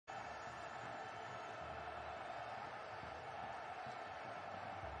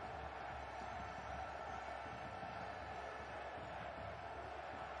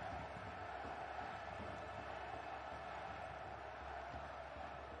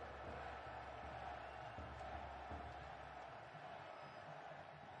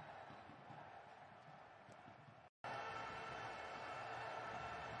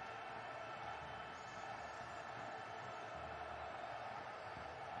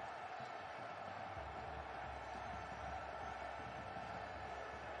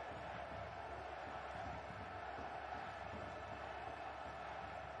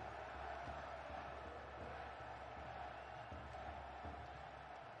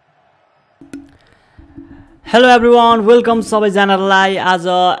Hello everyone welcome सबैजनालाई आज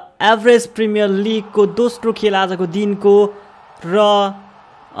average premier लिगको दोस्रो खेल आजको दिनको र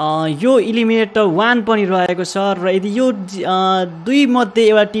यो इलिमिनेटर 1 पनि रहेको छ र यदि यो दुई मध्ये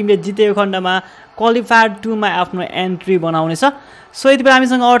एउटा टिमले जितेको खण्डमा क्वालिफायर 2 मा आफ्नो एन्ट्री बनाउनेछ। सो यति बेला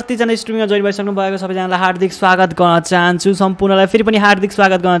हामीसँग 38 जना स्ट्रिमर जोइन भइसक्नु भएको सबैजनालाई हार्दिक स्वागत गर्न चाहन्छु। सम्पूर्णलाई फेरि पनि हार्दिक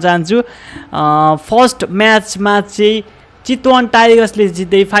स्वागत गर्न चाहन्छु। फर्स्ट म्याचमा चाहिँ चितवन टाइगर्सले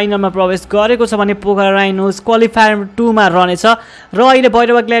जित्दै फाइनलमा प्रवेश गरेको छ भने पोखरा राइनोज क्वालिफायर 2 मा रहनेछ र अहिले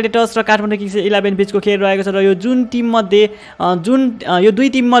भैरवा ग्ल्याडिएटर्स र काठमाडौँ किङ्स 11 बीचको खेल रहेको छ र यो जुन दुई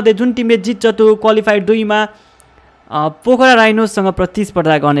टिम मध्ये जुन टिमले जित्छ त्यो क्वालिफायर 2 मा पोखरा राइनोजसँग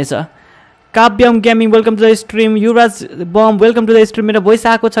प्रतिस्पर्धा गर्नेछ। काव्यम gaming welcome to the stream, Yuvraj bomb welcome to the stream. मेरो भोइस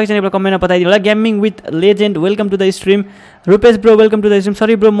आएको छ कि छैन कमेन्टमा बताइदिनु होला। Gaming with legend welcome to the stream. Rupesh bro welcome to the stream.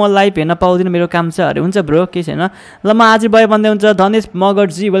 Sorry bro म लाइभ हेर्न पाउँदिनँ, मेरो काम छ। अरे हुन्छ ब्रो, केही छैन। ल म आज भयो भन्दै हुन्छ। धनेश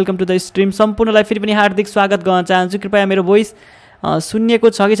मगरजी वेलकम टु द स्ट्रिम। सम्पूर्णलाई फेरि पनि हार्दिक स्वागत गर्न चाहन्छु। कृपया मेरो भोइस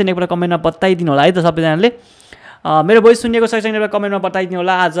सुनिएको छ कि छैन एकपल्ट कमेन्टमा बताइदिनु होला है त सबैजनाले। मेरो भोइस सुनिएको छ कि छैन कमेन्टमा बताइदिनु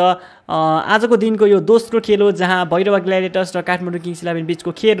होला। आजको दिनको यो दोस्रो खेल हो जहाँ भैरवा ग्ल्याडिएटर्स र काठमाडौँ किङ्स 11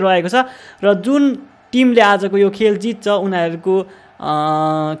 बीचको खेल रहेको छ र जुन टिमले आजको यो खेल जित्छ उनीहरूको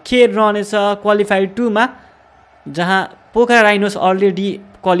खेल रहनेछ क्वालिफायर 2 मा, जहाँ पोखरा राइनोज अलरेडी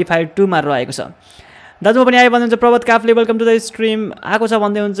क्वालिफायर 2 मा रहेको छ। दाजुमा पनि आयो भन्नुहुन्छ। प्रभात Kafle welcome to the stream आएको छ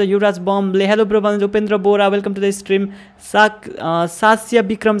भन्दै हुन्छ। युवराज बमले हेलो ब्रो भन्नुहुन्छ। उपेन्द्र बोरा welcome to the stream. सास्य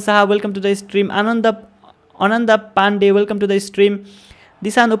Vikram Shah welcome to the stream. Anand Pandey welcome to the stream.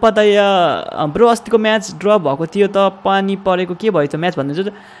 दिशान Upadhyay bro अस्तिको म्याच ड्र भएको थियो त पानी परेको के भयो त म्याच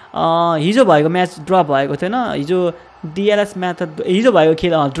भन्नुहुन्छ। हिजो भएको म्याच ड्र भएको थिएन, हिजो डिएलएस म्याथ हिजो भएको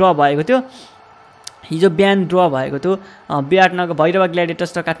खेल ड्र भएको थियो। हिजो बिहान ड्र भएको थियो विराटनगर भैरवा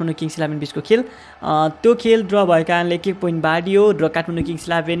ग्ल्याडिएटर्स र काठमाडौँ किङ्स 11 बीचको खेल। त्यो खेल ड्र भएको कारणले 1 पोइन्ट बाडियो र काठमाडौँ किङ्स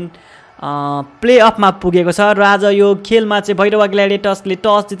 11 प्लेअफमा पुगेको छ र आज यो खेलमा चाहिँ भैरवा ग्ल्याडिएटर्सले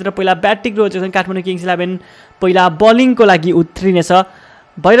टस जितेर पहिला ब्याटिङ रोजेको छ। काठमाडौँ किङ्स 11 पहिला बलिङको लागि उत्रिनेछ।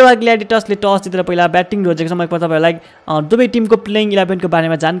 भैरवा ग्ल्याडिएटर्सले टस जितेर पहिला ब्याटिङ रोजेको छ। म एकपल्ट तपाईँहरूलाई दुवै टिमको प्लेइङ 11 को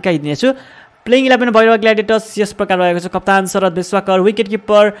बारेमा जानकारी दिनेछु। प्लेइङ 11 भैरवा ग्ल्याडिएटर्स यस प्रकार रहेको छ। कप्तान शरद विश्वकर, wicket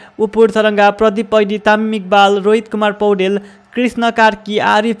keeper उपुर थरङ्गा, Pradeep paddy, Tamim Iqbal, Rohit Kumar Paudel, Krishna Karki,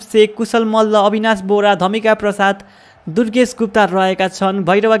 Arif Sheikh, कुशल मल्ल, अविनाश बोरा, धमिका प्रसाद, दुर्गेश गुप्ता रहेका छन्।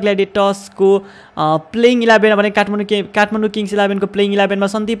 भैरवा ग्ल्याडिएटर्सको प्लेइङ 11 भने काठमाडौँ किङ्स 11 को प्लेइङ 11 मा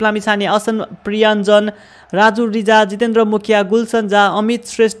सन्दीप लामिछाने, असन प्रियञ्जन, राजु रिजा, जितेन्द्र मुखिया, गुलसन झा, अमित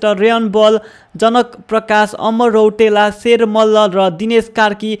श्रेष्ठ, रेयन बल, जनक प्रकाश, अमर रौटेला, शेर मल्ल र दिनेश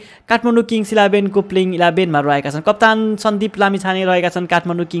कार्की काठमाडौँ किङ्स 11 को प्लेइङ 11 मा रहेका छन्। कप्तान सन्दीप लामिछाने रहेका छन्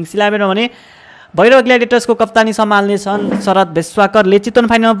काठमाडौँ किङ्स 11 मा भने भैरवा ग्ल्याडिएटर्सको कप्तानी सम्हाल्ने छन् शरद विश्वकरले। चितवन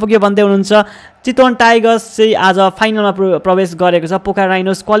फाइनलमा पुग्यो भन्दै हुनुहुन्छ। चितवन टाइगर्स चाहिँ आज फाइनलमा प्रवेश गरेको छ। पोखरा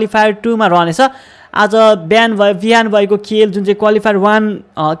राइनोज क्वालिफायर 2 मा रहनेछ। आज बिहान भएको खेल जुन चाहिँ क्वालिफायर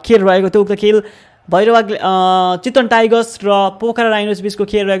 1 खेल रहेको थियो उक्त खेल चितवन टाइगर्स र पोखरा राइनोज बीचको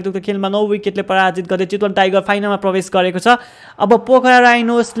खेल रहेको थियो। उक्त खेलमा 9 विकेटले पराजित गर्दै चितवन टाइगर फाइनलमा प्रवेश गरेको छ। अब पोखरा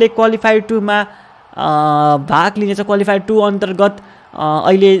राइनोजले क्वालिफायर 2 मा भाग लिनेछ। क्वालिफायर 2 अन्तर्गत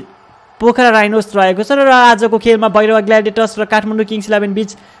अहिले पोखरा राइनोज रहेको छ र आजको खेलमा भैरवा ग्ल्याडिएटर्स र काठमाडौँ किङ्स 11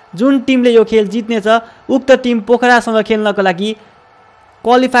 बीच जुन टिमले यो खेल जित्नेछ उक्त टिम पोखरासँग खेल्नको लागि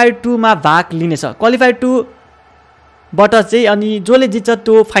क्वालिफायर 2 मा भाग लिनेछ। क्वालिफायर 2 बाट चाहिँ अनि जसले जित्छ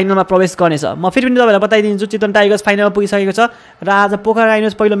त्यो फाइनलमा प्रवेश गर्नेछ। म फेरि पनि तपाईँलाई बताइदिन्छु। चितवन टाइगर्स फाइनलमा पुगिसकेको छ र आज पोखरा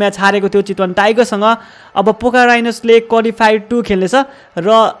राइनोज पहिलो म्याच हारेको थियो चितवन टाइगर्ससँग। अब पोखरा राइनोजले क्वालिफायर 2 खेल्नेछ र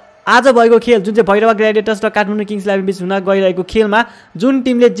आज भएको खेल जुन चाहिँ भैरवा ग्ल्याडिएटर्स र काठमाडौँ किङ्स 11 बीच हुन गइरहेको खेलमा जुन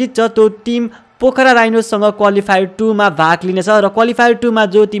टिमले जित्छ त्यो टिम पोखरा राइनोजसँग क्वालिफायर 2 मा भाग लिनेछ र क्वालिफायर 2 मा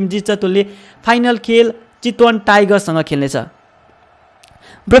जो टिम जित्छ त्यसले फाइनल खेल चितवन टाइगर्ससँग खेल्नेछ।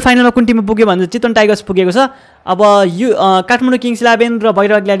 ब्रो फाइनलमा कुन टिममा पुग्यो भने चितवन टाइगर्स पुगेको छ। अब यो काठमाडौँ किङ्स 11 र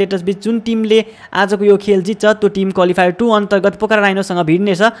भैरवा ग्ल्याडिएटर्स बीच जुन टिमले आजको यो खेल जित्छ त्यो टिम क्वालिफायर 2 अन्तर्गत पोखरा राइनोजसँग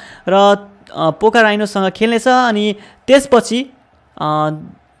भिड्नेछ र पोखरा राइनोजसँग खेल्नेछ अनि त्यसपछि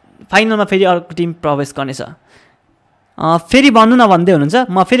फाइनलमा फेरि अर्को टिम प्रवेश गर्नेछ। फेरि भन्नु न भन्दै हुनुहुन्छ,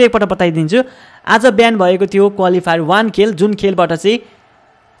 म फेरि एकपल्ट बताइदिन्छु। आज बिहान भएको थियो क्वालिफायर 1 खेल जुन खेलबाट चाहिँ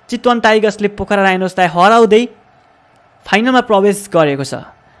चितवन टाइगर्सले पोखरा राइनोजलाई हराउँदै फाइनलमा प्रवेश गरेको छ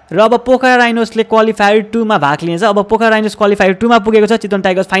र अब पोखरा राइनोजले क्वालिफायर 2 मा भाग लिनेछ। अब पोखरा राइनोज क्वालिफायर 2 मा पुगेको छ, चितवन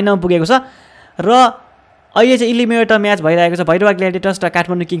टाइगर्स फाइनलमा पुगेको छ र अहिले चाहिँ इलिमिनेटर म्याच भइरहेको छ भैरवा ग्ल्याडिएटर्स र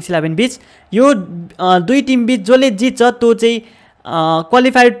काठमाडौँ किङ्स 11 बीच। यो दुई टिम बीच जसले जित्छ त्यो चाहिँ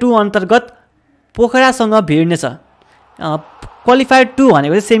क्वालिफायर 2 अन्तर्गत पोखरासँग भिड्नेछ। क्वालिफायर 2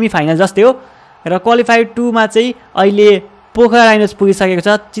 भनेको चाहिँ सेमी फाइनल जस्तै हो र क्वालिफायर 2 मा चाहिँ अहिले पोखरा राइनोज पुगिसकेको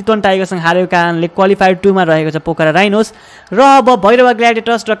छ। चितवन टाइगरसँग हारेको कारणले क्वालिफायर 2 मा रहेको छ पोखरा राइनोज र अब भैरवा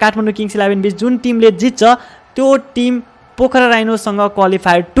ग्ल्याडिएटर्स र काठमाडौँ किङ्स 11 बीच जुन टिमले जित्छ त्यो टिम पोखरा राइनोसँग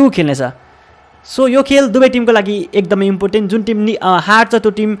क्वालिफायर 2 खेल्नेछ। सो यो खेल दुवै टिमको लागि एकदमै इम्पोर्टेन्ट। जुन टिम हार्छ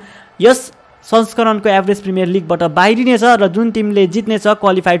त्यो टिम यस संस्करणको एभरेज प्रिमियर लिगबाट बाहिरिनेछ र जुन टिमले जित्नेछ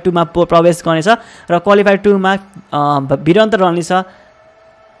क्वालिफायर 2 मा प्रवेश गर्नेछ र क्वालिफायर 2 मा भिडन्त रहनेछ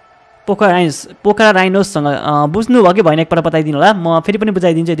पोखरा राइनोससँग। बुझ्नुभयो कि भएन एकपल्ट बताइदिनु होला, म फेरि पनि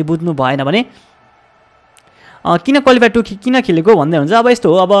बुझाइदिन्छु यदि बुझ्नु भएन भने। किन क्वालिफायर 2 किन खेलेको भन्दै हुन्छ। अब यस्तो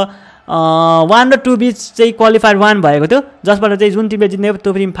हो, अब 1 र 2 बीच चाहिँ क्वालिफायर 1 भएको थियो, जसबाट चाहिँ जुन टिमले जित्ने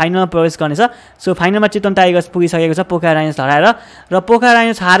त्यो टिम फाइनलमा प्रवेश गर्नेछ। सो फाइनलमा चितवन टाइगर्स पुगिसकेको छ पोखरा राइनोस हराएर, र पोखरा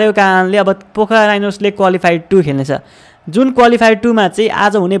राइनोस हारेको कारणले अब पोखरा राइनोसले क्वालिफायर 2 खेल्नेछ। जुन क्वालिफायर 2 मा चाहिँ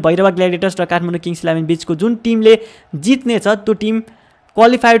आज हुने भैरवा ग्ल्याडिएटर्स र काठमाडौँ किङ्स 11 बीचको जुन टिमले जित्नेछ त्यो टिम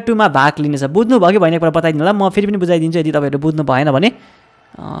क्वालिफायर 2 मा भाग लिनेछ। बुझ्नुभयो कि भएन एकपल्ट बताइदिनु होला, म फेरि पनि बुझाइदिन्छु यदि तपाईँहरू बुझ्नु भएन भने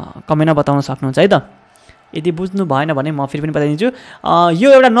कमेन्टमा बताउन सक्नुहुन्छ है त। यदि बुझ्नु भएन भने म फेरि पनि बताइदिन्छु। यो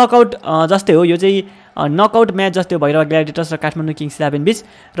एउटा नकआउट जस्तै हो, यो चाहिँ नकआउट म्याच जस्तै हो भैरवा ग्ल्याडिएटर्स र काठमाडौँ किङ्स 11 बीच,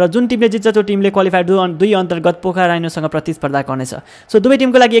 र जुन टिमले जित्छ त्यो टिमले क्वालिफायर 2 अन्तर्गत पोखरा राइनोसँग प्रतिस्पर्धा गर्नेछ। सो दुवै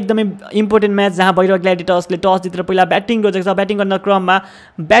टिमको लागि एकदमै इम्पोर्टेन्ट म्याच, जहाँ भैरवा ग्ल्याडिएटर्सले टस जितेर पहिला ब्याटिङ गरेको छ।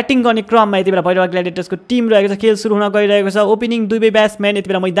 ब्याटिङ गर्ने क्रममा यति बेला भैरवा ग्ल्याडिएटर्सको टिम रहेको छ, खेल सुरु हुन गइरहेको छ। ओपनिङ दुवै ब्याट्सम्यान यति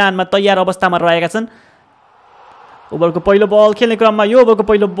बेला मैदानमा तयार अवस्थामा रहेका छन्। ओभरको पहिलो बल खेल्ने क्रममा यो ओभरको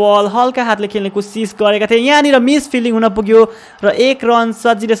पहिलो बल हल्का हातले खेल्ने कोसिस गरेका थिए, यहाँनिर मिस फिल्डिङ हुन पुग्यो र 1 रन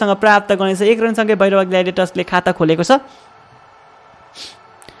सजिलैसँग प्राप्त गर्नेछ। 1 रनसँगै भैरवा ग्ल्याडिएटर्सले खाता खोलेको छ।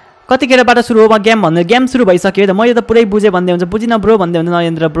 कतिखेरबाट सुरु हो गेम सुरु भइसक्यो त, मैले त पुरै बुझेँ भन्दै हुन्छ, बुझिन ब्रो भन्दै हुन्छ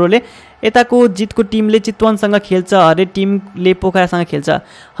नरेन्द्र ब्रोले। यताको जितको टिमले चितवनसँग खेल्छ, हरे टिमले पोखरासँग खेल्छ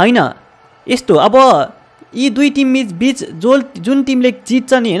होइन। यस्तो अब यी दुई टिम बीच जुन टिमले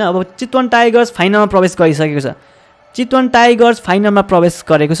जित्छ नि होइन, अब चितवन टाइगर्स फाइनलमा प्रवेश गरिसकेको छ, चितवन टाइगर्स फाइनलमा प्रवेश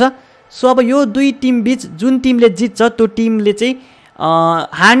गरेको छ। सो अब यो दुई टिम बीच जुन टिमले जित्छ त्यो टिमले चाहिँ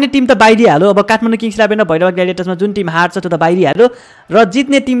हार्ने टिम त बाहिरिहाल्यो। अब काठमाडौँ किङ्स 11 र भैरवा ग्ल्याडिएटर्समा जुन टिम हार्छ त्यो त बाहिरिहाल्यो, र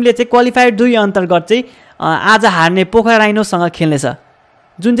जित्ने टिमले चाहिँ क्वालिफायर 2 अन्तर्गत चाहिँ आज हार्ने पोखरा राइनोसँग खेल्नेछ,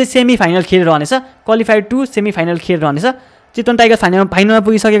 जुन चाहिँ सेमी फाइनल खेल रहनेछ। क्वालिफायर 2 सेमी फाइनल खेल रहनेछ। चितवन टाइगर्स फाइनलमा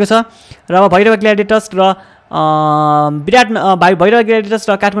पुगिसकेको छ, र अब भैरवा ग्ल्याडिएटर्स र भैरवा ग्ल्याडिएटर्स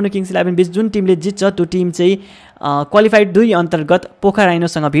र काठमाडौँ किङ्स 11 बीच जुन टिमले जित्छ त्यो टिम चाहिँ क्वालिफाइड 2 अन्तर्गत पोखरा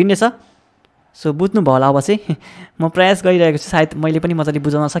राइनोसँग भिड्नेछ। सो बुझ्नुभयो होला। अब चाहिँ म प्रयास गरिरहेको छु, सायद मैले पनि मजाले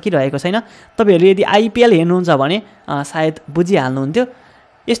बुझाउन सकिरहेको छैन। तपाईँहरू यदि आइपिएल हेर्नुहुन्छ भने सायद बुझिहाल्नुहुन्थ्यो।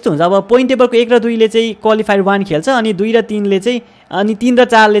 यस्तो हुन्छ, अब पोइन्ट टेबलको 1 र 2 ले चाहिँ क्वालिफायर 1 खेल्छ, अनि 2 र 3 ले चाहिँ, अनि 3 र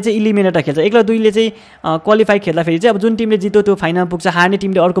 4 ले चाहिँ इलिमिनेटर खेल्छ। 1 र 2 ले चाहिँ क्वालिफाई खेल्दाखेरि चाहिँ अब जुन टिमले जित्यो त्यो फाइनल पुग्छ, हार्ने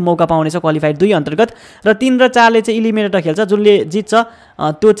टिमले अर्को मौका पाउनेछ क्वालिफायर 2 अन्तर्गत, र 3 र 4 ले चाहिँ इलिमिनेटर खेल्छ। जसले जित्छ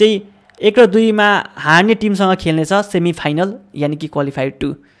त्यो चाहिँ 1 र 2 मा हार्ने टिमसँग खेल्नेछ सेमी फाइनल, यानि कि क्वालिफायर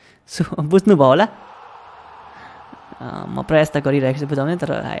 2। सो बुझ्नुभयो होला। म प्रयास त गरिरहेको छु बुझाउने, तर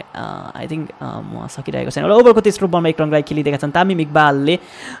आई थिङ्क म सकिरहेको छैन। र ओभरको तेस्रो बलमा 1 रन खेलिदिएका छन् तामिम इकबालले,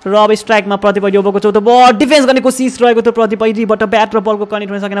 र अब स्ट्राइकमा प्रतिपैडी ओभरको चौथो बल डिफेन्स गर्ने कोसिस रहेको थियो प्रतिपैडीबाट, ब्याट र बलको कनेक्ट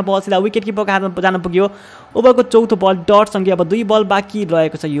हुन सकेन, बल सिधा विकेट किपरको हातमा जान पुग्यो। ओभरको चौथो बल डटसँगै अब 2 बल बाँकी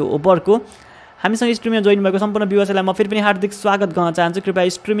रहेको छ यो ओभरको। हामीसँग स्ट्रिमिङमा जोइन भएको सम्पूर्ण भ्युअर्सलाई म फेरि पनि हार्दिक स्वागत गर्न चाहन्छु। कृपया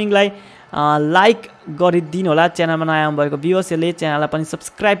स्ट्रिमिङलाई लाइक गरिदिनु होला। च्यानलमा नयाँ भएको भ्युअर्सहरूले च्यानललाई पनि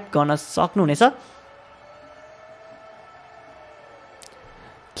सब्सक्राइब गर्न सक्नुहुनेछ।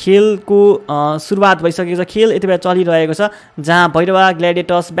 खेलको सुरुवात भइसकेको छ, खेल यति बेला चलिरहेको छ, जहाँ भैरवा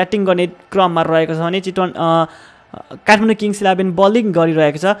ग्ल्याडिएटर्स ब्याटिङ गर्ने क्रममा रहेको छ भने चितवन काठमाडौँ किङ्स 11 बलिङ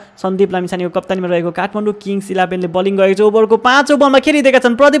गरिरहेको छ। सन्दीप लामिछानेको कप्तानीमा रहेको काठमाडौँ किङ्स 11 ले बलिङ गरेको छ। ओभरको 5औं बलमा खेलिदिएका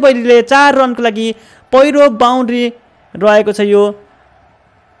छन् प्रतिपैडीले 4 रनको लागि पहिरो बााउन्ड्री रहेको छ यो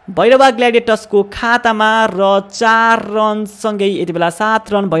भैरवा ग्ल्याडिएटर्सको खातामा, र 4 रनसँगै यति बेला 7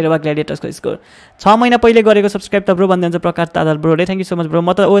 रन भैरवा ग्ल्याडिएटर्सको स्कोर। 6 महिना पहिले गरेको सब्सक्राइब त ब्रो भन्दै हुन्छ प्रकाश दादाल ब्रोले, thank you so much bro.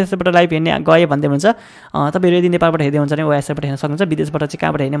 म त ओएसएबाट लाइभ हेर्ने गएँ भन्दै हुन्छ। तपाईँहरू यदि नेपालबाट हेर्दै हुन्छ भने ओएसएबाट हेर्न सक्नुहुन्छ, विदेशबाट चाहिँ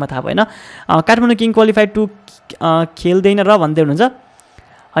कहाँबाट हेर्ने म थाहा भएन। काठमाडौँ किङ क्वालिफायर 2 खेल्दैन र भन्दै हुनुहुन्छ।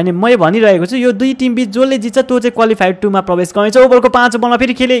 होइन, मैले भनिरहेको छु यो दुई टिम बीच जसले जित्छ त्यो चाहिँ क्वालिफायर 2 मा प्रवेश गर्नेछ। ओभरको 5औं बलमा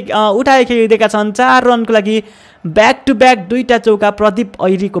फेरि खेलिदिएका छन् 4 रनको लागि ब्याक टु ब्याक 2टा चौका प्रदीप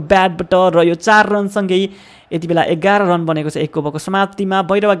ऐरीको ब्याटबाट, र यो 4 रनसँगै यति बेला 11 रन बनेको छ। 1 ओभरको समाप्तिमा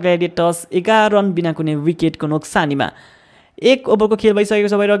भैरवा ग्ल्याडिएटर्स 11 रन बिना कुनै विकेटको नोक्सानीमा। 1 ओभरको खेल भइसकेको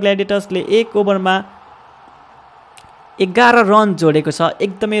छ। भैरवा ग्ल्याडिएटर्सले 1 ओभरमा 11 रन जोडेको छ।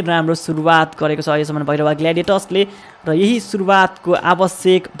 एकदमै राम्रो सुरुवात गरेको छ अहिलेसम्म भैरवा ग्ल्याडिएटर्सले, र यही सुरुवातको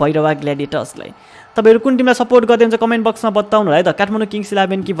आवश्यक भैरवा ग्ल्याडिएटर्सलाई। तपाईँहरू कुन टिमलाई सपोर्ट गर्दै हुन्छ कमेन्ट बक्समा बताउनु होला है त। काठमाडौँ किङ्स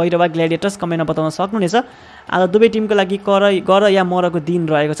 11 कि भैरवा ग्ल्याडिएटर्स कमेन्टमा बताउन सक्नुहुनेछ। आज दुवै टिमको लागि गर या मरको दिन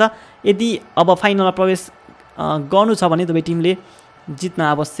रहेको छ। यदि अब फाइनलमा प्रवेश गर्नु छ भने दुवै टिमले जित्न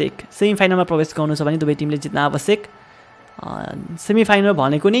आवश्यक, सेमी फाइनलमा प्रवेश गर्नु छ भने दुवै टिमले जित्न आवश्यक। सेमी फाइनल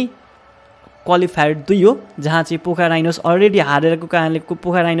भनेको नै क्वालिफायर 2 हो, जहाँ चाहिँ पोखरा राइनोस अलरेडी हारेको कारणले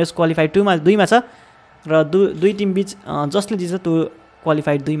पोखरा राइनोस क्वालिफायर 2 मा छ र दुई टिम बीच जसले जित्छ त्यो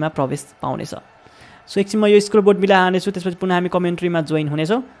क्वालिफायर 2 मा प्रवेश पाउनेछ। सो एकछिनमा यो स्कोर बोर्ड मिलाइहाल्नेछु, त्यसपछि पुनः हामी कमेन्ट्रीमा जोइन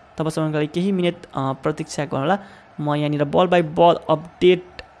हुनेछौँ। तबसम्मको लागि केही मिनट प्रतीक्षा गर्नुहोला। म यहाँनिर बल बाई बल अपडेट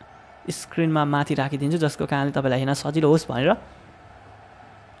स्क्रिनमा माथि राखिदिन्छु, जसको कारणले तपाईँलाई हेर्न सजिलो होस् भनेर।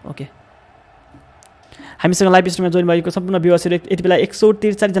 ओके, हामीसँग लाइभ स्ट्रिममा जोइन भएको सम्पूर्ण भ्युअर्सहरू यति बेला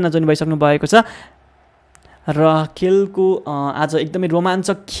 143 जना जोइन भइसक्नु भएको छ र खेलको आज एकदमै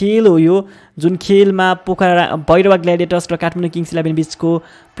रोमाञ्चक खेल हो यो, जुन खेलमा पोखरा भैरवा ग्ल्याडिएटर्स र काठमाडौँ किङ्स 11 बीचको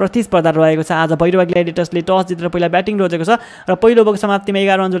प्रतिस्पर्धा रहेको छ। आज भैरवा ग्ल्याडिएटर्सले टस जितेर पहिला ब्याटिङ रोजेको छ र पहिलो ओभरको समाप्तिमा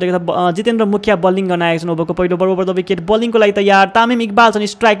 11 रन जोडेको छ। जितेन्द्र मुखिया बलिङ गर्न आएका छन्। ओभरको पहिलो बल ओभर द विकेट बलिङको लागि तयार। तामिम इकबाल छन्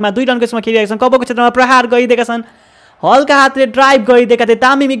स्ट्राइकमा, 2 रनको यसमा खेलिरहेका छन्। कबको क्षेत्रमा प्रहार गरिदिएका छन्, हल्का हातले ड्राइभ गरिदिएका थिए।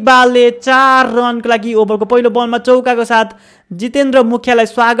 तामिम इकबालले 4 रनको लागि ओभरको पहिलो बलमा चौकाको साथ जितेन्द्र मुखियालाई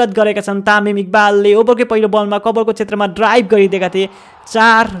स्वागत गरेका छन्। तामिम इकबालले ओभरकै पहिलो बलमा कभरको क्षेत्रमा ड्राइभ गरिदिएका थिए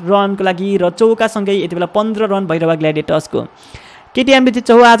 4 रनको लागि र चौकासँगै यति बेला 15 रन भैरवा ग्ल्याडिएटर्सको। केटिएमले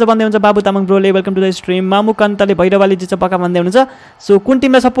जित्छ हो आज भन्दै हुन्छ बाबु Tamang ब्रोले, welcome to the stream. मामु कन्तले भैरवाले जित्छ पक्का भन्दै हुनुहुन्छ। सो कुन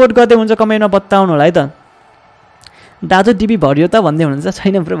टिमलाई सपोर्ट गर्दै हुन्छ कमेन्टमा बताउनु होला है त। दाजु डिबी भरियो त भन्दै हुनुहुन्छ,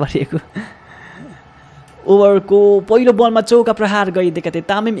 छैन ब्रो भरिएको। ओभरको पहिलो बलमा चौका प्रहार गरिदिएका थिए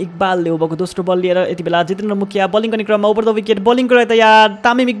तामिम इकबालले। ओभरको दोस्रो बल लिएर यति बेला जितेन्द्र मुखिया बलिङ गर्ने क्रममा ओभर द विकेट बलिङको लागि तयार।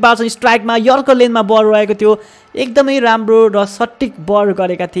 तामिम इकबाल चाहिँ स्ट्राइकमा, यर्कर लेनमा बल रहेको थियो, एकदमै राम्रो र सटिक बल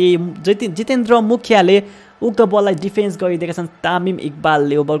गरेका थिए। जितेन्द्र मुखियाले उक्त बललाई डिफेन्स गरिदिएका छन् तामिम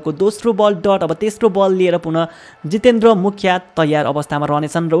इकबालले। ओभरको दोस्रो बल डट। अब तेस्रो बल लिएर पुनः जितेन्द्र मुखिया तयार अवस्थामा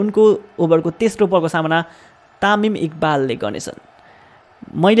रहनेछन् र उनको ओभरको तेस्रो बलको सामना तामिम इकबालले गर्नेछन्।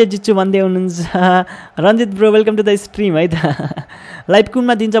 मैले जित्छु भन्दै हुनुहुन्छ Ranjit bro, welcome to the stream है त। लाइभ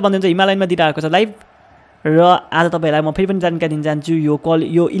कुनमा दिन्छ भन्दै हुन्छ, हिमालयनमा दिइरहेको छ लाइभ। र आज तपाईँहरूलाई म फेरि पनि जानकारी दिन चाहन्छु,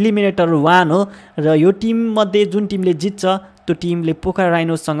 यो इलिमिनेटर 1 हो र यो टिममध्ये जुन टिमले जित्छ त्यो टिमले पोखरा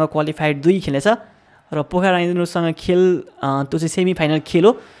राइनोससँग क्वालिफायर 2 खेल्नेछ र पोखरा राइनोससँग खेल त्यो चाहिँ सेमी फाइनल खेल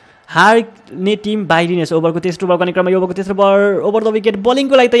हो। हार्ने टिम बाहिरिनेछ। ओभरको तेस्रो बल गर्ने क्रममा यो ओभरको तेस्रो बल ओभर द विकेट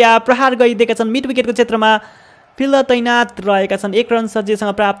बलिङको लागि तयार, प्रहार गरिदिएका छन्। मिड विकेटको क्षेत्रमा फिल्डर तैनात रहेका छन्। 1 रन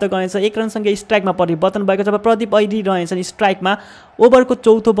सजिलैसँग प्राप्त गर्नेछ। 1 रनसँगै स्ट्राइकमा परिवर्तन भएको छ। प्रदीप ऐडी रहेछन् स्ट्राइकमा। ओभरको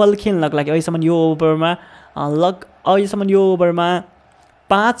चौथो बल खेल्नको लागि अहिलेसम्म यो ओभरमा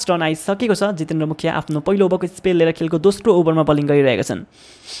 5 रन आइसकेको छ। जितेन्द्र मुखिया आफ्नो पहिलो ओभरको स्पेल लिएर खेलको दोस्रो ओभरमा बलिङ गरिरहेका छन्।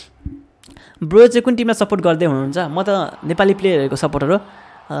 ब्रो चाहिँ कुन टिमलाई सपोर्ट गर्दै हुनुहुन्छ? म त नेपाली प्लेयरहरूको सपोर्टर हो।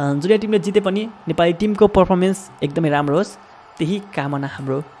 जुनै टिमले जिते पनि नेपाली टिमको पर्फर्मेन्स एकदमै राम्रो होस्, त्यही कामना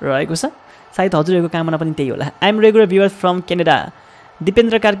हाम्रो रहेको छ। सायद हजुरहरूको कामना पनि त्यही होला। I'm regular viewers from Canada.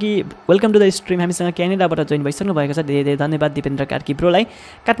 Dipendra Karki, welcome to the stream. हामीसँग क्यानाडाबाट जोइन भइसक्नु भएको छ, धेरै धेरै धन्यवाद दिपेन्द्र कार्की ब्रोलाई।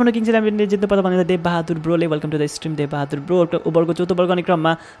 काठमाडौँ किङ्स 11ले जित्नुपर्छ भनेर Dev Bahadur ब्रोले, welcome to the stream Dev Bahadur bro. ओभरको चौथो बल गर्ने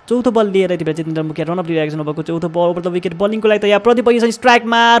क्रममा चौथो बल लिएर यति बेला जितेन्द्र मुखिया रनअप लिइरहेका छन्। ओभरको चौथो बल ओभर द विकेट बलिङको लागि तयार। प्रदीप ऐडी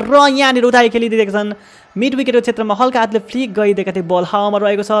स्ट्राइकमा र यहाँनिर उठाइ खेलिदिएका छन्। मिड विकेटको क्षेत्रमा हल्का हातले फ्लिक गरिदिएका थिए, बल हावामा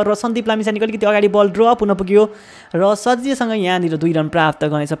रहेको छ र सन्दीप लामिछानेको अलिकति अगाडि बल ड्रप हुन पुग्यो र सजिलैसँग यहाँनिर 2 रन प्राप्त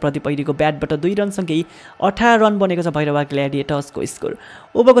गर्नेछ। प्रदीप ऐडीको ब्याटबाट 2 रनसँगै 18 रन बनेको छ भैरवा ग्ल्याडिएटर्सको स्कोर।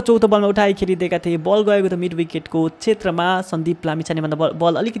 ओभरको चौथो बलमा उठाइ खेलिदिएका थिए, बल गएको त मिड विकेटको क्षेत्रमा। सन्दीप लामिछानेभन्दा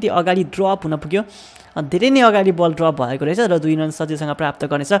बल अलिकति अगाडि ड्रप हुन पुग्यो, धेरै नै अगाडि बल ड्रप भएको रहेछ र 2 रन सजिलैसँग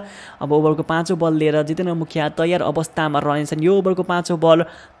प्राप्त गर्नेछ। अब ओभरको 5औं बल लिएर जितेन्द्र मुखिया तयार अवस्थामा रहनेछन्। यो ओभरको 5औं बल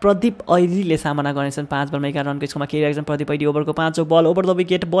प्रदीप ऐडीले सामना गर्नेछन्। 5 बलमा 11 रनको स्कोरमा खेलिरहेका छन् प्रदीप ऐडी। ओभरको 5औं बल ओभर द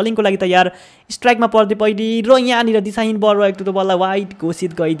विकेट बलिङको लागि तयार। स्ट्राइकमा प्रदीप ऐडी र यहाँनिर दिशाहीन बल रहेको त्यो बललाई वाइड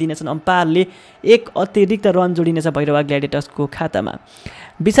घोषित गरिदिनेछन् अम्पायरले। 1 अतिरिक्त रन जोडिनेछ भैरवा ग्ल्याडिएटर्सको खातामा।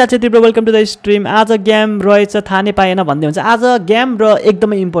 Vishal Chhetri bro, welcome to the stream. आज गेम रहेछ थाहा नै पाएन भन्दै हुन्छ। आज गेम र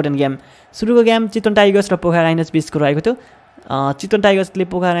एकदमै इम्पोर्टेन्ट गेम। सुरुको गेम चितवन टाइगर्स र पोखरा राइनोस बिचको रहेको थियो। चितवन टाइगर्सले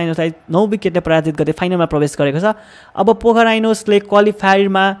पोखरा राइनोसलाई 9 विकेटले पराजित गर्दै फाइनलमा प्रवेश गरेको छ। अब पोखरा राइनोसले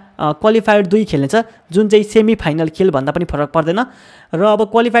क्वालिफायर 2 खेल्नेछ, जुन चाहिँ सेमी फाइनल खेलभन्दा पनि फरक पर्दैन। र अब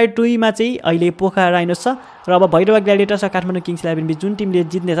क्वालिफायर 2 मा चाहिँ अहिले पोखरा राइनोस छ र अब भैरवा ग्ल्याडिएटर्स र काठमाडौँ किङ्स 11 बीच जुन टिमले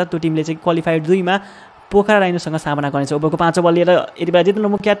जित्नेछ त्यो टिमले चाहिँ क्वालिफायर 2 मा पोखरा राइनोससँग सामना गर्नेछ। ओभरको 5औं बल लिएर यति बेला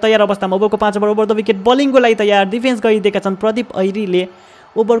जितेन्द्र मुखिया तयार अवस्थामा। ओभरको 5औं बल ओभर द विकेट बलिङको लागि तयार, डिफेन्स गरिदिएका छन् प्रदीप ऐडीले।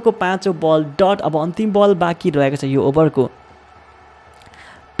 ओभरको 5औं बल डट। अब अन्तिम बल बाँकी रहेको छ यो ओभरको।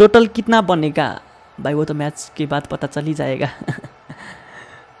 टोटल कितना बनेगा भाइ, वो तो मैच के बाद पता चली जाएगा।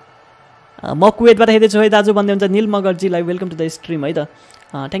 म कुवेतबाट हेर्दैछु है दाजु भन्दै हुन्छ निल मगरजीलाई, वेलकम टु द स्ट्रिम है त।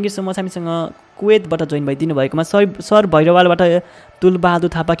 थ्याङ्क यू सो मच हामीसँग कुवेतबाट जोइन भइदिनु भएकोमा। सर भैरवालबाट तुलबहादुर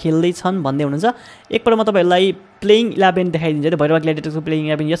थापा खेल्दैछन् भन्दै हुनुहुन्छ। एकपल्ट म तपाईँहरूलाई प्लेइङ 11 देखाइदिन्छु है। भैरवा ग्ल्याडिएटर्सको प्लेइङ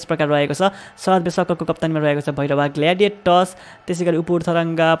 11 यस प्रकार रहेको छ। शरद बेसकरको कप्तानमा रहेको छ भैरवा ग्ल्याडिएटर्स। त्यसै गरी उपुर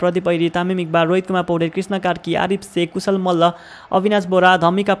थरङ्गा, प्रदीप ऐरी, तामिम इकबाल, रोहित कुमार पौडेल, कृष्ण कार्की, आरिफ शेख, कुशल मल्ल, अविनाश बोरा,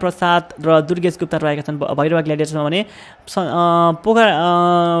 धमिका प्रसाद र दुर्गेश गुप्ता रहेका छन् भैरवा ग्ल्याडिएटर्समा भने।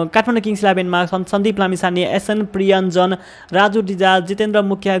 काठमाडौँ किङ्स 11मा सन्दीप लामिछाने, एसएन प्रियञ्जन, राजु रिजाल, जितेन्द्र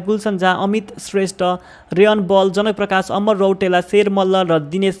मुखिया, गुलसन झा, अमित श्रेष्ठ, रेयन बल, जनक प्रकाश, अमर रौटेला, शेर मल्ल र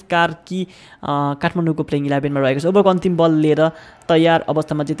दिनेश कार्की काठमाडौँको प्लेइङ 11मा रहेको छ। ओभरको अन्तिम बल लिएर तयार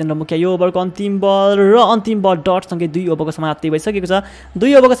अवस्थामा जितेन्द्र मुखिया। यो ओभरको अन्तिम बल र अन्तिम बल डटसँगै 2 ओभरको समाप्ति भइसकेको छ।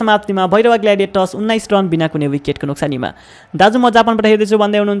 2 ओभरको समाप्तिमा भैरवा ग्ल्याडिएटर्स 19 रन बिना कुनै विकेटको नोक्सानीमा। दाजु म जापानबाट हेर्दैछु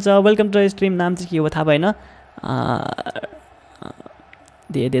भन्दै हुनुहुन्छ। Welcome to stream. नाम चाहिँ के हो थाहा भएन।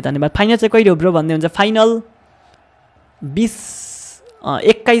 धेरै धन्यवाद। फाइनल चाहिँ कहिले हो ब्रो भन्दै हुन्छ। फाइनल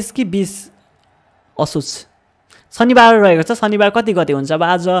 21 कि 20 असोज शनिबार रहेको छ। शनिबार कति गते हुन्छ अब?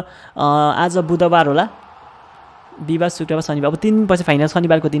 आज बुधबार होला, बिहिबार शुक्रबार शनिबार, अब 3 दिनपछि फाइनल।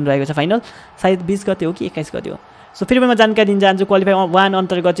 शनिबारको दिन रहेको छ फाइनल। सायद 20 गते हो कि 21 गते हो। सो फेरि म जानकारी दिन चाहन्छु। क्वालिफाई 1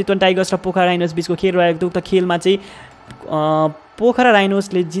 अन्तर्गत चितवन टाइगर्स र पोखरा राइनोस बिचको खेल रहेको उक्त खेलमा चाहिँ पोखरा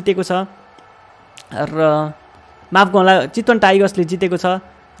राइनोसले जितेको छ र माफ गर्नुहोला चितवन टाइगर्सले जितेको छ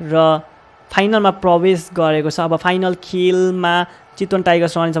र फाइनलमा प्रवेश गरेको छ। अब फाइनल खेलमा चितवन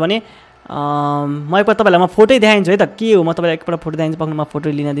टाइगर्स रहनेछ भने म एकपल्ट तपाईँलाई म फोटो देखाइदिन्छु है त। के हो म तपाईँलाई एकपल्ट फोटो देखाइदिन्छु। पक्नुमा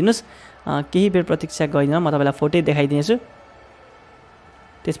फोटो लिन दिनुहोस्। केही बेर प्रतीक्षा गरिदिनु, म तपाईँलाई फोटो देखाइदिनेछु।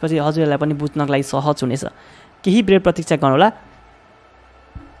 त्यसपछि हजुरहरूलाई पनि बुझ्नको लागि सहज हुनेछ। केही बेर प्रतीक्षा गर्नुहोला।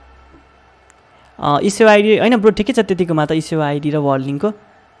 इस्यु आइडी होइन ब्रो, ठिकै छ त्यतिकोमा त। इस्यु आइडी र वर्ल्ड लिङ्कको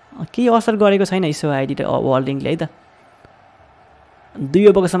केही असर गरेको छैन। इस्यु आइडी र वर्ल्ड लिङ्कले है त। 2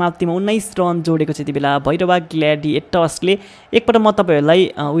 ओभरको समाप्तिमा 19 रन जोडेको छ यति बेला भैरवा ग्ल्याडिएटर्सले। एकपल्ट म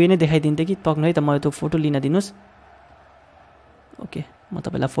तपाईँहरूलाई उयो नै देखाइदिन्थेँ कि पक्नु है त। म त्यो फोटो लिन दिनुहोस्। ओके, म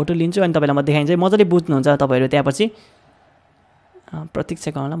तपाईँलाई फोटो लिन्छु अनि तपाईँलाई म देखाइदिन्छु। मजाले बुझ्नुहुन्छ तपाईँहरू त्यहाँपछि।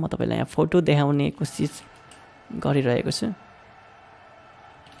 प्रतीक्षा गर्नुहोला, म तपाईँलाई यहाँ फोटो देखाउने कोसिस गरिरहेको छु।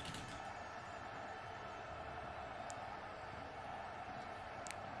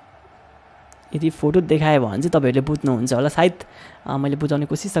 यदि फोटो देखायो भने चाहिँ तपाईँहरूले बुझ्नुहुन्छ होला। सायद मैले बुझाउने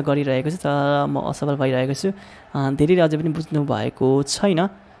कोसिस त गरिरहेको छु तर म असफल भइरहेको छु। धेरैले अझै पनि बुझ्नु भएको छैन।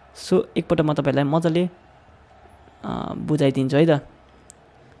 सो एकपल्ट म तपाईँहरूलाई मजाले बुझाइदिन्छु है त।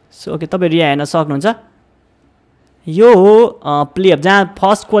 सो ओके, तपाईँहरू यहाँ हेर्न सक्नुहुन्छ। यो हो प्लेअफ जहाँ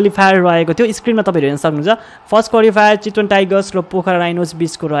फर्स्ट क्वालिफायर रहेको थियो। स्क्रिनमा तपाईँहरू हेर्न सक्नुहुन्छ। फर्स्ट क्वालिफायर चितवन टाइगर्स र पोखरा राइनोस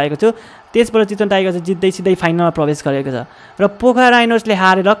बिचको रहेको थियो। त्यसबाट चितवन टाइगर्स जित्दै सिधै फाइनलमा प्रवेश गरेको छ र पोखरा राइनोसले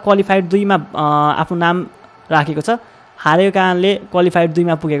हारेर क्वालिफायर 2मा आफ्नो नाम राखेको छ। हारेको कारणले क्वालिफायर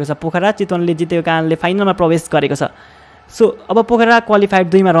 2मा पुगेको छ पोखरा। चितवनले जितेको कारणले फाइनलमा प्रवेश गरेको छ। सो अब पोखरा क्वालिफायर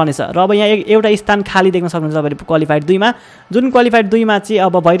 2मा रहनेछ र अब यहाँ एउटा स्थान खाली देख्न सक्नुहुन्छ तपाईँले क्वालिफायर 2मा। जुन क्वालिफायर 2मा चाहिँ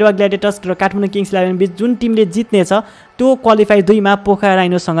अब भैरवा ग्ल्याडिएटर्स र काठमाडौँ किङ्स 11 बिच जुन टिमले जित्नेछ त्यो क्वालिफायर 2मा पोखरा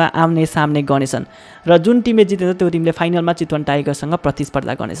राइनोसँग आम्ने सामने गर्नेछन् र जुन टिमले जित्नेछ त्यो टिमले फाइनलमा चितवन टाइगर्ससँग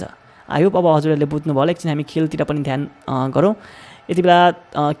प्रतिस्पर्धा गर्नेछ। आई होप अब हजुरहरूले बुझ्नुभयो होला। एकछिन हामी खेलतिर पनि ध्यान गरौँ। यति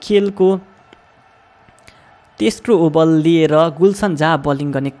बेला खेलको तेस्रो ओभर लिएर गुलसन झा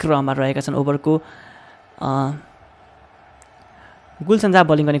बलिङ गर्ने क्रममा रहेका छन्। गुलसन झा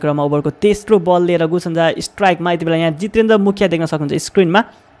बलिङ गर्ने क्रममा ओभरको तेस्रो बल लिएर गुलसन झा स्ट्राइकमा। यति बेला यहाँ जितेन्द्र मुखिया देख्न सक्नुहुन्छ स्क्रिनमा।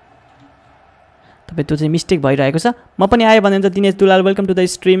 तपाईँ त्यो चाहिँ मिस्टेक भइरहेको छ। म पनि आएँ भने Dinesh Dulal welcome to the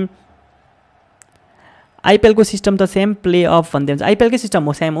stream. आइपिएलको system त सेम प्ले अफ भन्दै हुन्छ। आइपिएलकै सिस्टम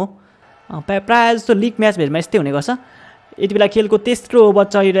हो, सेम हो। प्रायः जस्तो लिग म्याचहरूमा यस्तै हुने गर्छ। यति बेला खेलको तेस्रो ओभर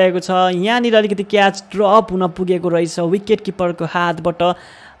चलिरहेको छ। यहाँनिर अलिकति क्याच ड्रप हुन पुगेको रहेछ विकेट किपरको हातबाट।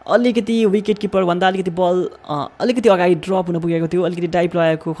 अलिकति विकेट किपरभन्दा अलिकति बल अलिकति अगाडि ड्रप हुन पुगेको थियो। अलिकति डाइभ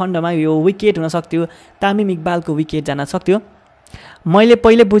लगाएको खण्डमा यो विकेट हुन सक्थ्यो। तामिम इकबालको विकेट जान सक्थ्यो। मैले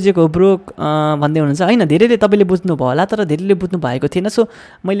पहिले बुझेको ब्रो भन्दै हुनुहुन्छ होइन। धेरैले तपाईँले बुझ्नुभयो होला तर धेरैले बुझ्नु भएको थिएन। सो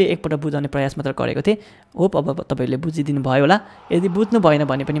मैले एकपल्ट बुझाउने प्रयास मात्र गरेको थिएँ। होप अब तपाईँहरूले बुझिदिनु भयो होला। यदि बुझ्नु भएन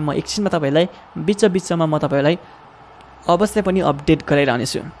भने पनि म एकछिनमा तपाईँलाई बिचमा म तपाईँलाई अवश्य पनि अपडेट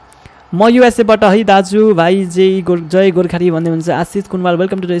गराइरहनेछु। म युएसएबाट है दाजु भाइ जय गोर्खाली भन्दै हुनुहुन्छ। आशिष कुनवाल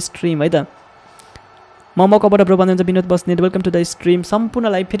वेलकम टु द स्ट्रिम है त। मकबाट ब्रो भन्दै हुन्छ। Vinod Basnet welcome to the stream.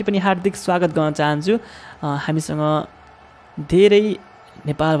 सम्पूर्णलाई फेरि पनि हार्दिक स्वागत गर्न चाहन्छु। हामीसँग धेरै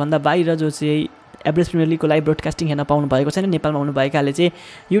नेपालभन्दा बाहिर जो चाहिँ एभरेज प्रिमियर लिगको लाइभ ब्रोडकास्टिङ हेर्न पाउनु भएको छैन। नेपालमा हुनुभएकाहरूले चाहिँ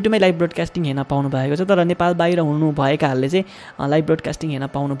युट्युबमै लाइभ ब्रोडकास्टिङ हेर्न पाउनु भएको छ तर नेपाल बाहिर हुनुभएकाहरूले चाहिँ लाइभ ब्रोडकास्टिङ हेर्न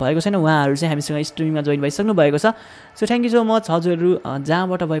पाउनु भएको छैन। उहाँहरू चाहिँ हामीसँग स्ट्रिमिङमा जोइन भइसक्नु भएको छ। So thank you so much हजुरहरू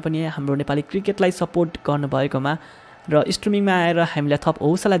जहाँबाट भए पनि हाम्रो नेपाली क्रिकेटलाई सपोर्ट गर्नुभएकोमा र स्ट्रिमिङमा आएर हामीलाई थप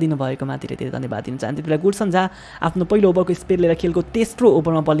हौसला दिनुभएकोमा धेरै धेरै धन्यवाद दिन चाहन्छु। त्यतिबेला गुलसन झा आफ्नो पहिलो ओभरको स्पेल लिएर खेलको तेस्रो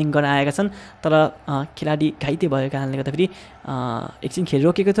ओभरमा बलिङ गर्न आएका छन्, तर खेलाडी घाइते भएको कारणले गर्दाखेरि एकछिन खेल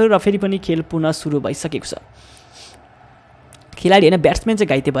रोकेको थियो र फेरि पनि खेल पुनः सुरु भइसकेको छ। खेलाडी होइन, ब्याट्सम्यान चाहिँ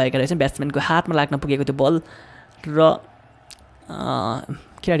घाइते भएका रहेछन्, ब्याट्सम्यानको हातमा लाग्न पुगेको थियो बल र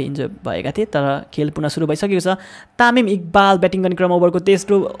खेलाडी इन्जोय भएका थिए, तर खेल पुनः सुरु भइसकेको छ। तामिम इकबाल ब्याटिङ गर्ने क्रम ओभरको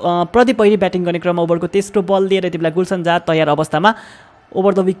तेस्रो, प्रदीप ऐरी ब्याटिङ गर्ने क्रम ओभरको तेस्रो बल लिएर यति बेला गुलसन झा तयार अवस्थामा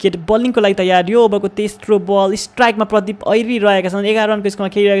ओभर द विकेट बलिङको लागि तयार। यो ओभरको तेस्रो बल स्ट्राइकमा प्रदीप ऐरी रहेका छन्, 11 रनको स्कोरमा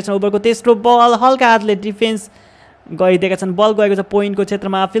खेलिरहेका छन्। ओभरको तेस्रो बल हल्का हातले डिफेन्स गरिदिएका छन्, बल गएको छ पोइन्टको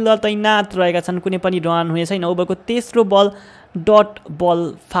क्षेत्रमा, फिल्डर तैनात रहेका छन्, कुनै पनि रन हुने छैन। ओभरको तेस्रो बल डट बल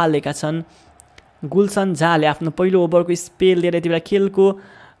फालेका छन्। गुलसन झाले आफ्नो पहिलो ओभरको स्पेल लिएर यति बेला खेलको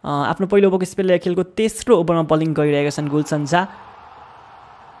आफ्नो पहिलो ओभरको स्पेल लिएर खेलको तेस्रो ओभरमा बलिङ गरिरहेका छन् गुलसन झा।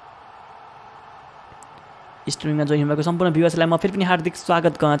 स्ट्रिमिङमा जोइन हुनुभएको सम्पूर्ण भ्युअर्सलाई म फेरि पनि हार्दिक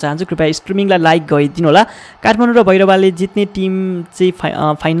स्वागत गर्न चाहन्छु। कृपया स्ट्रिमिङलाई लाइक गरिदिनु होला। काठमाडौँ र भैरवाले जित्ने टिम चाहिँ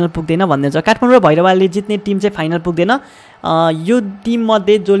फाइनल पुग्दैन भन्दैछ। काठमाडौँ र भैरवाले जित्ने टिम चाहिँ फाइनल पुग्दैन। यो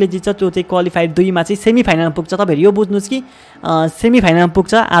टिममध्ये जसले जित्छ त्यो चाहिँ क्वालिफायर 2मा चाहिँ सेमी फाइनलमा पुग्छ। तपाईँहरू यो बुझ्नुहोस् कि सेमी फाइनलमा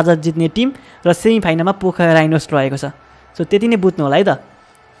पुग्छ आज जित्ने टिम र सेमी फाइनलमा पोखरा राइनोस रहेको छ। सो त्यति नै बुझ्नु होला है त।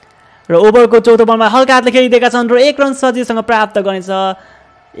 र ओभरको चौथो बलमा हल्का हातले खेलिदिएका छन् र 1 रन सजिलोसँग प्राप्त गर्नेछ।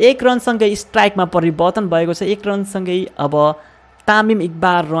 1 रनसँगै स्ट्राइकमा परिवर्तन भएको छ। 1 रनसँगै अब तामिम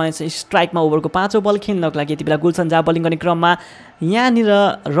इकबाल रहेछ स्ट्राइकमा ओभरको 5औं बल खेल्नको लागि। यति बेला गुलसन झा बलिङ गर्ने क्रममा यहाँनिर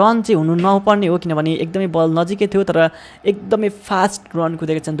रन चाहिँ हुनु नपर्ने हो, किनभने एकदमै बल नजिकै थियो, तर एकदमै फास्ट रन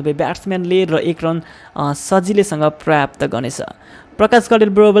कुदेका छन् दुवै ब्याट्सम्यानले र 1 रन सजिलैसँग प्राप्त गर्नेछ। प्रकाश Kadel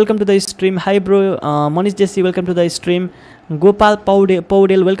bro welcome to the stream. High bro. Manish JC welcome to the stream. Gopal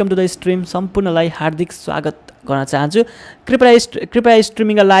Paudel welcome to the stream. सम्पूर्णलाई हार्दिक स्वागत गर्न चाहन्छु। कृपया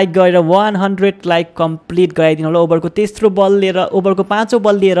स्ट्रिमिङलाई लाइक गरेर 100 लाइक कम्प्लिट गराइदिनु होला। ओभरको तेस्रो बल लिएर ओभरको 5औं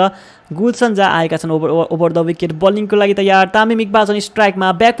बल लिएर गुलसन झा आएका छन् ओभर द विकेट बलिङको लागि तयार। तामिम इकबाल छन्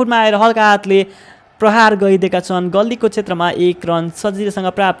स्ट्राइकमा, ब्याकफुटमा आएर हल्का हातले प्रहार गरिदिएका छन्। गल्लीको क्षेत्रमा 1 रन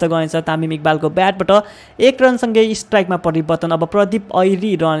सजिलैसँग प्राप्त गर्नेछ तामिम इकबालको ब्याटबाट। 1 रनसँगै स्ट्राइकमा परिवर्तन। अब प्रदीप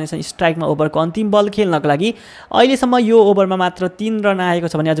ऐरी रहनेछन् स्ट्राइकमा ओभरको अन्तिम बल खेल्नको लागि। अहिलेसम्म यो ओभरमा मात्र 3 रन आएको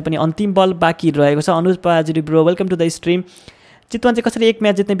छ भने अझै पनि अन्तिम बल बाँकी रहेको छ। Anuj पाजुरी bro welcome to the stream. Chitwan चाहिँ कसरी 1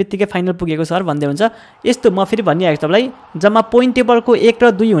 म्याच जित्ने बित्तिकै फाइनल पुगेको सर भन्दै हुन्छ। यस्तो म फेरि भनिरहेको छु तपाईँलाई, जम्मा पोइन्ट टेबलको 1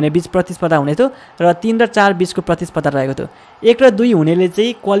 र 2 हुने बिच प्रतिस्पर्धा हुने थियो र 3 र 4 बिचको प्रतिस्पर्धा रहेको थियो। 1 र 2 हुनेले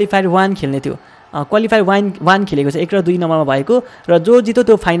चाहिँ क्वालिफायर 1 खेल्ने थियो। क्वालिफायर 1 खेलेको छ 1 र 2 नम्बरमा भएको, र जो जित्यो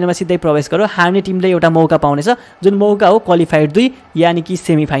त्यो फाइनलमा सिधै प्रवेश गर्यो। हार्ने टिमले एउटा मौका पाउनेछ, जुन मौका हो क्वालिफायर 2 यानि कि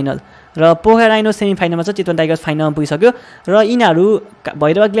सेमी फाइनल। र पोखरा राइनो सेमी फाइनलमा छ, चितवन टाइगर्स फाइनलमा पुगिसक्यो। र यिनीहरू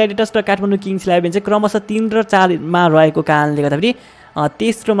भैरवा ग्ल्याडिएटर्स र काठमाडौँ किङ्स 11 चाहिँ क्रमशः 3 र 4मा रहेको कारणले गर्दाखेरि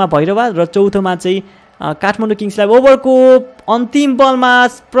तेस्रोमा भैरवा र चौथोमा चाहिँ काठमाडौँ किङ्सलाई ओभरको अन्तिम बलमा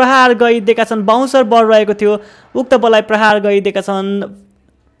प्रहार गरिदिएका छन्। बाउन्सर बल रहेको थियो, उक्त बललाई प्रहार गरिदिएका छन्।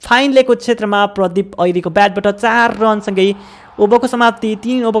 फाइनलेको क्षेत्रमा प्रदीप ऐरीको ब्याटबाट 4 रनसँगै ओभरको समाप्ति।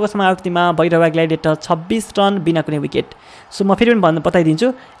 3 ओभरको समाप्तिमा भैरवा ग्ल्याडिएटर 26 रन बिना कुनै विकेट। सो म फेरि पनि बताइदिन्छु,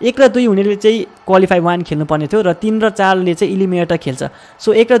 1 र 2 हुनेले चाहिँ क्वालिफाई 1 खेल्नुपर्ने थियो र 3 र 4ले चाहिँ इलिमिनेटर खेल्छ।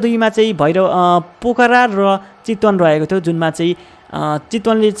 सो 1 र 2मा चाहिँ पोखरा र चितवन रहेको थियो, जुनमा चाहिँ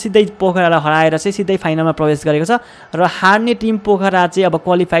चितवनले सिधै पोखरालाई हराएर चाहिँ सिधै फाइनलमा प्रवेश गरेको छ र हार्ने टिम पोखरा चाहिँ अब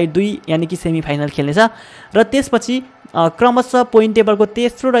क्वालिफाई 2 यानि कि सेमी फाइनल खेल्नेछ। र त्यसपछि क्रमशः पोइन्ट टेबलको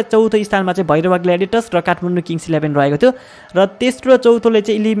तेस्रो र चौथो स्थानमा चाहिँ भैरवा ग्ल्याडिएटर्स र काठमाडौँ किङ्स 11 रहेको थियो, र तेस्रो र चौथोले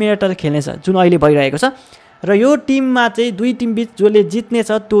चाहिँ इलिमिनेटर खेल्नेछ, जुन अहिले भइरहेको छ। र यो टिममा चाहिँ 2 टिम बिच जसले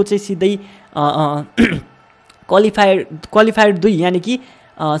जित्नेछ त्यो चाहिँ सिधै क्वालिफायर 2 यानि कि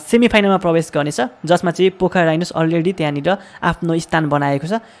सेमी फाइनलमा प्रवेश गर्नेछ, जसमा चाहिँ पोखरा राइनोस अलरेडी त्यहाँनिर आफ्नो स्थान बनाएको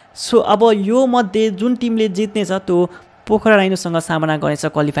छ। सो अब यो मध्ये जुन टिमले जित्नेछ त्यो पोखरा राइनोसँग सामना गर्नेछ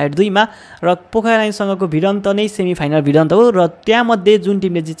क्वालिफायर 2मा, र पोखरा राइनोसँगको भिडन्त नै सेमी फाइनल भिडन्त हो, र त्यहाँमध्ये जुन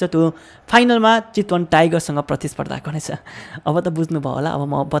टिमले जित्छ त्यो फाइनलमा चितवन टाइगरसँग प्रतिस्पर्धा गर्नेछ। अब त बुझ्नुभयो होला, अब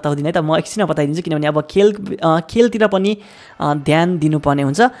म बताउँदिनँ है त, म एकछिन बताइदिन्छु, किनभने अब खेलतिर पनि ध्यान दिनुपर्ने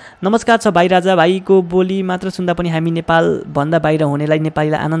हुन्छ। नमस्कार छ भाइ राजा, भाइको बोली मात्र सुन्दा पनि हामी नेपालभन्दा बाहिर हुनेलाई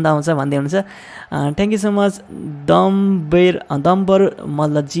नेपालीलाई आनन्द आउँछ भन्दै हुनुहुन्छ। Thank you so much दम्बर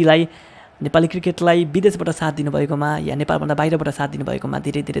मल्लजीलाई Nepali क्रिकेटलाई विदेशबाट साथ दिनुभएकोमा या नेपालभन्दा बाहिरबाट साथ दिनुभएकोमा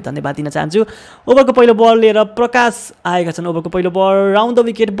धेरै धेरै धन्यवाद दिन चाहन्छु। ओभरको पहिलो बल लिएर प्रकाश आएका छन्। ओभरको पहिलो बल राउन्ड द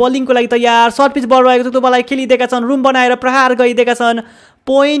विकेट बलिङको लागि तयार। सर्ट पिच बल रहेको छ, त्यो बललाई खेलिदिएका छन्, रुम बनाएर प्रहार गरिदिएका छन्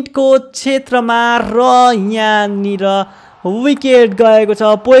पोइन्टको क्षेत्रमा र यहाँनिर विकेट गएको छ।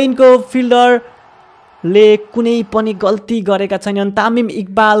 पोइन्टको फिल्डरले कुनै पनि गल्ती गरेका छैनन्। तामिम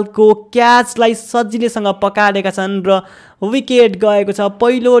इकबालको क्याचलाई सजिलैसँग पकाडेका छन् र विकेट गएको छ।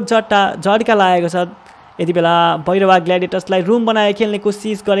 पहिलो झड्का लागेको छ। यति बेला भैरवा ग्ल्याडिएटर्सलाई रुम बनाएर खेल्ने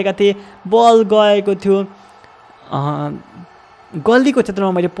कोसिस गरेका थिए, बल गएको थियो गल्लीको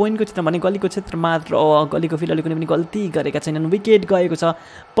क्षेत्रमा, मैले पोइन्टको क्षेत्रमा भने गल्लीको क्षेत्रमा मात्र। गल्लीको फिल्डरले कुनै पनि गल्ती गरेका छैनन्, विकेट गएको छ।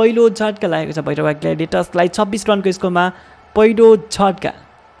 पहिलो झट्का लागेको छ भैरवा ग्ल्याडिएटर्सलाई 26 रनको स्कोरमा पहिलो झट्का।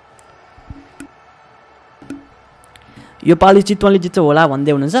 यो पालि चितवनले जित्छ होला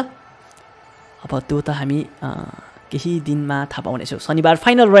भन्दै हुनुहुन्छ, अब त्यो त हामी केही दिनमा थाहा पाउनेछौँ। शनिबार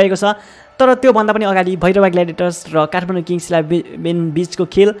फाइनल रहेको छ, तर त्योभन्दा पनि अगाडि भैरवा ग्ल्याडिएटर्स र काठमाडौँ किङ्स इलेभेन बिचको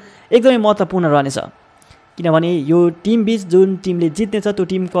खेल एकदमै महत्त्वपूर्ण रहनेछ, किनभने यो टिम बिच जुन टिमले जित्नेछ त्यो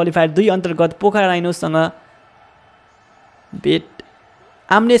टिम क्वालिफायर 2 अन्तर्गत पोखरा राइनोसँग भेट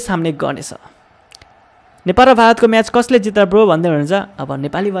आम्ने सामने गर्नेछ। नेपाल र भारतको म्याच कसले जित्छ ब्रो भन्दै हुनुहुन्छ, अब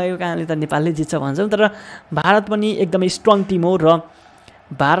नेपाली भएको कारणले त नेपालले जित्छ भन्छौँ, तर भारत पनि एकदमै स्ट्रङ टिम हो र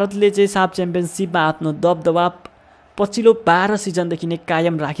भारतले चाहिँ साफ च्याम्पियनसिपमा आफ्नो दबदबा पछिल्लो 12 सिजनदेखि नै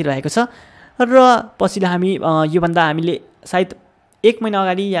कायम राखिरहेको छ र पछिल्लो योभन्दा हामीले सायद 1 महिना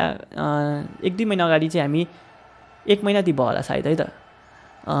अगाडि या 1-2 महिना अगाडि चाहिँ हामी 1 महिना ती भयो होला सायद है त,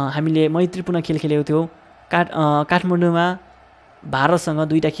 हामीले मैत्रीपूर्ण खेल खेलेको थियौँ काठमाडौँमा भारतसँग।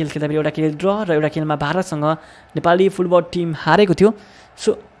 2टा खेल खेल्दा एउटा खेल ड्र र एउटा खेलमा भारतसँग नेपाली फुटबल टिम हारेको थियो। सो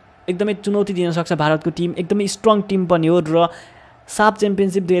एकदमै चुनौती दिन सक्छ भारतको टिम, एकदमै स्ट्रङ टिम पनि हो र साफ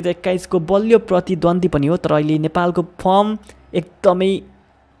च्याम्पियनसिप 2021 को बलियो प्रतिद्वन्दी पनि हो। तर अहिले नेपालको फर्म एकदमै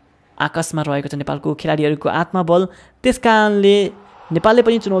आकाशमा रहेको छ, नेपालको खेलाडीहरूको आत्मबल, त्यस कारणले नेपालले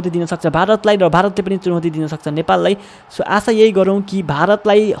पनि चुनौती दिन सक्छ भारतलाई र भारतले पनि चुनौती दिन सक्छ नेपाललाई। सो आशा यही गरौँ कि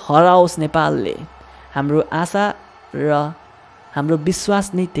भारतलाई हराओस् नेपालले, हाम्रो आशा र हाम्रो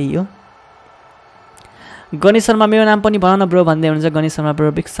विश्वास नै त्यही हो। गणेश शर्मा मेरो नाम पनि भन न ब्रो भन्दै हुनुहुन्छ, Ganesh Sharma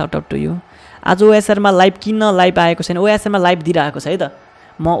bro big shout out to you. आज ओएसआरमा लाइभ किन लाइभ आएको छैन, ओएसआरमा लाइभ दिइरहेको छ है त,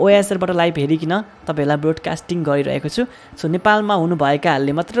 म ओएसआरबाट लाइभ हेरिकन तपाईँहरूलाई ब्रोडकास्टिङ गरिरहेको छु। सो नेपालमा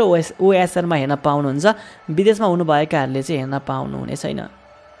हुनुभएकाहरूले मात्र ओएसआरमा हेर्न पाउनुहुन्छ, विदेशमा हुनुभएकाहरूले चाहिँ हेर्न पाउनुहुने छैन।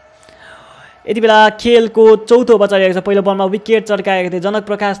 यति बेला खेलको चौथो ओभर चलिरहेको छ, पहिलो बलमा विकेट चर्काएका थिए जनक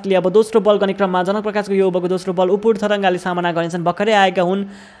प्रकाशले, अब दोस्रो बल गर्ने क्रममा जनक प्रकाशको यो ओभरको दोस्रो बल उपुर थरङ्गाले सामना गर्नेछन्। भर्खरै आएका हुन्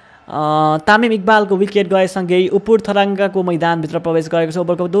तामिम इकबालको विकेट गएसँगै उपुर थरङ्गाको मैदानभित्र प्रवेश गरेको छ।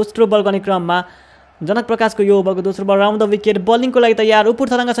 ओभरको दोस्रो बल गर्ने क्रममा जनक प्रकाशको यो ओभरको दोस्रो बल राउन्ड द विकेट, बलिङको लागि तयार,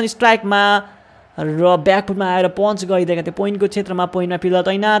 उपुर थरङ्गा छन् स्ट्राइकमा र ब्याकफुटमा आएर पञ्च गरिदिएका थिए। पोइन्टको क्षेत्रमा पोइन्टमा फिल्डर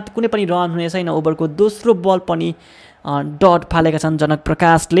तैनात, कुनै पनि रन हुने छैन। ओभरको दोस्रो बल पनि डट फालेका छन् जनक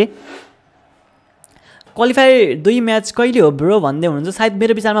प्रकाशले। क्वालिफायर 2 म्याच कहिले हो ब्रो भन्दै हुनुहुन्छ, सायद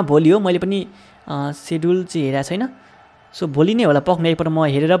मेरो विचारमा भोलि हो, मैले पनि सेड्युल चाहिँ हेरेको छैन। सो भोलि नै होला, पक्कै एकपल्ट म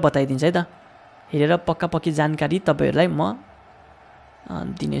हेरेर बताइदिन्छु है त, हेरेर पक्की जानकारी तपाईँहरूलाई म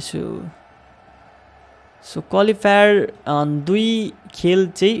दिनेछु। सो क्वालिफायर 2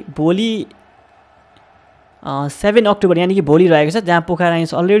 खेल चाहिँ भोलि 7 अक्टोबर यानि कि भोलि रहेको छ, जहाँ पोखरा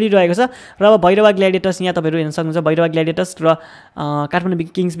राइन्स अलरेडी रहेको छ र अब भैरवा ग्ल्याडिएटर्स यहाँ तपाईँहरू हेर्न सक्नुहुन्छ। भैरवा ग्ल्याडिएटर्स र काठमाडौँ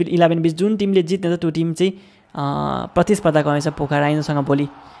किङ्स 11 बिच जुन टिमले जित्ने त्यो टिम चाहिँ प्रतिस्पर्धा गर्नेछ पोखरा राइन्ससँग भोलि।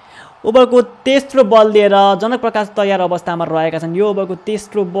 ओभरको तेस्रो बल लिएर जनक प्रकाश तयार अवस्थामा रहेका छन्। यो ओभरको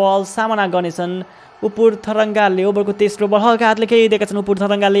तेस्रो बल सामना गर्नेछन् उपुर थरङ्गाले। ओभरको तेस्रो बल हल्का हातले खेलिदिएका छन् उपुर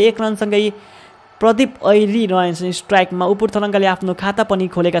थरङ्गाले, 1 रनसँगै प्रदीप ऐरी रहेछन् स्ट्राइकमा। उपुर थरङ्गाले आफ्नो खाता पनि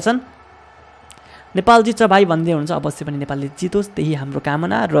खोलेका छन्। नेपाल जित्छ भाइ भन्दै हुनुहुन्छ, अवश्य पनि नेपालले जितोस् त्यही हाम्रो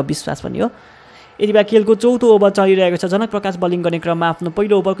कामना र विश्वास पनि हो। यति बेला खेलको चौथो ओभर चलिरहेको छ। जनक प्रकाश बलिङ गर्ने क्रममा आफ्नो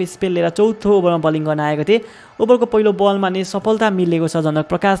पहिलो ओभरको स्पेल लिएर चौथो ओभरमा बलिङ गर्न आएको थिए। ओभरको पहिलो बलमा नै सफलता मिलेको छ जनक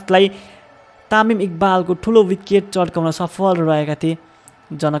प्रकाशलाई। तामिम इकबालको ठुलो विकेट चड्काउन सफल रहेका थिए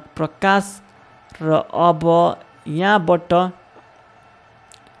जनक प्रकाश र अब यहाँबाट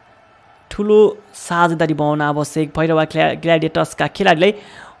ठुलो साझेदारी बनाउन आवश्यक भैरवा ग्ल्याडिएटर्सका खेलाडीलाई।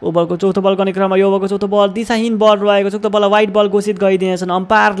 ओभरको चौथो बल गर्ने क्रममा यो ओभरको चौथो बल दिशाहीन बल रहेको छ, उक्त बल वाइड बल घोषित गरिदिनेछन्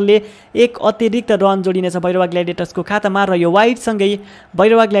अम्पायरले। 1 अतिरिक्त रन जोडिनेछ भैरवा ग्ल्याडिएटर्सको खातामा र यो वाइडसँगै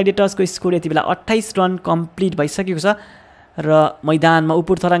भैरवा ग्ल्याडिएटर्सको स्कोर यति बेला 28 रन कम्प्लिट भइसकेको छ र मैदानमा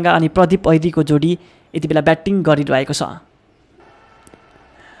उपुर थरङ्गा अनि प्रदीप ऐरीको जोडी यति बेला ब्याटिङ गरिरहेको छ।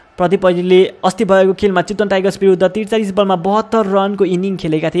 प्रदीप ऐरीले अस्ति भएको खेलमा चितवन टाइगर्स विरुद्ध 43 बलमा 72 रनको इनिङ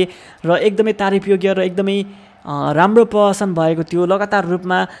खेलेका थिए र एकदमै तारिफयोग्य र एकदमै राम्रो प्रदर्शन भएको थियो। लगातार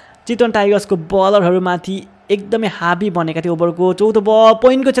रूपमा चितवन टाइगर्सको बलरहरूमाथि एकदमै हाबी बनेका थिए। ओभरको चौथो बल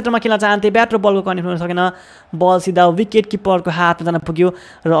पोइन्टको क्षेत्रमा खेल्न चाहन्थे, ब्याट र बलको कनेक्ट हुन सकेन, बल सिधा विकेट किपरको हातमा जान पुग्यो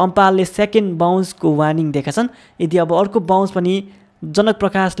र अम्पायरले सेकेन्ड बाउन्सको वार्निङ दिएका छन्। यदि अब अर्को बाउन्स पनि जनक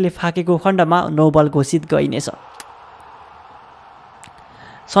प्रकाशले फाकेको खण्डमा नो बल घोषित गरिनेछ।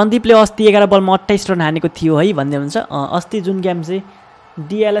 सन्दीपले अस्ति 11 बलमा 28 रन हानेको थियो है भन्दै हुनुहुन्छ। अस्ति जुन गेम चाहिँ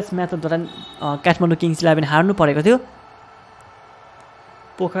डिएलएस म्याथद्वारा काठमाडौँ किङ्स 11 हार्नु परेको थियो,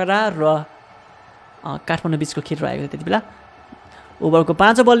 पोखरा र काठमाडौँ बिचको खेल रहेको थियो त्यति बेला। ओभरको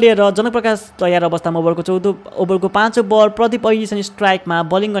 5 बल लिएर जनकप्रकाश तयार अवस्थामा ओभरको 14 ओभरको 5 बल प्रदीप अहिले स्ट्राइकमा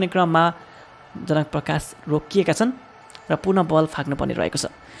बलिङ गर्ने क्रममा जनकप्रकाश रोकिएका छन् र पुनः बल फाक्नुपर्ने रहेको छ।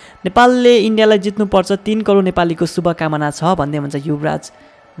 नेपालले इन्डियालाई जित्नुपर्छ 3 करोड नेपालीको शुभकामना छ भन्दै हुन्छ युवराज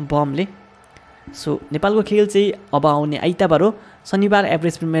बमले। सो नेपालको खेल चाहिँ अब आउने आइतबार हो, शनिबार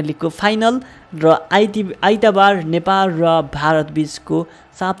एभरेज प्रिमियर लिगको फाइनल र आइतबार नेपाल र भारत बीचको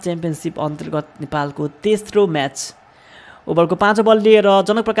साफ च्याम्पियनसिप अन्तर्गत नेपालको तेस्रो म्याच। ओभरको 5 बल लिएर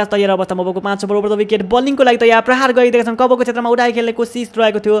जनकप्रकाश तयार अवस्थामा ओभरको 5 बल ओभर द विकेट बलिङको लागि तयार प्रहार गरिदिएका छन्। कभरको क्षेत्रमा उडाइ खेल्ने कोसिस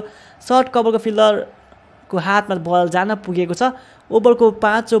रहेको थियो, सर्ट कभरको फिल्डरको हातमा बल जान पुगेको छ। ओभरको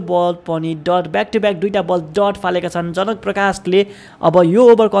 5 बल पनि डट ब्याक टु ब्याक दुईटा बल डट फालेका छन् जनकप्रकाशले। अब यो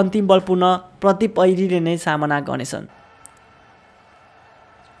ओभरको अन्तिम बल पुनः प्रदीप ऐरीले नै सामना गर्नेछन्।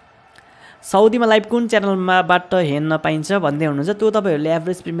 साउदीमा लाइभ कुन च्यानलमाबाट हेर्न पाइन्छ भन्दै हुनुहुन्छ, त्यो तपाईँहरूले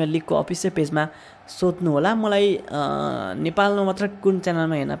एभरेज प्रिमियर लिगको अफिसियल पेजमा सोध्नु होला। मलाई नेपालमा मात्र कुन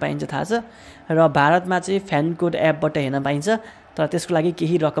च्यानलमा हेर्न पाइन्छ थाहा छ र भारतमा चाहिँ फ्यान कोड एपबाट हेर्न पाइन्छ, तर त्यसको लागि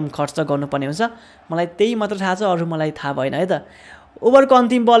केही रकम खर्च गर्नुपर्ने हुन्छ। मलाई त्यही मात्र थाहा छ, अरू मलाई थाहा भएन है त। ओभरको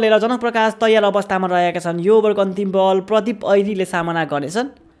अन्तिम बल लिएर जनकप्रकाश तयार अवस्थामा रहेका छन्। यो ओभरको अन्तिम बल प्रदीप ऐरीले सामना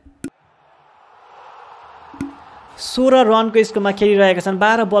गर्नेछन्। 16 रनको स्कोरमा खेलिरहेका छन्,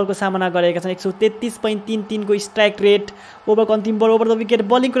 12 बलको सामना गरेका छन्, 133.33 को स्ट्राइक रेट। ओभरको अन्तिम बल ओभर द विकेट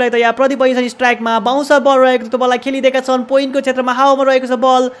बलिङको लागि तयार प्रदीप ऐरी स्ट्राइकमा बाउन्सर बल रहेको त्यो बललाई खेलिदिएका छन्। पोइन्टको क्षेत्रमा हावामा रहेको छ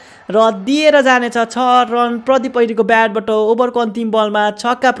बल र दिएर जानेछ 6 रन प्रदीप ऐरीको ब्याटबाट। ओभरको अन्तिम बलमा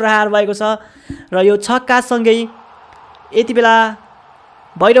छक्का प्रहार भएको छ र यो छक्कासँगै यति बेला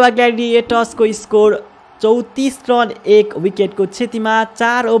भैरवा ग्ल्याडिएटर्सको स्कोर 34 रन 1 विकेटको क्षतिमा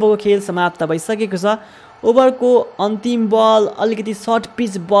 4 ओभरको खेल समाप्त भइसकेको छ। ओभरको अन्तिम बल अलिकति सर्ट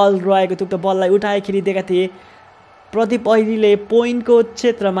पिच बल रहेको थियो, त्यो बललाई उठाए खेलिदिएका थिए प्रदीप ऐरीले पोइन्टको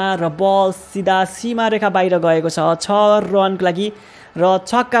क्षेत्रमा र बल सिधा सीमा रेखा बाहिर गएको छ 6 रनको लागि र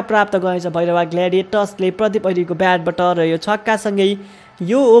छक्का प्राप्त गरेछ भैरवा ग्ल्याडिएटर्सले प्रदीप ऐरीको ब्याटबाट। र यो छक्कासँगै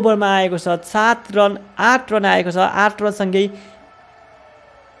यो ओभरमा आएको छ 8 रन आएको छ। 8 रनसँगै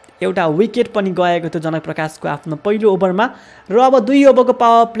एउटा विकेट पनि गएको थियो जनकप्रकाशको आफ्नो पहिलो ओभरमा। र अब 2 ओभरको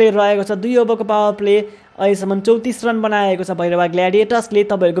पावर प्ले रहेको छ। 2 ओभरको पावर प्ले अहिलेसम्म 34 रन बनाएको छ भैरवा ग्ल्याडिएटर्सले।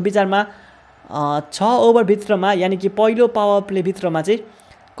 तपाईँहरूको विचारमा 6 ओभरभित्रमा यानि कि पहिलो पावर प्लेभित्रमा चाहिँ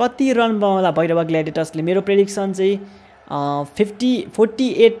कति रन बनाउला भैरवा ग्ल्याडिएटर्सले? मेरो प्रेडिक्सन चाहिँ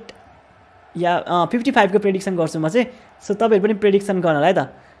 48 या 55 को प्रेडिक्सन गर्छु म चाहिँ। सो तपाईँहरू पनि प्रेडिक्सन गर्नु होला है त,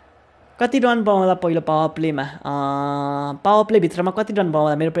 कति रन बनाउला पहिलो पावर प्लेमा, पावर प्लेभित्रमा कति रन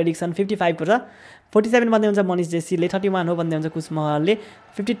बनाउला? मेरो प्रेडिक्सन 55 को छ। 47 भन्दै हुन्छ मनिष जेसीले, 31 हो भन्दै हुन्छ कुश महलले,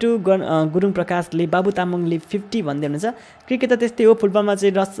 52 गुरुङ प्रकाशले, बाबु तामाङले 50 भन्दै हुनुहुन्छ। क्रिकेट त त्यस्तै हो, फुटबलमा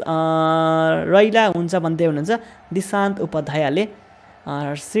चाहिँ रैला हुन्छ भन्दै हुनुहुन्छ दिशान्त उपाध्यायले।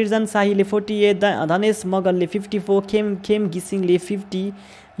 सृजन शाहीले 48, धनेश मगलले 54, खेम घिसिङले 50,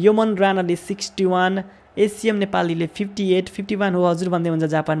 यमन राणाले 61, एसियम नेपालीले 58, 51 हो हजुर भन्दै हुन्छ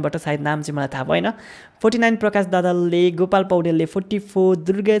जापानबाट, सायद नाम चाहिँ मलाई थाहा भएन। 49 प्रकाश दादालले, गोपाल पौडेलले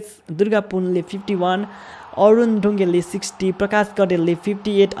 44, दुर्गा पुनले 51, अरुण ढुङ्गेलले 60, प्रकाश कडेलले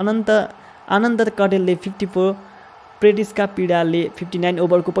 58, आनन्द कडेलले 54, प्रेडिस्का पीडाले 59।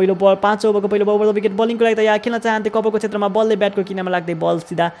 ओभरको पहिलो बल 5 ओभरको पहिलो बल ओभर द विकेट बलिङको लागि तयार खेल्न चाहन्थे कभरको क्षेत्रमा बलले ब्याटको किनामा लाग्दै बल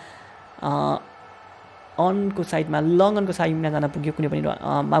सिधा अनको साइडमा लङ अनको साइडमा जान पुग्यो, कुनै पनि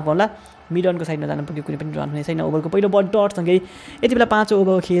माफ होला मिड अनको साइडमा जान पुग्यो, कुनै पनि रन हुने छैन। ओभरको पहिलो बल डटसँगै यति बेला 5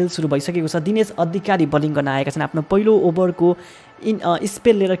 ओभर खेल सुरु भइसकेको छ। दिनेश अधिकारी बलिङ गर्न आएका छन् आफ्नो पहिलो ओभरको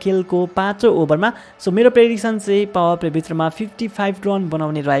स्पेल लिएर खेलको 5 ओभरमा। सो मेरो प्रेडिक्सन चाहिँ पावर प्लेभित्रमा 55 रन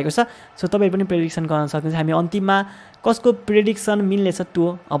बनाउने रहेको छ। सो तपाईँहरू पनि प्रेडिक्सन गर्न सक्नुहुन्छ। हामी अन्तिममा कसको प्रेडिक्सन मिल्नेछ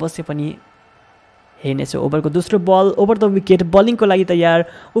त्यो अवश्य पनि हेर्नेछ। ओभरको दोस्रो बल ओभर द विकेट बलिङको लागि तयार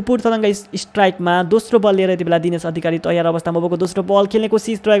उपुर तरङ्ग स्ट्राइकमा दोस्रो बल लिएर यति बेला दिनेश अधिकारी तयार अवस्थामा ओभरको दोस्रो बल खेल्ने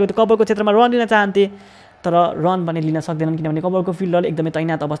कोसिस रहेको थियो। कभरको क्षेत्रमा रन लिन चाहन्थे तर रन पनि लिन सक्दैनन् किनभने कभरको फिल्डर एकदमै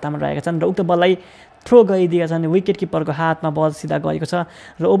तैनात अवस्थामा रहेका छन् र उक्त बललाई थ्रो गरिदिएका छन्। विकेट किपरको हातमा बल सिधा गएको छ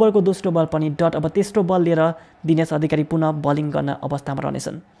र ओभरको दोस्रो बल पनि डट। अब तेस्रो बल लिएर दिनेश अधिकारी पुनः बलिङ गर्न अवस्थामा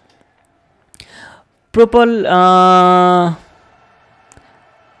रहनेछन्। प्रोपल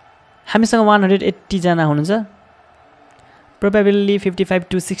हामीसँग 180 जना हुनुहुन्छ, प्रोबेबली 55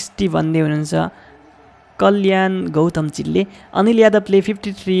 to 60 भन्दै हुनुहुन्छ कल्याण गौतम चिल्ले। अनिल यादवले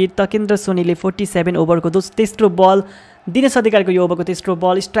 53, तकेन्द्र सोनीले 47। ओभरको तेस्रो बल दिनेश अधिकारीको यो ओभरको तेस्रो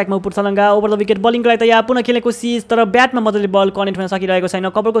बल स्ट्राइकमा उपुर सलङ्गा ओभर द विकेट बलिङको लागि तयार पुनः खेल्ने कोसिस तर ब्याटमा मजाले बल कनेक्ट हुन सकिरहेको छैन।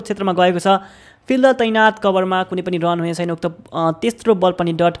 कभरको क्षेत्रमा गएको छ, फिल्डर तैनात, कभरमा कुनै पनि रन हुने छैन। उक्त तेस्रो बल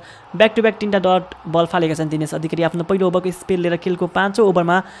पनि dot, back to back 3टा dot बल फालेका छन् दिनेश अधिकारी। आफ्नो पहिलो ओभरको स्पेल लिएर खेलको 5औं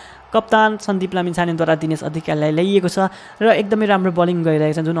ओभरमा कप्तान सन्दीप लामिछानेद्वारा दिनेश अधिकारीलाई ल्याइएको छ र एकदमै राम्रो बलिङ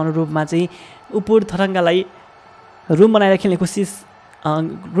गरिरहेको छ, जुन अनुरूपमा चाहिँ उपुर थरङ्गालाई रुम बनाएर खेल्ने कोसिस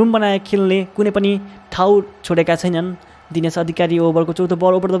रुम बनाएर खेल्ने कुनै पनि ठाउँ छोडेका छैनन् दिनेश अधिकारी। ओभरको 14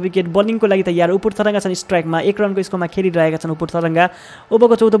 बल ओभर द विकेट बलिङको लागि तयार। उपुर थरङ्गा छन् स्ट्राइकमा, 1 रनको स्कोरमा खेलिरहेका छन् उपुर थरङ्गा।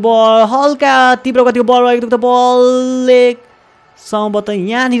 ओभरको 14 बल हल्का तीव्र गतिको बल रहेको थियो, बलले सम्भवतः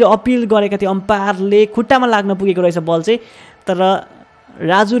यहाँनिर अपिल गरेका थिए अम्पायरले, खुट्टामा लाग्न पुगेको रहेछ बल चाहिँ। तर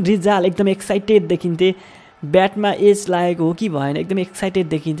राजु रिजाल एकदम एक्साइटेड देखिन्थे, ब्याटमा एज लागेको हो कि भएन, एकदम एक्साइटेड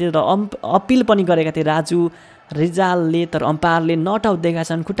देखिन्थे र अपिल पनि गरेका थिए राजु रिजालले। तर अम्पायरले नट आउट दिएका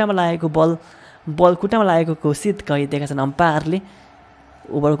छन्। खुट्टामा लागेको बल खुट्टामा लागेको घोषित गरिदिएका छन् अम्पायरले।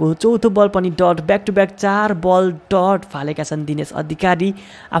 ओभरको 4थो बल पनि dot, back to back 4 ball dot फालेका छन् दिनेश अधिकारी।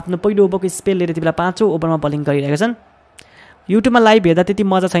 आफ्नो पहिलो ओभरको स्पेल लिएर यति बेला 5औं ओभरमा बलिङ गरिरहेका छन्। युट्युबमा लाइभ हेर्दा त्यति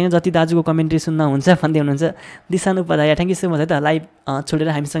मजा छैन जति दाजुको कमेन्ट्री सुन्न हुन्छ भन्दै हुनुहुन्छ दिशान Upadhyay. Thank you so much है त लाइभ छोडेर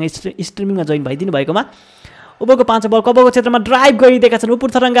हामीसँग स्ट्रिमिङमा जोइन भइदिनु भएकोमा। ओभरको 5औं बल कभरको क्षेत्रमा ड्राइभ गरिदिएका छन् उपुर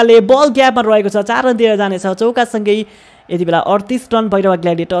थरङ्गाले, बल ग्यापमा रहेको छ, 4 रन दिएर जानेछ चौकासँगै। यति बेला 38 रन भैरवा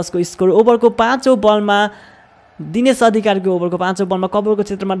ग्ल्याडिएटर्सको स्कोर। ओभरको 5औं बलमा दिनेश अधिकारीको ओभरको 5औं बलमा कभरको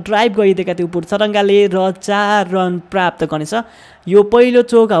क्षेत्रमा ड्राइभ गरिदिएका थिए उपुर थरङ्गाले र 4 रन प्राप्त गर्नेछ। यो पहिलो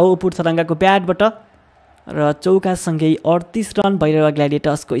चौका हो उपुर थरङ्गाको ब्याटबाट र चौकासँगै 38 रन भैरवा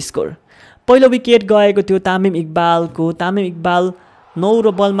ग्ल्याडिएटर्सको स्कोर। पहिलो विकेट गएको थियो तामिम इक्बालको। तामिम इक्बाल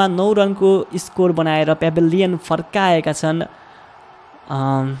 9 बलमा 9 रनको स्कोर बनाएर पेभिलियन फर्काएका छन्।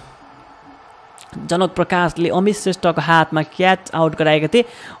 जनक प्रकाशले अमित श्रेष्ठको हातमा क्याच आउट गराएका थिए।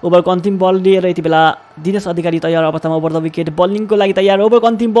 ओभरको अन्तिम बल लिएर यति बेला दिनेश अधिकारी तयार अवस्थामा ओभर द विकेट बलिङको लागि तयार। ओभरको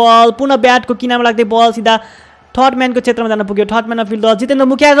अन्तिम बल पुनः ब्याटको किनारमा लाग्दै बल सिधा थर्ड म्यानको क्षेत्रमा जान पुग्यो। Third man of fielder Jitendra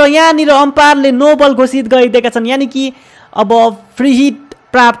मुखिया र यहाँनिर अम्पायरले नो बल घोषित गरिदिएका छन्, यानि कि अब फ्री हिट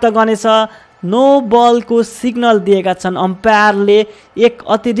प्राप्त गर्नेछ। नो बलको सिग्नल दिएका छन् अम्पायरले। 1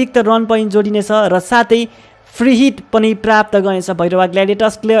 अतिरिक्त रन पनि जोडिनेछ र साथै फ्री हिट पनि प्राप्त गर्नेछ भैरवा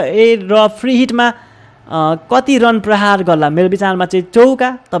ग्ल्याडिएटर्सले। र फ्री हिटमा कति रन प्रहार गर्ला? मेरो विचारमा चाहिँ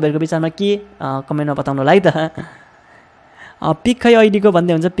चौका। तपाईँहरूको विचारमा के कमेन्टमा बताउनु होला है त। पिक खै अहिलेको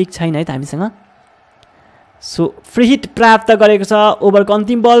भन्दै हुन्छ, पिक छैन है त हामीसँग। सो फ्री हिट प्राप्त गरेको छ। ओभरको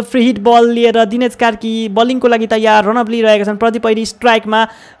अन्तिम बल फ्री हिट बल लिएर दिनेश कार्की बलिङको लागि तयार। रनअप लिइरहेका छन् प्रदीप ऐरी स्ट्राइकमा।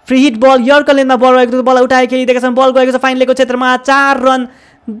 फ्री हिट बल यर्कर लेनमा बल रहेको थियो, बल उठाए खेलिदिएका छन्। बल गएको छ फाइनलको क्षेत्रमा, 4 रन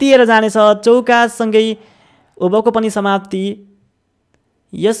दिएर जानेछ चौकासँगै। ओभरको पनि समाप्ति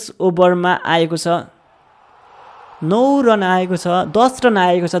यस ओभरमा आएको छ। 9 रन आएको छ, 10 रन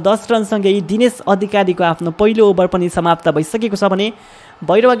आएको छ। 10 रनसँगै दिनेश अधिकारीको आफ्नो पहिलो ओभर पनि समाप्त भइसकेको छ भने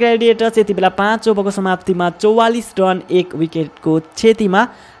भैरवा ग्ल्याडिएटर्स यति बेला 5 ओभरको समाप्तिमा 44 रन 1 विकेटको क्षतिमा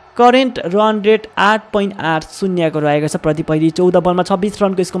करेन्ट रन रेट 8.80 को रहेको छ। प्रदीप ऐरी 14 बलमा 26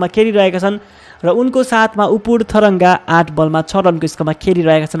 रनको स्कोरमा खेलिरहेका छन् र उनको साथमा उपुर थरङ्गा 8 बलमा 6 रनको स्कोरमा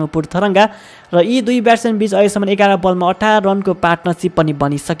खेलिरहेका छन् उपुर थरङ्गा। र यी दुई ब्याट्सम्यान बीच अहिलेसम्म 11 बलमा 18 रनको पार्टनरसिप पनि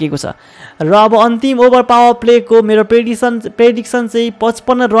बनिसकेको छ। र अब अन्तिम ओभर पावर प्लेको मेरो प्रेडिक्सन चाहिँ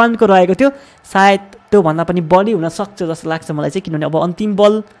 55 रनको रहेको थियो। सायद त्योभन्दा पनि बढी हुन सक्छ जस्तो लाग्छ मलाई चाहिँ, किनभने अब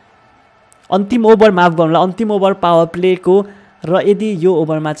अन्तिम ओभर माफ गर्नुलाई अन्तिम ओभर पावर प्लेको र यदि यो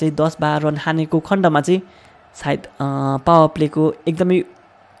ओभरमा चाहिँ 10-12 रन हानेको खण्डमा चाहिँ सायद पावर प्लेको एकदमै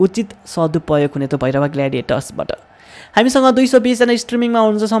उचित सदुपयोग हुने त भैरवा ग्ल्याडिएटर्सबाट। हामीसँग 220 जना स्ट्रिमिङमा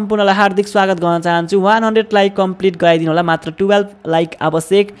हुनुहुन्छ, सम्पूर्णलाई हार्दिक स्वागत गर्न चाहन्छु। 100 लाइक कम्प्लिट गराइदिनु होला, मात्र 12 लाइक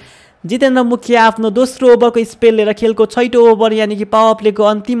आवश्यक। जितेन्द्र मुखिया आफ्नो दोस्रो ओभरको स्पेल लिएर खेलको 6औं ओभर यानि कि पावर प्लेको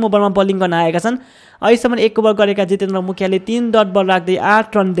अन्तिम ओभरमा बलिङ गर्न आएका छन्। अहिलेसम्म 1 ओभर गरेका जितेन्द्र मुखियाले 3 डट बल राख्दै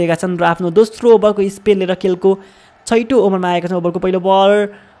 8 रन दिएका छन् र आफ्नो दोस्रो ओभरको स्पेल लिएर खेलको 6औं ओभरमा आएका छन्। ओभरको पहिलो बल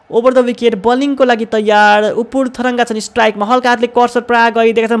ओभर द विकेट बलिङको लागि तयार। उपुर थरङ्गा छन् स्ट्राइकमा, हल्का हातले कर्सर प्रहार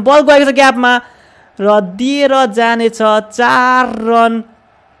गरिदिएका छन्। बल गएको छ ग्यापमा र दिएर जानेछ 4 रन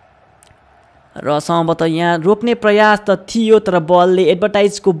र सम्भवतः यहाँ रोक्ने प्रयास त थियो तर बलले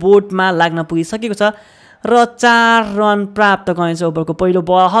एडभर्टाइजको बोर्डमा लाग्न पुगिसकेको छ र 4 रन प्राप्त गर्नेछ। ओभरको पहिलो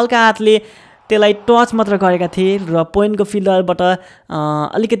बल हल्का हातले त्यसलाई टच मात्र गरेका थिए र पोइन्टको फिल्डरबाट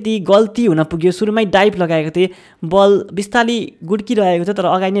अलिकति गल्ती हुन पुग्यो। सुरुमै डाइभ लगाएको थिए, बल बिस्तारै गुड्किरहेको थियो तर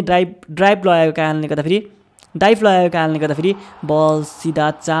अगाडि नै डाइभ लगाएको कारणले गर्दाखेरि बल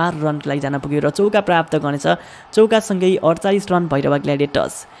सिधा 4 रनको लागि जान पुग्यो र चौका प्राप्त गर्नेछ। चौकासँगै 48 रन भैरवा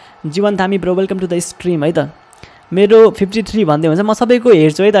ग्ल्याडिएटर्स। जीवन धामी bro welcome to the stream है त। मेरो 53 भन्दै हुन्छ, म सबैको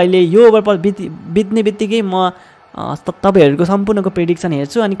हेर्छु है त। अहिले यो ओभर बित्ने बित्तिकै म तपाईँहरूको सम्पूर्णको प्रेडिक्सन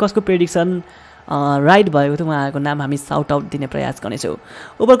हेर्छु अनि कसको प्रेडिक्सन राइट भएको थियो उहाँहरूको नाम हामी साउट आउट दिने प्रयास गर्नेछौँ।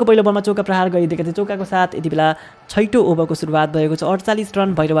 ओभरको पहिलो बलमा चौका प्रहार गरिदिएका थिए। चौकाको साथ यति बेला 6औं ओभरको सुरुवात भएको छ। 48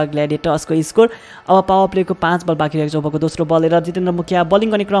 रन भैरवा ग्ल्याडिएटर्सको स्कोर। अब पावर प्लेको 5 बल बाँकी रहेको छ। ओभरको दोस्रो बल लिएर जितेन्द्र मुखिया बलिङ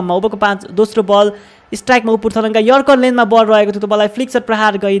गर्ने क्रममा ओभरको दोस्रो बल स्ट्राइकमा उपुर थरङ्गा यर्कर लेनमा बल रहेको थियो, त्यो बललाई फ्लिक्सर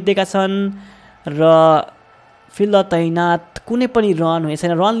प्रहार गरिदिएका छन् र फिल्डर तैनात, कुनै पनि रन हुने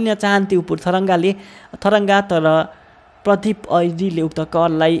छैन। रन लिन चाहन्थे उपुर थरङ्गा तर प्रदीप ऐरीले उक्त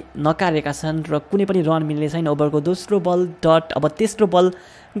करलाई नकारेका छन् र कुनै पनि रन मिल्ने छैन। ओभरको दोस्रो बल डट। अब तेस्रो बल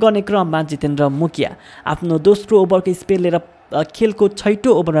गर्ने क्रममा जितेन्द्र मुखिया आफ्नो दोस्रो ओभरको स्पेल लिएर खेलको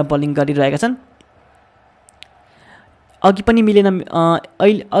 6औं ओभरमा बलिङ गरिरहेका छन्। अघि पनि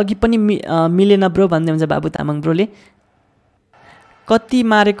मिलेन ब्रो भन्दै हुन्छ बाबु तामाङ ब्रोले। कति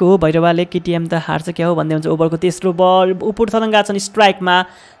मारेको हो भैरवाले, केटिएम त हार्छ क्या हो भन्दै हुन्छ। ओभरको तेस्रो बल उपुर थरङ्गा छन् स्ट्राइकमा।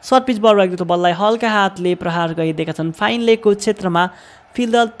 सर्ट पिच बल रहेको बललाई हल्का हातले प्रहार गरिदिएका छन्। फाइन लेगको क्षेत्रमा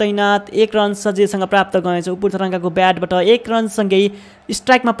फिल्डर तैनात। 1 रन सजिलैसँग प्राप्त गर्नेछ। उपुर थरङ्गाको ब्याटबाट 1 रनसँगै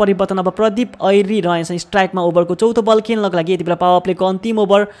स्ट्राइकमा परिवर्तन। अब प्रदीप ऐरी रहेछन् स्ट्राइकमा। ओभरको 4थो बल खेल्नको लागि यति बेला पावर प्लेको अन्तिम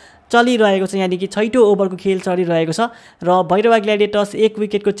ओभर चलिरहेको छ, यानि कि 6औं ओभरको खेल चलिरहेको छ र भैरवा ग्ल्याडिएटर्स 1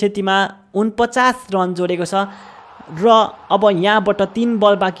 विकेटको क्षतिमा 49 रन जोडेको छ र अब यहाँबाट 3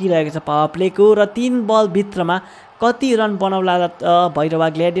 बल बाँकी रहेको छ पावर प्लेको र 3 बल भित्रमा कति रन बनाउला भैरवा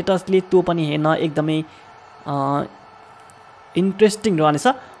ग्ल्याडिएटर्सले त्यो पनि हेर्न एकदमै इन्ट्रेस्टिङ रहनेछ।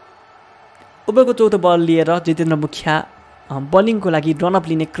 ओभरको 4थो बल लिएर जितेन्द्र मुखिया बलिङको लागि रनअप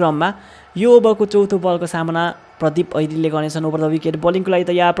लिने क्रममा यो ओभरको 4थो बलको सामना प्रदीप ऐरीले गर्नेछन्। ओभर द विकेट बलिङको लागि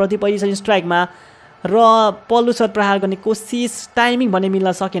तयार प्रदीप ऐरी छन् स्ट्राइकमा र पल्लो सर्ट प्रहार गर्ने कोसिस, टाइमिङ भने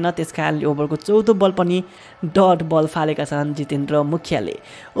मिल्न सकेन, त्यस कारणले ओभरको 4थो बल पनि डट बल फालेका छन् जितेन्द्र मुखियाले।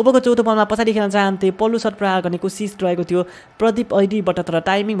 ओभरको 4थो बलमा पछाडि खेल्न चाहन्थे, पल्लो सर्ट प्रहार गर्ने कोसिस रहेको थियो प्रदीप ऐरीबाट, तर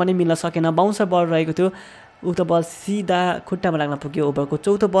टाइमिङ भने मिल्न सकेन। बाउन्सर बल रहेको थियो, उक्त बल सिधा खुट्टामा लाग्न पुग्यो। ओभरको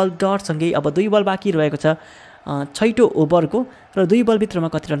 4थो बल डटसँगै अब 2 बल बाँकी रहेको छ 6औं ओभरको र 2 बल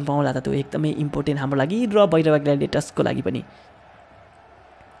भित्रमा कति रन पाउला त त्यो एकदमै इम्पोर्टेन्ट हाम्रो लागि र भैरवा ग्ल्याडिएटर्सको लागि पनि।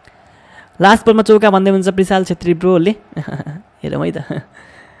 लास्ट बलमा चौका भन्दै हुन्छ विशाल छेत्री ब्रोले। हेरौँ है त,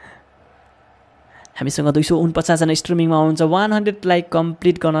 हामीसँग 249 जना स्ट्रिमिङमा हुनुहुन्छ। 100 लाइक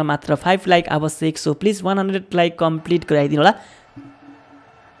कम्प्लिट गर्न मात्र 5 लाइक आवश्यक, सो प्लिज 100 लाइक कम्प्लिट गराइदिनु होला।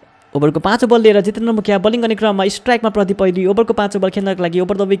 ओभरको 5औं बल लिएर जितेन्द्र मुखिया बलिङ गर्ने क्रममा स्ट्राइकमा प्रदीप ऐरी। ओभरको 5औं बल खेल्नको लागि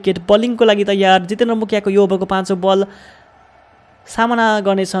ओभर द विकेट बलिङको लागि तयार जितेन्द्र मुखियाको यो ओभरको 5औं बल सामना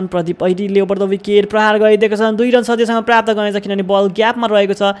गर्नेछन् प्रदीप ऐरीले। ओभर द विकेट प्रहार गरिदिएका छन्। 2 रन सजिलैसँग प्राप्त गर्नेछ किनभने बल ग्यापमा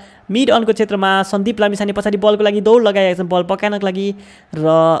रहेको छ। मिड अनको क्षेत्रमा सन्दीप लामिछाने पछाडि बलको लागि दौड लगाएका छन् बल पकाउनको लागि र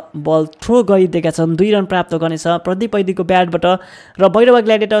बल थ्रो गरिदिएका छन्। 2 रन प्राप्त गर्नेछ प्रदीप ऐरीको ब्याटबाट र भैरवा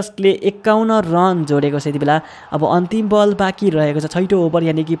ग्ल्याडिएटर्सले 51 रन जोडेको छ यति बेला। अब अन्तिम बल बाँकी रहेको छ 6औं ओभर,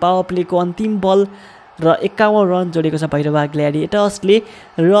 यानि कि पावर प्लेको अन्तिम बल र 51 रन जोडेको छ भैरवा ग्ल्याडिएटर्सले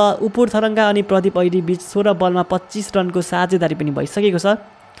र उपुर थरङ्गा अनि प्रदीप ऐरी बीच 16 बलमा 25 रनको साझेदारी पनि भइसकेको छ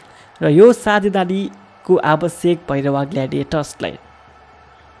र यो साझेदारीको आवश्यक भैरवा ग्ल्याडिएटर्सलाई।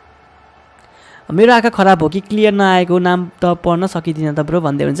 मेरो आँखा खराब हो कि क्लियर नआएको, नाम त पढ्न सकिदिन त ब्रो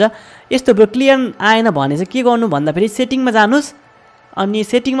भन्दै हुन्छ। यस्तो ब्रो क्लियर आएन भने चाहिँ के गर्नु भन्दाखेरि सेटिङमा जानुहोस्, अनि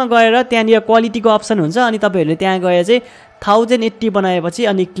सेटिङमा गएर त्यहाँनिर क्वालिटीको अप्सन हुन्छ, अनि तपाईँहरूले त्यहाँ गएर चाहिँ 1080 बनाएपछि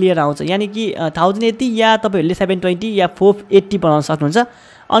अनि क्लियर आउँछ, यानि कि 1080 या तपाईँहरूले 720 या 480 बनाउन सक्नुहुन्छ।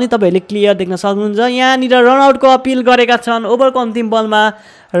 अनि तपाईँहरूले क्लियर देख्न सक्नुहुन्छ। यहाँनिर रनआउटको अपिल गरेका छन् ओभरको अन्तिम बलमा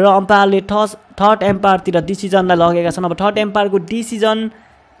र अम्पायरले थर्ड एम्पायरतिर डिसिजनलाई लगेका छन्। अब थर्ड एम्पायरको डिसिजन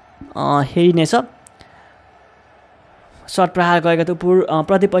हेरिनेछ। सर्ट प्रहार गएको थियो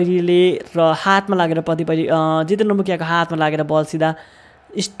प्रदीप ऐरीले र हातमा लागेर प्रदीप ऐरी जितेन्द्र मुखियाको हातमा लागेर बल सिधा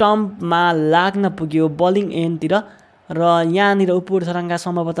स्टम्पमा लाग्न पुग्यो बलिङ एन्डतिर र यहाँनिर उपुर थरङ्गा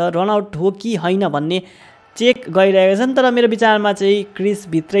सम्भवतः रनआउट हो कि होइन भन्ने चेक गरिरहेका छन्, तर मेरो विचारमा चाहिँ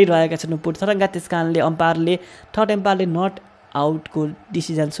क्रिजभित्रै रहेका छन् उपुर थरङ्गा, त्यस कारणले अम्पायरले थर्ड एम्पायरले नट आउटको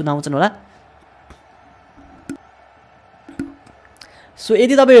डिसिजन सुनाउँछन् होला। सो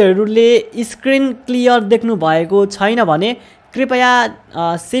यदि तपाईँहरूले स्क्रिन क्लियर देख्नु भएको छैन भने कृपया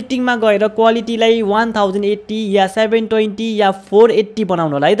सेटिङमा गएर क्वालिटीलाई 1080 या 720 या 480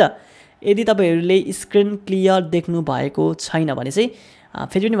 बनाउनु होला है त। यदि तपाईँहरूले स्क्रिन क्लियर देख्नु भएको छैन भने चाहिँ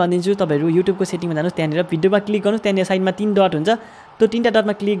फेरि पनि भनिदिन्छु, तपाईँहरू युट्युबको सेटिङमा जानुहोस्, त्यहाँनिर भिडियोमा क्लिक गर्नुहोस्, त्यहाँनिर साइडमा 3 डट हुन्छ, त्यो 3टा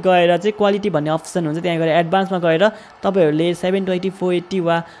डटमा क्लिक गरेर चाहिँ क्वालिटी भन्ने अप्सन हुन्छ, त्यहाँ गएर एडभान्समा गएर तपाईँहरूले 720 480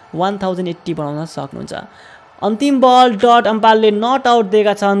 वा 1080 बनाउन सक्नुहुन्छ। अन्तिम बल डट अम्पायरले नट आउट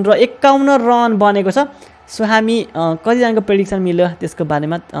दिएका छन् र 51 रन बनेको छ। सो हामी कतिजनाको प्रेडिक्सन मिल्यो त्यसको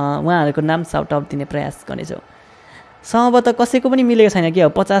बारेमा उहाँहरूको नाम साउट आउट दिने प्रयास गर्नेछौँ। सम्भवतः कसैको पनि मिलेको छैन कि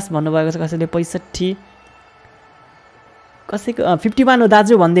 50 भन्नुभएको छ, कसैले 65, कसैको 51 हो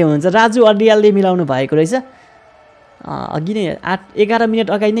दाजु भन्दै हुनुहुन्छ। राजु अड्रियालले मिलाउनु भएको रहेछ, अघि नै 11 मिनट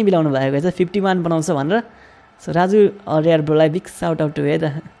अगाडि नै मिलाउनु भएको रहेछ 51 बनाउँछ भनेर। So Raju अड्रियाल ब्रोलाई big shout out है त।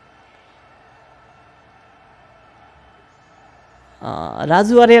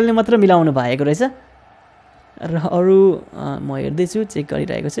 राजु अर्यालले मात्र मिलाउनु भएको रहेछ र अरू म हेर्दैछु, चेक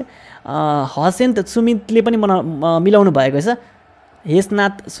गरिरहेको छु। हसेन्त सुमितले पनि मिलाउनु भएको रहेछ,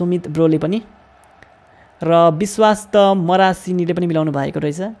 हेसनाथ सुमित ब्रोले पनि, र विश्वास त मरासिनीले पनि मिलाउनु भएको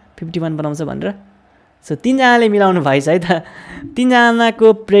रहेछ 51 बनाउँछ भनेर। सो 3 जनाले मिलाउनु भएछ है त 3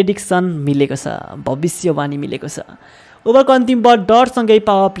 जनाको प्रेडिक्सन मिलेको छ भविष्यवाणी मिलेको छ ओभरको अन्तिम बल डटसँगै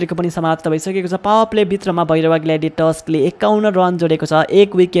पावर प्लेको पनि समाप्त भइसकेको छ पावर प्ले भित्रमा भैरवा ग्ल्याडिएटर्सले 51 रन जोडेको छ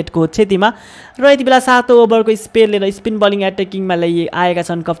 1 विकेटको क्षतिमा र यति बेला 7औं ओभरको स्पेलले र स्पिन बलिङ एट्याकिङमा आएका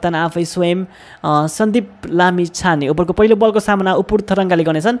छन् कप्तान आफै स्वयं सन्दीप लामिछाने ओभरको पहिलो बलको सामना उपुर थरङ्गाले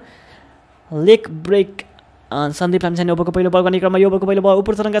गर्नेछन् लेग ब्रेक सन्दीप लामिछाने ओभरको पहिलो बल गर्ने क्रममा यो ओभरको पहिलो बल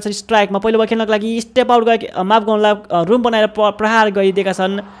उपुर थरङ्गा छ स्ट्राइकमा पहिलो बल खेल्नको लागि स्टेप आउट गए माफ गर्नुलाई रुम बनाएर प्रहार गरिदिएका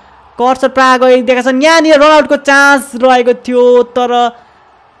छन् कर्सर प्रहार गरिदिएका छन् यहाँनिर रनआउटको चान्स रहेको थियो तर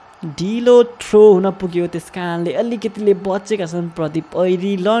ढिलो थ्रो हुन पुग्यो त्यसकारणले अलिकतिले बचेका छन् प्रदीप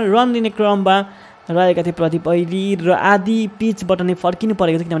ऐरी रन लिने क्रममा रहेका थिए प्रदीप ऐरी र आधी पिचबाट नै फर्किनु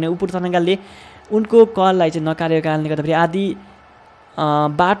परेको थियो किनभने उपुर थरङ्गाले उनको कललाई चाहिँ नकारेको कारणले गर्दाखेरि आधी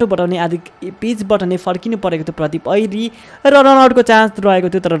बाटोबाट नै आधी पिचबाट नै फर्किनु परेको थियो प्रदीप ऐरी र रनआउटको चान्स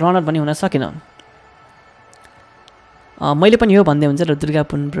रहेको थियो तर रनआउट पनि हुन सकेन मैले पनि हो भन्दै हुन्छ र दुर्गा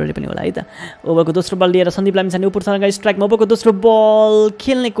पुनले पनि होला है त ओभरको दोस्रो बल लिएर सन्दीप लामिछाने उपुर थरङ्गा स्ट्राइकमा ओभरको दोस्रो बल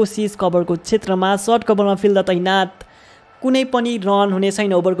खेल्ने कोसिस कभरको क्षेत्रमा सर्ट कभरमा फिल्ड तैनात कुनै पनि रन हुने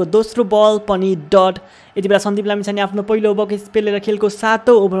छैन ओभरको दोस्रो बल पनि डट यति बेला सन्दीप लामिछाने आफ्नो पहिलो ओभरको स्पेल लिएर खेलको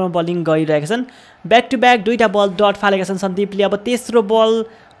 7औं ओभरमा बलिङ गरिरहेका छन् ब्याक टु ब्याक दुईटा बल डट फालेका छन् सन्दीपले अब तेस्रो बल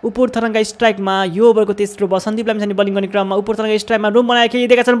उपुर थरङ्गा स्ट्राइकमा यो ओभरको तेस्रो बल सन्दीप लामिछाने बलिङ गर्ने क्रममा उपुर थरङ्गा स्ट्राइकमा रुम बनाएर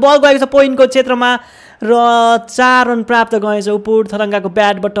खेलिदिएका छन् बल गएको छ पोइन्टको क्षेत्रमा र 4 रन प्राप्त गरेछ उपुर थरङ्गाको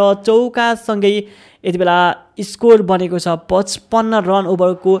ब्याटबाट चौकासँगै यति बेला स्कोर बनेको छ 55 रन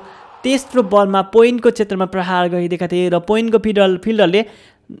ओभरको तेस्रो बलमा पोइन्टको क्षेत्रमा प्रहार गरिदिएका थिए र पोइन्टको फिल्डरले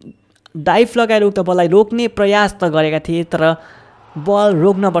डाइभ लगाएर उक्त बललाई रोक्ने प्रयास त गरेका थिए तर बल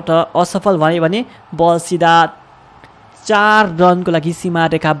रोक्नबाट असफल भयो भने बल सिधा 4 रनको लागि सीमा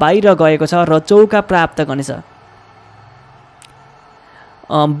रेखा बाहिर गएको छ र चौका प्राप्त गर्नेछ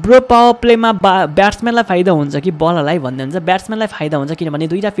ब्रो पावर प्लेमा ब्याट्सम्यानलाई फाइदा हुन्छ कि बलरलाई भन्दै हुन्छ ब्याट्सम्यानलाई फाइदा हुन्छ किनभने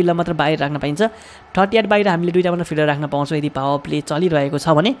दुईटा फिल्डर मात्र बाहिर राख्न पाइन्छ 38 बाहिर हामीले दुईटा मात्र फिल्डर राख्न पाउँछौँ यदि पावर प्ले चलिरहेको छ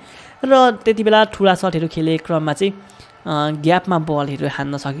भने र त्यति बेला ठुला सटहरू खेले क्रममा चाहिँ ग्यापमा बलहरू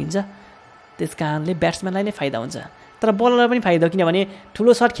हान्न सकिन्छ त्यसकारणले ब्याट्सम्यानलाई नै फाइदा हुन्छ तर बलरलाई पनि फाइदा हो किनभने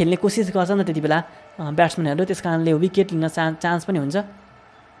ठुलो सट खेल्ने कोसिस गर्छ नि त त्यति बेला ब्याट्सम्यानहरू त्यसकारणले विकेट लिन चान्स पनि हुन्छ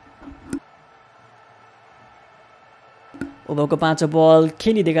ओभरको 5औं बल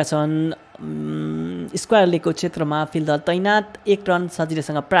खेलिदिएका छन् स्क्वायर लेगको क्षेत्रमा फिल्डर तैनात 1 रन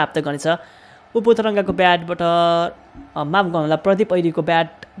सजिलैसँग प्राप्त गर्नेछ उपुर थरङ्गाको ब्याटबाट माफ गर्नुलाई प्रदीप ऐरीको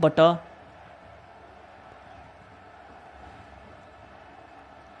ब्याटबाट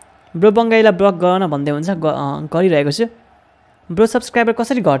ब्रो बङ्गाईलाई ब्लक गर्न भन्दै हुन्छ गरिरहेको छु ब्रो सब्सक्राइबर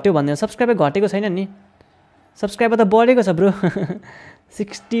कसरी घट्यो भन्दै सब्सक्राइबर घटेको छैन नि सब्सक्राइबर त बढेको छ ब्रो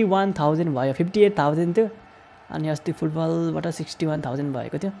 61,000 भयो 58,000 थियो अनि अस्ति फुटबलबाट 61,000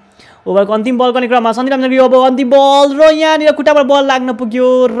 भएको थियो ओभरको अन्तिम बल गर्ने क्रममा सन्दीप लामिछाने यो अन्तिम बल र यहाँनिर खुट्टाबाट बल लाग्न पुग्यो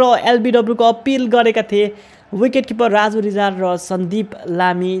र एलबीडब्ल्यूको अपिल गरेका थिए विकेट किपर राजु रिजाल र सन्दीप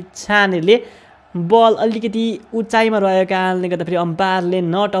लामिछानेले बल अलिकति उचाइमा रहेको कारणले गर्दाखेरि अम्पायरले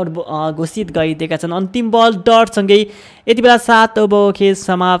नट आउट घोषित गरिदिएका छन् अन्तिम बल डटसँगै यति बेला 7 ओभरको खेल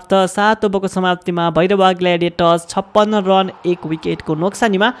समाप्त 7 ओभरको समाप्तिमा भैरवा ग्ल्याडिएटर्स 56 रन 1 विकेटको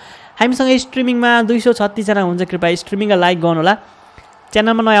नोक्सानीमा हामीसँग स्ट्रिमिङमा 236 जना हुन्छ कृपया स्ट्रिमिङलाई लाइक गर्नुहोला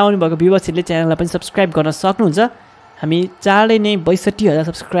च्यानलमा नयाँ आउनुभएको भ्युवर्सहरूले च्यानललाई पनि सब्सक्राइब गर्न सक्नुहुन्छ हामी चाँडै नै 62,000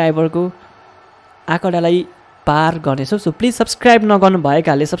 सब्सक्राइबरको आँकडालाई पार गर्नेछौँ सो प्लिज सब्सक्राइब नगर्नु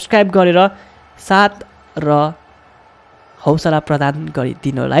भएकाले सब्सक्राइब गरेर साथ र हौसला प्रदान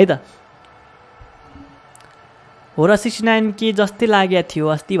गरिदिनु होला है त हो र 69K जस्तै लागेको थियो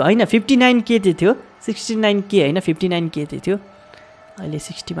अस्ति होइन 59K चाहिँ थियो 69K होइन 59K चाहिँ थियो अहिले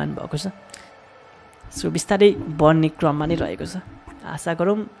 61 भएको छ सो बिस्तारै बढ्ने क्रममा नै रहेको छ आशा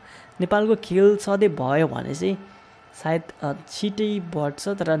गरौँ नेपालको खेल सधैँ भयो भने चाहिँ सायद छिटै बढ्छ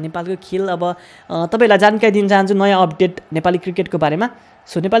तर नेपालको खेल अब तपाईँहरूलाई जानकारी दिन चाहन्छु नयाँ अपडेट नेपाली क्रिकेटको बारेमा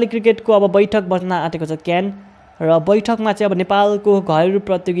सो नेपाली क्रिकेटको अब बैठक बस्न आँटेको छ क्यान र बैठकमा चाहिँ अब नेपालको घरेलु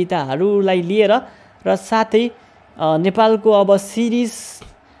प्रतियोगिताहरूलाई लिएर र साथै नेपालको अब सिरिज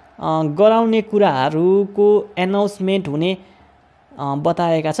गराउने कुराहरूको एनाउन्समेन्ट हुने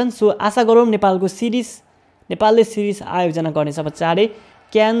बताएका छन् सो आशा गरौँ नेपालले सिरिज आयोजना गर्नेछ अब चाँडै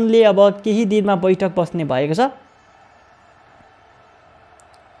क्यानले अब केही दिनमा बैठक बस्ने भएको छ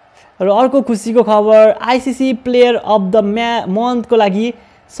र अर्को खुसीको खबर आइसिसी प्लेयर अफ द मन्थको लागि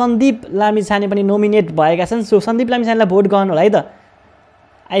सन्दीप लामिछाने पनि नोमिनेट भएका छन् सो सन्दीप लामिछानेलाई भोट गर्नु होला है त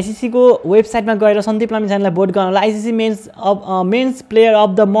आइसिसीको वेबसाइटमा गएर सन्दीप लामिछानेलाई भोट गर्नु होला ICC men's player of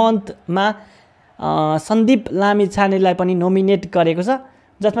the मन्थमा Sandeep लामिछानेलाई पनि नोमिनेट गरेको छ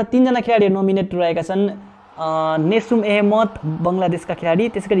जसमा 3 जना खेलाडीहरू नोमिनेट रहेका छन् नेसुम अहमद बङ्गलादेशका खेलाडी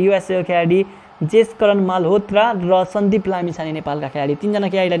त्यसैगरी युएसए खेलाडी जेसकरण मालहोत्रा र सन्दीप लामिछाने नेपालका खेलाडी 3 जना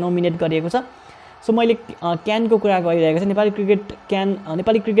खेलाडीलाई नोमिनेट गरिएको छ। सो मैले क्यानको कुरा गरिरहेको छु।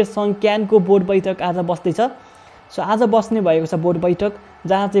 नेपाली क्रिकेट सङ्घ क्यानको बोर्ड बैठक आज बस्दैछ। सो आज बस्ने भएको छ बोर्ड बैठक,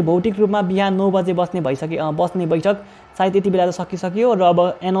 जहाँ चाहिँ भौतिक रूपमा बिहान 9 बजे बस्ने बैठक सायद यति बेला त सकिसक्यो र अब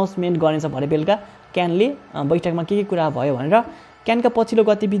एनाउन्समेन्ट गर्नेछ भरे बेलुका क्यानले बैठकमा के कुरा भयो भनेर। क्यानका पछिल्लो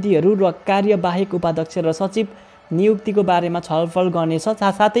गतिविधिहरू र कार्यवाहक उपाध्यक्ष र सचिव नियुक्तिको बारेमा छलफल गर्नेछ।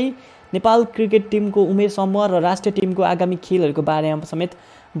 साथै नेपाल क्रिकेट टिमको उमेर समूह र राष्ट्रिय टिमको आगामी खेलहरूको बारेमा समेत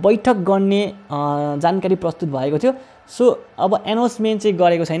बैठक गर्ने जानकारी प्रस्तुत भएको थियो। सो अब एनाउन्समेन्ट चाहिँ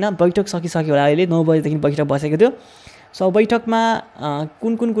गरेको छैन, बैठक सकिसक्यो होला। अहिले 9 बजेदेखि बैठक बसेको थियो। सो बैठकमा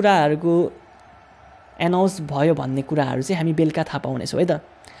कुन कुराहरूको एनाउन्स भयो भन्ने कुराहरू चाहिँ हामी बेलुका थाहा पाउनेछौँ है त।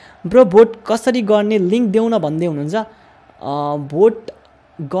 ब्रो भोट कसरी गर्ने लिङ्क देऊ न भन्दै हुनुहुन्छ। भोट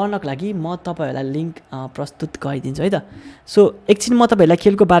गर्नको लागि म तपाईँहरूलाई लिङ्क प्रस्तुत गरिदिन्छु है त। सो एकछिन म तपाईँहरूलाई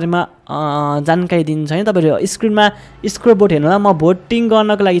खेलको बारेमा जानकारी दिन्छु है। तपाईँहरू स्क्रिनमा स्कोरबोर्ड हेर्नु होला। म भोटिङ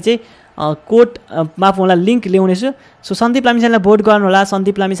गर्नको लागि चाहिँ कोड माफ होला लिङ्क ल्याउनेछु। सो सन्दीप लामिछानेलाई भोट गर्नुहोला।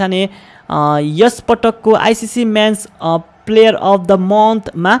 सन्दीप लामिछाने यस पटकको ICC men's player of the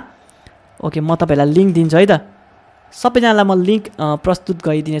मन्थमा okay म तपाईँहरूलाई लिङ्क दिन्छु है त। सबैजनालाई म लिङ्क प्रस्तुत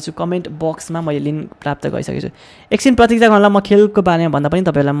गरिदिनेछु। कमेन्ट बक्समा मैले लिङ्क प्राप्त गरिसकेको छु। एकछिन प्रतीक्षा गर्नुलाई म खेलको बारेमा भन्दा पनि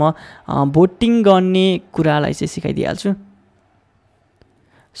तपाईँहरूलाई म भोटिङ गर्ने कुरालाई चाहिँ सिकाइदिइहाल्छु।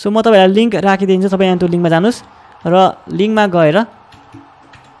 सो म तपाईँहरूलाई लिङ्क राखिदिन्छु। तपाईँ यहाँ त्यो लिङ्कमा जानुहोस् र लिङ्कमा गएर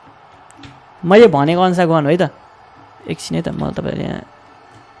मैले भनेको अनुसार गर्नु है त। एकछिन है त म तपाईँहरूले यहाँ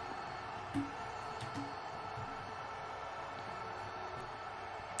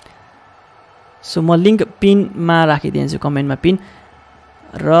सो म लिङ्क पिनमा राखिदिन्छु, कमेन्टमा पिन।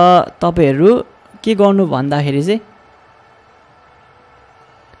 र तपाईँहरू के गर्नु भन्दाखेरि चाहिँ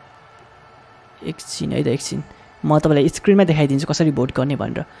एकछिन है त एकछिन म तपाईँलाई स्क्रिनमा देखाइदिन्छु कसरी भोट गर्ने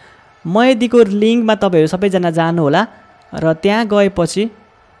भनेर। म यदिको लिङ्कमा तपाईँहरू सबैजना जानु होला र त्यहाँ गएपछि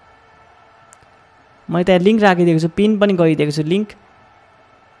मैले त्यहाँ लिङ्क राखिदिएको छु, पिन पनि गरिदिएको छु लिङ्क।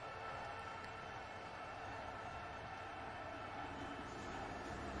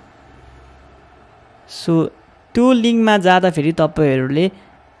 सो त्यो लिङ्कमा जाँदाखेरि तपाईँहरूले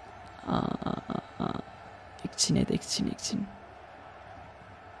एकछिन है त एकछिन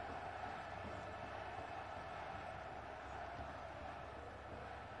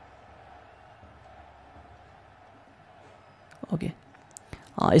ओके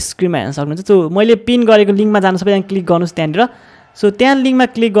स्क्रिनमा हेर्न सक्नुहुन्छ। सो मैले पिन गरेको लिङ्कमा जानु सबैजना क्लिक गर्नुहोस् त्यहाँनिर। सो त्यहाँ लिङ्कमा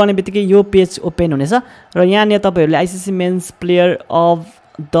क्लिक गर्ने बित्तिकै यो पेज ओपन हुनेछ र यहाँनिर तपाईँहरूले ICC men's player of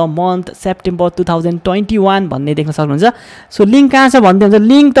the month September 2021 भन्ने देख्न सक्नुहुन्छ। सो लिङ्क कहाँ छ भन्दै हुन्छ।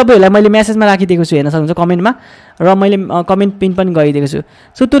 लिङ्क तपाईँहरूलाई मैले मेसेजमा राखिदिएको छु, हेर्न सक्नुहुन्छ कमेन्टमा, र मैले कमेन्ट पिन पनि गरिदिएको छु।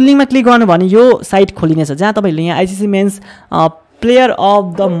 सो त्यो लिङ्कमा क्लिक गर्नु भने यो साइट खोलिनेछ, जहाँ तपाईँहरूले यहाँ ICC men's player of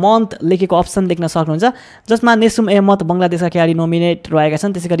the month लेखेको अप्सन देख्न सक्नुहुन्छ, जसमा नेसुम अहमद बङ्गलादेशका खेलाडी नोमिनेट रहेका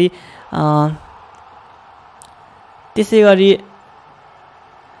छन्। त्यसै गरी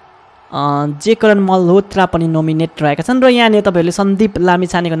जेकरण मल्होत्रा पनि नोमिनेट रहेका छन्। र यहाँनिर तपाईँहरूले सन्दीप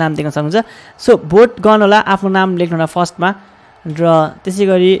लामिछानेको नाम देख्न सक्नुहुन्छ। सो भोट गर्नु होला, आफ्नो नाम लेख्नु होला फर्स्टमा, र त्यसै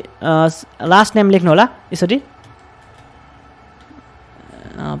गरी लास्ट नेम लेख्नु होला यसरी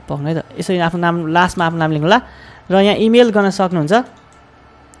पक्नु है त। यसरी आफ्नो नाम लास्टमा आफ्नो नाम लेख्नु होला र यहाँ इमेल गर्न सक्नुहुन्छ।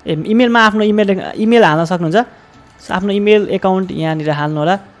 इमेलमा आफ्नो इमेल हाल्न सक्नुहुन्छ। आफ्नो इमेल एकाउन्ट यहाँनिर हाल्नु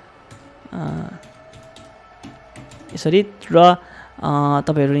होला यसरी। र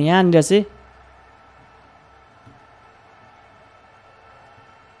तपाईँहरू यहाँनिर चाहिँ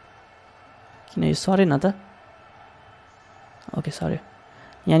किन यो सरेन त ओके सर्यो।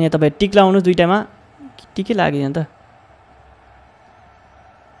 यहाँनिर तपाईँ टिक लाउनुहोस्, दुईटामा टिकै लाग्यो त।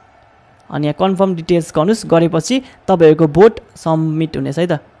 अनि यहाँ कन्फर्म डिटेल्स गर्नुहोस्, गरेपछि तपाईँहरूको भोट सबमिट हुनेछ है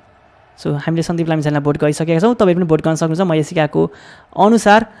त। सो हामीले सन्दीप लामिछानेलाई भोट गरिसकेका छौँ। तपाईँ पनि भोट गर्न सक्नुहुन्छ मैले सिकाएको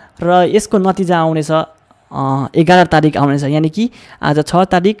अनुसार। र यसको नतिजा आउनेछ 11 तारिक आउनेछ, यानि कि आज 6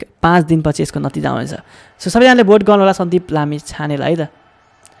 तारिक 5 दिनपछि यसको नतिजा आउनेछ। सो सबैजनाले भोट गर्नु होला सन्दीप लामिछानेलाई है त।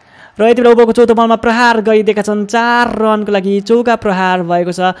 र यति बेला ओभरको चौथो बलमा प्रहार गरिदिएका छन्। 4 रनको लागि चौका प्रहार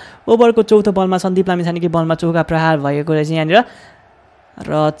भएको छ। ओभरको चौथो बलमा सन्दीप लामिछानेकै बलमा चौका प्रहार भएको रहेछ यहाँनिर।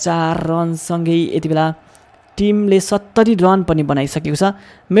 र 4 रनसँगै यति बेला टिमले 70 रन पनि बनाइसकेको छ।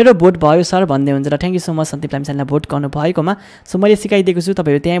 मेरो भोट भयो सर भन्दै हुन्छ र thank you so much Sandeep लामिछानेलाई vote गर्नु भएकोमा। सो मैले सिकाइदिएको छु,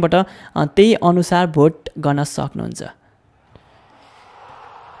 तपाईँहरू त्यहीँबाट त्यही अनुसार भोट गर्न सक्नुहुन्छ।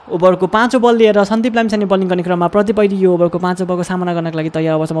 ओभरको 5औं बल लिएर सन्दीप लामिछाने बलिङ गर्ने क्रममा प्रतिपैली यो ओभरको 5औं बलको सामना गर्नको लागि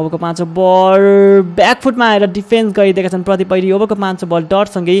तयार अवस्थामा ओभरको 5औं बल ब्याकफुटमा आएर डिफेन्स गरिदिएका छन् प्रतिपैली। ओभरको 5औं बल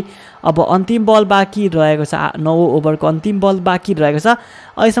डटसँगै अब अन्तिम बल बाँकी रहेको छ। 9औं ओभरको अन्तिम बल बाँकी रहेको छ।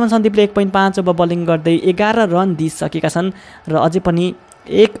 अहिलेसम्म सन्दीपले 1.5 ओभर बलिङ गर्दै 11 रन दिइसकेका छन् र अझै पनि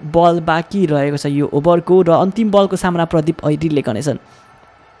एक बल बाँकी रहेको छ यो ओभरको र अन्तिम बलको सामना प्रदीप ऐरीले गर्नेछन्।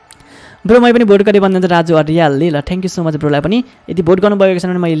 ब्रो मैले पनि भोट गरेँ भन्नुहुन्छ राजु अर्यालले। ल थ्याङ्क यू सो मच ब्रोलाई पनि। यदि भोट गर्नुभएको छ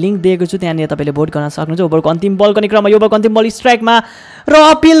भने मैले लिङ्क दिएको छु, त्यहाँनिर तपाईँले भोट गर्न सक्नुहुन्छ। ओभरको अन्तिम बल गर्ने क्रममा यो ओभरको अन्तिम बल स्ट्राइकमा र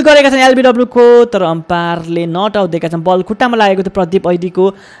अपिल गरेका छन् एलबिडब्ल्यूको, तर अम्पायरले नट आउट दिएका छन्। बल खुट्टामा लागेको थियो प्रदीप ऐरीको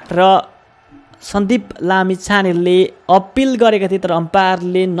र सन्दीप लामिछानेले अपिल गरेका थिए, तर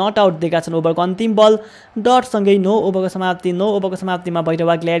अम्पायरले नट आउट दिएका छन्। ओभरको अन्तिम बल डटसँगै 9 ओभरको समाप्तिमा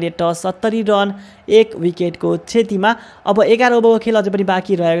भैरवा ग्ल्याडिएटर्स 70 रन 1 विकेटको क्षतिमा। अब 11 ओभरको खेल अझै पनि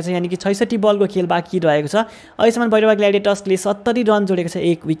बाँकी रहेको छ, यानि कि 66 बलको खेल बाँकी रहेको छ। अहिलेसम्म भैरवा ग्ल्याडिएटर्सले 70 रन जोडेको छ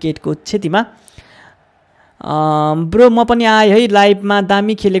 1 विकेटको क्षतिमा। ब्रो म पनि आएँ है लाइभमा,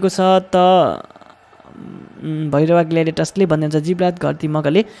 दामी खेलेको छ त भैरवा ग्ल्याडिएटर्सले भन्दै हुन्छ जीवराज घरती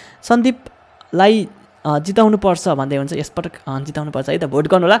मगले। सन्दीपलाई जिताउनुपर्छ भन्दै हुन्छ, यसपटक जिताउनुपर्छ है त, भोट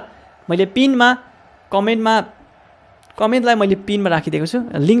गर्नु होला। मैले पिनमा कमेन्टलाई मैले पिनमा राखिदिएको छु,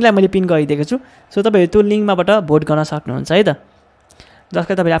 लिङ्कलाई मैले पिन गरिदिएको छु, सो तपाईँहरू त्यो लिङ्कमाबाट भोट गर्न सक्नुहुन्छ है त।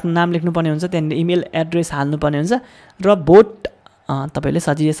 जसका तपाईँले आफ्नो नाम लेख्नुपर्ने हुन्छ, त्यहाँनिर इमेल एड्रेस हाल्नुपर्ने हुन्छ र भोट तपाईँले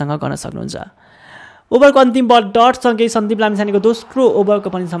सजिलैसँग गर्न सक्नुहुन्छ। ओभरको अन्तिम बल डटसँगै सन्दीप लामिछानेको दोस्रो ओभरको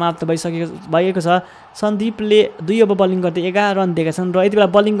पनि समाप्त भएको छ। सन्दीपले 2 ओभर बलिङ गर्दै 11 रन दिएका छन् र यति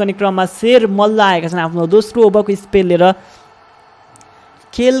बेला बलिङ गर्ने क्रममा शेर मल्ल आएका छन् आफ्नो दोस्रो ओभरको स्पेल लिएर।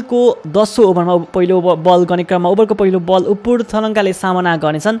 खेलको 10औं ओभरमा पहिलो बल गर्ने क्रममा ओभरको पहिलो बल उपुर थरङ्गाले सामना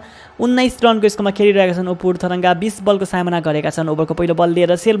गर्नेछन्। 19 रनको स्कोरमा खेलिरहेका छन् उपुर थरङ्गा, 20 बलको सामना गरेका छन्। ओभरको पहिलो बल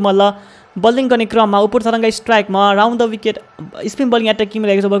लिएर शेर मल्ल बलिङ गर्ने क्रममा उपुर थरङ्गा स्ट्राइकमा round the wicket spin bowling attacking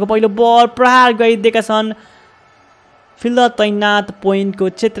रहेको छ। ओभरको पहिलो बल प्रहार गरिदिएका छन्। फिल्डर तैनात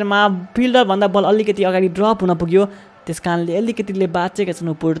पोइन्टको क्षेत्रमा, फिल्डरभन्दा बल अलिकति अगाडि ड्रप हुन पुग्यो, त्यस कारणले अलिकतिले बाँचेका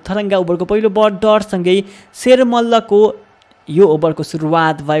छन् उपुर थरङ्गा। ओभरको पहिलो बल डटसँगै शेर मल्लको यो ओभरको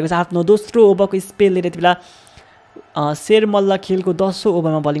सुरुवात भएको छ। आफ्नो दोस्रो ओभरको स्पेल लिएर यति बेला शेर मल्ल खेलको 10औं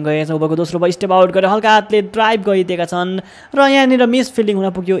ओभरमा बलिङ गरेका छन्। ओभरको दोस्रो ओभर स्टेप आउट गरेर हल्का हातले ड्राइभ गरिदिएका छन् र यहाँनिर मिस फिल्डिङ हुन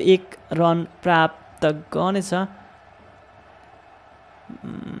पुग्यो, 1 रन प्राप्त गर्नेछ।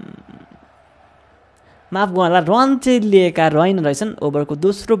 माफ गर्नुहोला, रन चाहिँ लिएका रहेन रहेछन्। ओभरको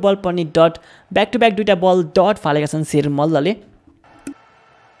दोस्रो बल पनि dot, back to back 2टा ball dot फालेका छन् शेर मल्लले।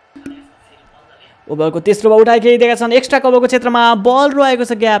 ओभरको तेस्रो बल उठाइ खेलिदिएका छन् एक्स्ट्रा कभरको क्षेत्रमा, बल रहेको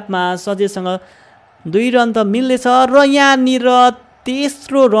छ ग्यापमा, सजिलैसँग 2 रन त मिल्नेछ र यहाँनिर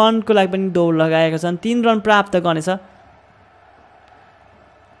तेस्रो रनको लागि पनि दौड लगाएका छन्। 3 रन प्राप्त गर्नेछ।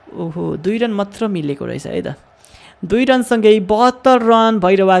 ओहो 2 रन मात्र मिलेको रहेछ है त। 2 रनसँगै 72 रन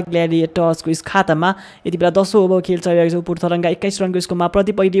भैरवा ग्ल्याडिएटर्सको खातामा। यति बेला 10औं ओभर खेल चलिरहेको छ। उपुर थरङ्गा 21 रनको स्कोरमा,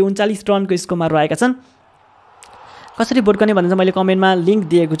 प्रदीप ऐरी 39 रनको स्कोरमा रहेका छन्। कसरी भोट गर्ने भनेर मैले कमेन्टमा लिङ्क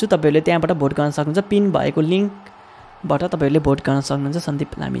दिएको छु, तपाईँहरूले त्यहाँबाट भोट गर्न सक्नुहुन्छ। पिन भएको लिङ्कबाट तपाईँहरूले भोट गर्न सक्नुहुन्छ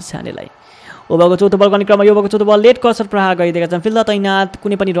सन्दीप लामिछानेलाई। ओभरको चौथो बल गर्ने क्रममा यो ओभरको चौथो बल लेट कसर प्रहार गरिदिएका छन्। फिल्डर तैनात,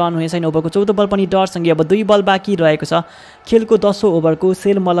 कुनै पनि रन हुने छैन। ओभरको चौथो बल पनि डटसँगै अब 2 बल बाँकी रहेको छ। खेलको 10औं ओभरको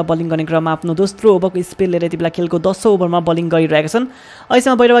शेर मल्ल बलिङ गर्ने क्रममा आफ्नो दोस्रो ओभरको स्पेल लिएर यति बेला खेलको 10औं ओभरमा बलिङ गरिरहेका छन्।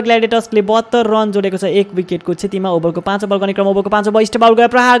 अहिलेसम्म भैरवा ग्ल्याडिएटर्सले 72 रन जोडेको छ 1 विकेटको क्षतिमा। ओभरको 5औं बल गर्ने क्रममा ओभरको 5औं बल स्टेप आउट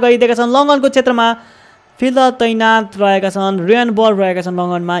गरेर प्रहार गरिदिएका छन् लङ्गनको क्षेत्रमा। फिल्डर तैनात रहेका छन्, रेन बल रहेका छन्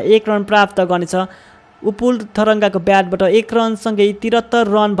लङ्गनमा, 1 रन प्राप्त गर्नेछ। उपुर थरङ्गाको ब्याटबाट 1 रनसँगै 73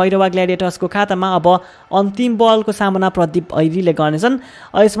 रन भैरवा ग्ल्याडिएटर्सको खातामा। अब अन्तिम बलको सामना प्रदीप ऐरीले गर्नेछन्।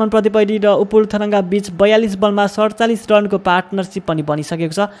 अहिलेसम्म प्रदीप ऐरी र उपुर थरङ्गा बीच 42 बलमा 47 रनको पार्टनरसिप पनि बनिसकेको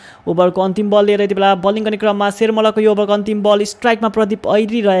छ। ओभरको अन्तिम बल लिएर यति बेला बलिङ गर्ने क्रममा शेर मल्लको यो ओभरको अन्तिम बल स्ट्राइकमा प्रदीप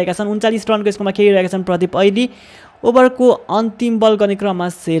ऐरी रहेका छन्। 39 रनको स्कोरमा खेलिरहेका छन् प्रदीप ऐरी। ओभरको अन्तिम बल गर्ने क्रममा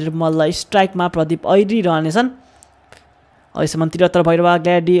शेर मल्ल स्ट्राइकमा प्रदीप ऐरी रहनेछन्। अहिलेसम्म 73 भैरवा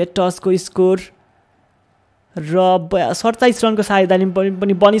ग्ल्याडिएटर्सको स्कोर र 27 रनको साझेदारी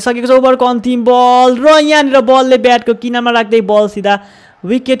पनि बनिसकेको छ। ओभरको अन्तिम बल र यहाँनिर बलले ब्याटको किनारमा राख्दै बल सिधा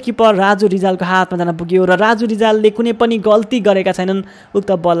विकेट किपर राजु रिजालको हातमा जान पुग्यो र राजु रिजालले कुनै पनि गल्ती गरेका छैनन्।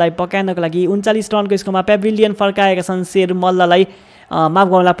 उक्त बललाई पकाउनको लागि 39 रनको स्कोरमा पेभिलियन फर्काएका छन् शेर मल्ललाई, माफ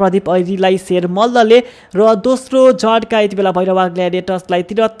गर्नुहोला प्रदीप ऐरीलाई शेर मल्लले। र दोस्रो झड्का यति बेला भैरवा ग्ल्याडिएटर्सलाई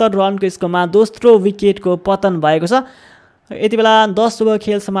 73 रनको स्कोरमा दोस्रो विकेटको पतन भएको छ। यति बेला 10 ओभर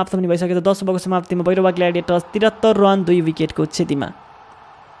खेल समाप्त पनि भइसकेको छ। 10 ओभरको समाप्तिमा भैरवा ग्ल्याडिएटर्स 73 रन 2 विकेटको क्षतिमा।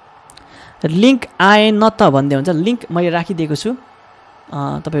 लिङ्क आएन त भन्दै हुन्छ, लिङ्क मैले राखिदिएको छु,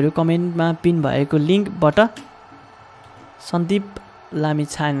 तपाईँहरू कमेन्टमा पिन भएको लिङ्कबाट सन्दीप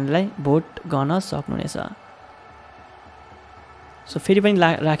लामिछानेलाई भोट गर्न सक्नुहुनेछ। सो फेरि पनि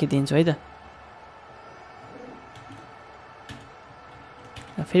राखिदिन्छु है त,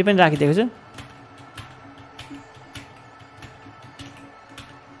 फेरि पनि राखिदिएको छु।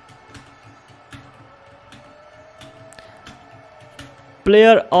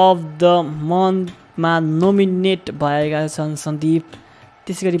 प्लेयर अफ द मन्थमा नोमिनेट भएका छन् सन्दीप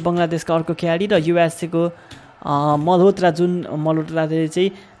त्यसैगरी बङ्गलादेशका अर्को खेलाडी र युएसएको मल्होत्रा, जुन मल्होत्राले चाहिँ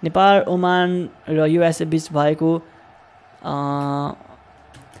नेपाल, ओमान र युएसए बीच भएको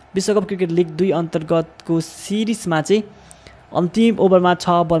विश्वकप क्रिकेट लिग 2 अन्तर्गतको सिरिजमा चाहिँ अन्तिम ओभरमा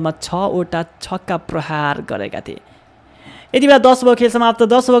 6 बलमा 6वटा छक्का प्रहार गरेका थिए। यति बेला 10 ओभर खेल समाप्त।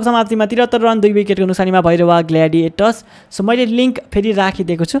 10 ओभर समाप्तिमा 73 रन 2 विकेटको नुकसानीमा भैरवा ग्ल्याडिएटर्स। सो मैले लिङ्क फेरि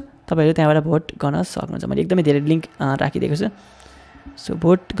राखिदिएको छु, तपाईँहरू त्यहाँबाट भोट गर्न सक्नुहुन्छ। मैले एकदमै धेरै लिङ्क राखिदिएको छु। सो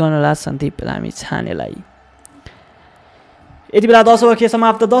भोट गर्नुहोला सन्दीप लामिछानेलाई। यति बेला 10 ओभर खेल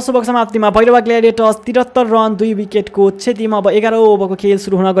समाप्त। 10 ओभर समाप्तिमा भैरवा ग्ल्याडिएटर्स 73 रन 2 विकेटको क्षतिमा अब 11 ओभरको खेल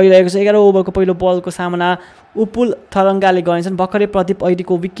सुरु हुन गइरहेको छ। 11 ओभरको पहिलो बलको सामना उपुल थरङ्गाले गर्नेछन्। भर्खरै प्रदीप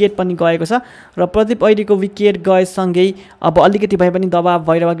ऐडीको विकेट पनि गएको छ र प्रदीप ऐडीको विकेट गएसँगै अब अलिकति भए पनि दबाब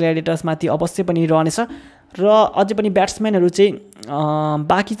भैरवा ग्ल्याडिएटर्समाथि अवश्य पनि रहनेछ र अझै पनि ब्याट्सम्यानहरू चाहिँ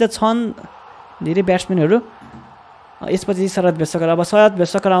बाँकी त छन् धेरै ब्याट्सम्यानहरू। यसपछि शरद भेष्ककर, अब शरद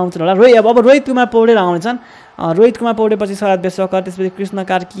भेष्ककर आउँछन् होला। अब रोहित कुमार पौडेल आउनेछन्। रोहित कुमार पौडेपछि शरद भेष्ककर, त्यसपछि कृष्ण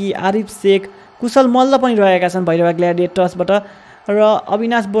कार्की, आरिफ शेख, कुशल मल्ल पनि रहेका छन् भैरवा ग्ल्याडिएटर्सबाट र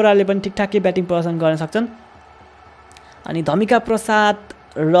अविनाश बोराले पनि ठिकठाकै ब्याटिङ प्रदर्शन गर्न सक्छन्। अनि धमिका प्रसाद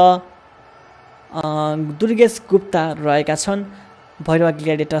र दुर्गेश गुप्ता रहेका छन् भैरवा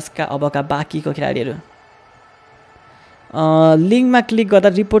ग्ल्याडिएटर्सका अबका बाँकीको खेलाडीहरू। लिङ्कमा क्लिक गर्दा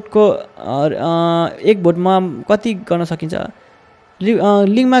रिपोर्टको एक भोटमा कति गर्न सकिन्छ?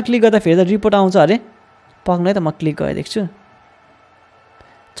 लिङ्कमा क्लिक गर्दा फेरि त रिपोर्ट आउँछ अरे। पक्नै त म क्लिक गरेर देख्छु।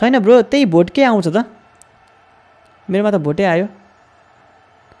 छैन ब्रो, त्यही भोटकै आउँछ त। मेरोमा त भोटै आयो।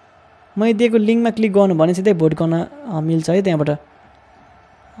 मैले दिएको लिङ्कमा क्लिक गर्नु भने सिधै भोट गर्न मिल्छ है त्यहाँबाट।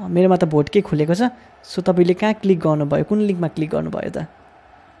 मेरोमा त भोटकै खुलेको छ। सो तपाईँले कहाँ क्लिक गर्नुभयो, कुन लिङ्कमा क्लिक गर्नुभयो त?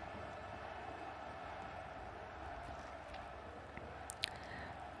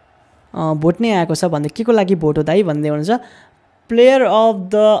 भोट नै आएको छ भन्दै के को लागि भोट हो दाइ भन्दै हुनुहुन्छ। प्लेयर अफ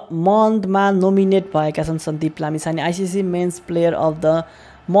द मन्थमा नोमिनेट भएका छन् Sandeep Lamichhane. ICC men's player of the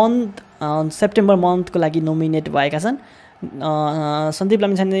month September मन्थको लागि नोमिनेट भएका छन् सन्दीप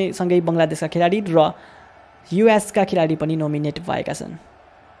लामिछानेसँगै बङ्गलादेशका खेलाडी र युएसका खेलाडी पनि नोमिनेट भएका छन्।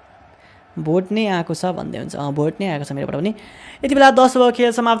 भोट नै आएको छ भन्दै हुन्छ। भोट नै आएको छ मेरोबाट पनि। यति बेला 10 ओभर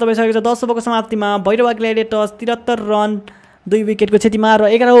खेल समाप्त भइसकेको छ। 10 ओभरको समाप्तिमा भैरवा ग्ल्याडिएटर्स 73 रन 2 विकेटको क्षतिमा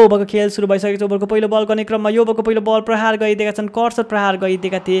र 11 ओभरको खेल सुरु भइसकेको छ। ओभरको पहिलो बल गर्ने क्रममा यो ओभरको पहिलो बल प्रहार गरिदिएका छन्, कर्सर प्रहार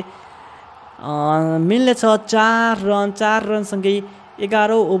गरिदिएका थिए। मिल्ने छ 4 रन। 4 रनसँगै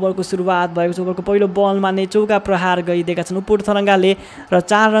 11 ओभरको सुरुवात भएको छ। ओभरको पहिलो बलमा नै चौका प्रहार गरिदिएका छन् उपुल थरङ्गाले र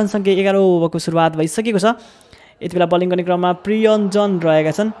 4 रनसँगै 11 ओभरको सुरुवात भइसकेको छ। यति बेला बलिङ गर्ने क्रममा प्रियञ्जन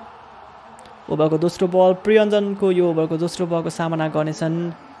रहेका छन्। ओभरको दोस्रो बल प्रियञ्जनको यो ओभरको दोस्रो बलको सामना गर्नेछन्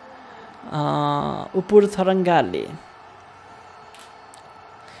उपुल थरङ्गाले।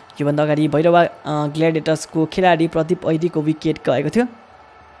 योभन्दा अगाडि भैरवा ग्ल्याडिएटर्सको खेलाडी प्रदीप ऐडीको विकेट गएको थियो।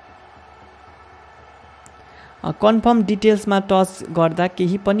 कन्फर्म डिटेल्समा टच गर्दा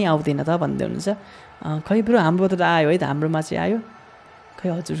केही पनि आउँदैन त भन्दै हुनुहुन्छ। खै ब्रो, हाम्रोबाट त आयो है त, हाम्रोमा चाहिँ आयो। खै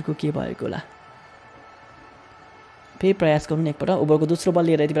हजुरको के भएको होला, फेरि प्रयास गर्नु एकपल्ट। ओभरको दोस्रो बल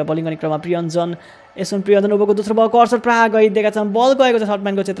लिएर यति बेला बलिङ गर्ने क्रममा प्रियञ्जन। प्रियञ्जन ओभरको दोस्रो बल कर्सर प्रहार गरिदिएका छन्। बल गएको छ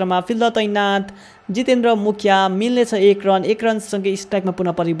सर्टम्यानको क्षेत्रमा। फिल्डर तैनात जितेन्द्र मुखिया। मिल्ने छ 1 रन। 1 रनसँगै स्ट्राइकमा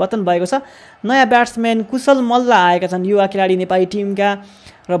पुनः परिवर्तन भएको छ। नयाँ ब्याट्सम्यान कुशल मल्ल आएका छन्, युवा खेलाडी नेपाली टिमका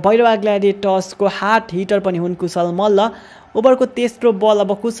र भैरवा ग्ल्याडिएटर्सको हार्ट हिटर पनि हुन् कुशल मल्ल। ओभरको तेस्रो बल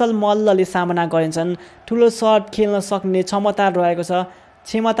अब कुशल मल्लले सामना गरिन्छन्। ठुलो सर्ट खेल्न सक्ने क्षमता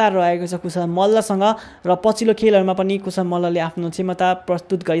रहेको छ कुशल मल्लसँग र पछिल्लो खेलहरूमा पनि कुशल मल्लले आफ्नो क्षमता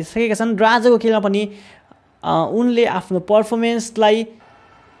प्रस्तुत गरिसकेका छन् र आजको खेलमा पनि उनले आफ्नो पर्फर्मेन्सलाई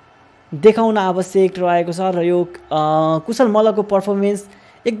देखाउन आवश्यक रहेको छ र यो कुशल मल्लको पर्फर्मेन्स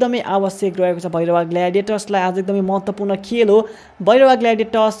एकदमै आवश्यक रहेको छ भैरवा ग्ल्याडिएटर्सलाई। आज एकदमै महत्त्वपूर्ण खेल हो भैरवा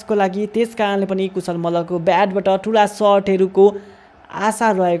ग्ल्याडिएटर्सको लागि। त्यस कारणले पनि कुशल मल्लको ब्याटबाट ठुला सर्टहरूको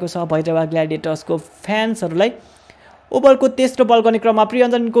आशा रहेको छ भैरवा ग्ल्याडिएटर्सको फ्यान्सहरूलाई। ओभरको तेस्रो बल गर्ने क्रममा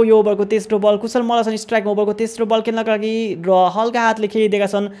प्रियञ्जनको यो ओभरको तेस्रो बल कुशल मल्लसँग स्ट्राइकमा ओभरको तेस्रो बल खेल्नका लागि र हल्का हातले खेलिदिएका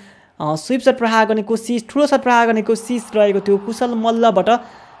छन्। स्विप सट प्रहार गर्ने कोसिस, ठुलो सट प्रहार गर्ने कोसिस रहेको थियो कुशल मल्लबाट,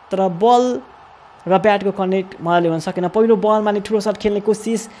 तर बल र ब्याटको कनेक्ट मजाले हुन सकेन। पहिलो बलमा नै ठुलो सट खेल्ने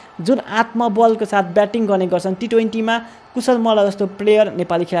कोसिस, जुन आत्मबलको साथ ब्याटिङ गर्ने गर्छन् टी20मा कुशल मल्ल जस्तो प्लेयर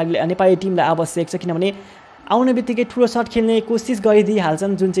नेपाली खेलाडीले नेपाली टिमलाई आवश्यक छ, किनभने आउने बित्तिकै ठुलो सट खेल्ने कोसिस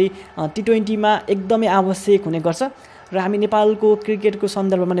गरिदिइहाल्छन्, जुन चाहिँ टी20मा एकदमै आवश्यक हुने गर्छ। र हामी नेपालको क्रिकेटको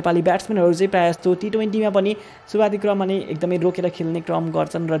सन्दर्भमा नेपाली ब्याट्सम्यानहरू चाहिँ प्रायः जस्तो टी20मा पनि सुरुवाती क्रममा नै एकदमै रोकेर खेल्ने क्रम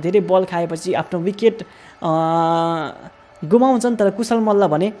गर्छन् र धेरै बल खाएपछि आफ्नो विकेट गुमाउँछन्। तर कुशल मल्ल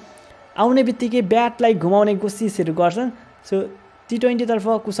भने आउने बित्तिकै ब्याटलाई घुमाउने कोसिसहरू गर्छन्। सो टी20 तर्फ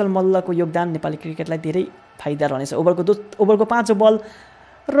कुशल मल्लको योगदान नेपाली क्रिकेटलाई धेरै फाइदा रहनेछ। ओभरको 5औं बल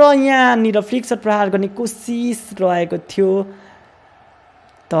र यहाँनिर फ्लिक सट प्रहार गर्ने कोसिस रहेको थियो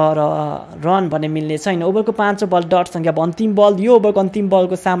तर रन भन्ने मिल्ने छैन। ओभरको 5औं बल डट संख्या अन्तिम बल, यो ओभरको अन्तिम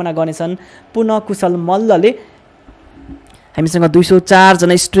बलको सामना गर्नेछन् पुनः कुशल मल्लले। हामीसँग 204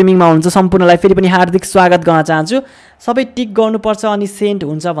 जना स्ट्रिमिङमा हुनुहुन्छ, सम्पूर्णलाई फेरि पनि हार्दिक स्वागत गर्न चाहन्छु। सबै टिक गर्नुपर्छ अनि सेन्ड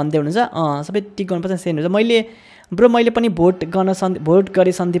हुन्छ भन्दै हुनुहुन्छ। सबै टिक गर्नुपर्छ सेन्ड हुन्छ। मैले पनि भोट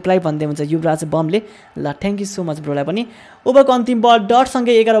गरेँ सन्दीपलाई भन्दै हुन्छ युवराज बमले। ल थ्याङ्क यू सो मच ब्रोलाई पनि। ओभरको अन्तिम बल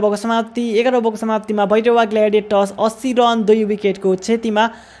डटसँगै 11 ओभरको समाप्ति। 11 ओभरको समाप्तिमा Bhairahawa ग्ल्याडिएटर्स 80 run 2 विकेटको क्षतिमा।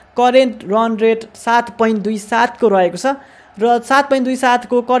 Current run rate 7.27 को रहेको छ र 7.27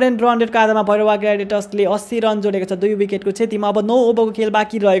 को करेन्ट रन रेटको आधारमा भैरवा ग्ल्याडिएटर्सले 80 रन जोडेको छ 2 विकेटको क्षतिमा। अब 9 ओभरको खेल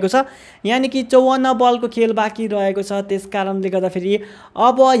बाँकी रहेको छ, यानि कि 54 बलको खेल बाँकी रहेको छ। त्यस कारणले गर्दाखेरि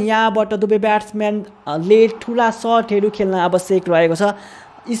अब यहाँबाट दुवै ब्याट्सम्यानले ठुला सटहरू खेल्न आवश्यक रहेको छ।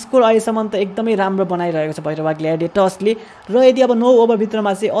 स्कोर अहिलेसम्म त एकदमै राम्रो बनाइरहेको छ भैरवा ग्ल्याडिएटर्सले र यदि अब 9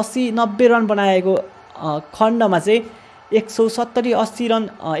 ओभरभित्रमा चाहिँ 80-90 रन बनाएको खण्डमा चाहिँ 170 80 रन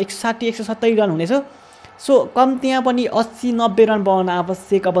 160 170 रन हुनेछ। सो कम्तीमा पनि 80-90 रन बनाउन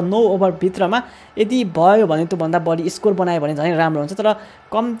आवश्यक अब 9 ओभरभित्रमा। यदि भयो भने त्योभन्दा बढी स्कोर बनायो भने झन् राम्रो हुन्छ, तर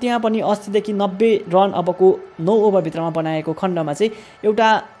कम्तीमा पनि 80 देखि 90 रन अबको 9 ओभरभित्रमा बनाएको खण्डमा चाहिँ एउटा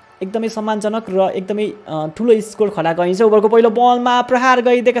एकदमै सम्मानजनक र एकदमै ठुलो स्कोर खडा गरिन्छ। ओभरको पहिलो बलमा प्रहार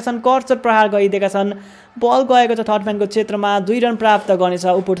गरिदिएका छन्, कर्चर प्रहार गरिदिएका छन्। बल गएको छ थर्ड म्यानको क्षेत्रमा, 2 रन प्राप्त गर्नेछ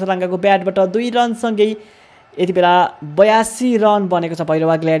उपुर थराङ्गाको ब्याटबाट। 2 रनसँगै यति बेला 82 रन बनेको छ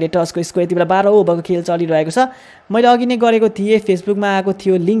भैरवा ग्ल्याडिएटर्सको स्कोर। यति बेला 12 ओभरको खेल चलिरहेको छ। मैले अघि नै गरेको थिएँ, फेसबुकमा आएको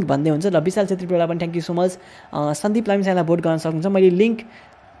थियो लिङ्क भन्दै हुन्छ। र विशाल छेत्रीलाई पनि thank you so much. Sandeep लामिछानेलाई vote गर्न सक्नुहुन्छ, मैले लिङ्क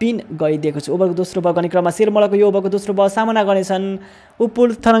पिन गरिदिएको छु। ओभरको दोस्रो बल गर्ने क्रममा शेरमलको यो ओभरको दोस्रो बल सामना गर्नेछन् उपुर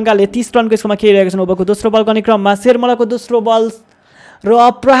थरङ्गाले 30 रनको स्कोरमा खेलिरहेका छन्। ओभरको दोस्रो बल गर्ने क्रममा शेरमलको दोस्रो बल र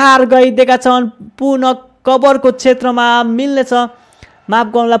प्रहार गरिदिएका छन् पुनः कभरको क्षेत्रमा मिल्नेछ, माफ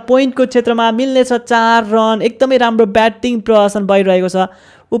गर्नुलाई पोइन्टको क्षेत्रमा मिल्नेछ 4 रन। एकदमै राम्रो ब्याटिङ प्रदर्शन भइरहेको छ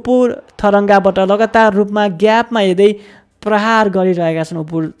उपुर थरङ्गाबाट। लगातार रूपमा ग्यापमा हेर्दै प्रहार गरिरहेका छन्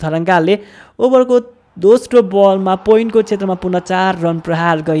उपुर थरङ्गाले। ओभरको दोस्रो बलमा पोइन्टको क्षेत्रमा पुनः 4 रन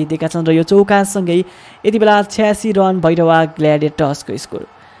प्रहार गरिदिएका छन् र यो चौकासँगै यति बेला 86 रन भैरवा ग्ल्याडिएटर्सको स्कोर।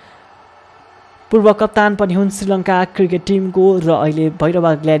 पूर्व कप्तान पनि हुन् श्रीलङ्का क्रिकेट टिमको र अहिले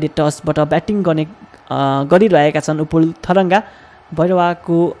भैरवा ग्ल्याडिएटर्सबाट ब्याटिङ गरिरहेका छन् उपुर थरङ्गा।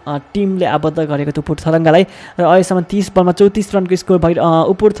 भैरवाको टिमले आबद्ध गरेको थियो उपुर थरङ्गालाई र अहिलेसम्म 30 बलमा 34 रनको स्कोर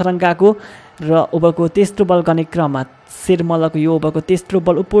उपुर थरङ्गाको। र ओभरको तेस्रो बल गर्ने क्रममा शेरमलको यो ओभरको तेस्रो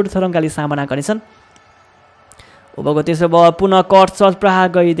बल उपुर थरङ्गाले सामना गर्नेछन्। ओभरको तेस्रो बल पुनः कट सर्च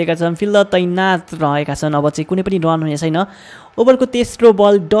प्रहार गरिदिएका छन्, फिल्डर तैनात रहेका छन्। अब चाहिँ कुनै पनि रन हुने छैन। ओभरको तेस्रो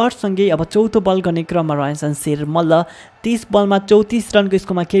बल डटसँगै अब चौथो बल गर्ने क्रममा रहेछन् शेरमल। 30 बलमा 34 रनको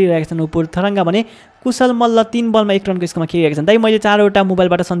स्कोरमा खेलिरहेका छन् उपुर थरङ्गा भने कुशल मल्ल 3 बलमा 1 रनको स्कोरमा खेलिरहेका छन्। दाइ मैले 4वटा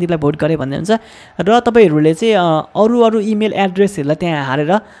मोबाइलबाट सन्दीपलाई भोट गरेँ भन्ने हुन्छ र तपाईँहरूले चाहिँ अरू इमेल एड्रेसहरूलाई त्यहाँ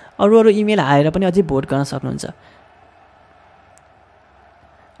हालेर अरू इमेल हालेर पनि अझै भोट गर्न सक्नुहुन्छ।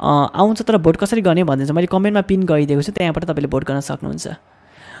 आउँछ तर भोट कसरी गर्ने भन्ने चाहिँ मैले कमेन्टमा पिन गरिदिएको छु, त्यहाँबाट तपाईँले भोट गर्न सक्नुहुन्छ।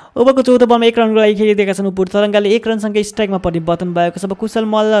 ओभरको चौथो बलमा 1 रनको लागि खेलिदिएका छन् उपुर थरङ्गाले। 1 रनसँगै स्ट्राइकमा परिवर्तन भएको छ। अब कुशल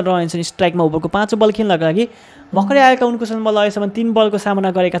मल्ल रहन्छन् स्ट्राइकमा। ओभरको 5औं बल खेल्नका लागि भर्खरै आएका उन कुशल मल्ल अहिलेसम्म 3 बलको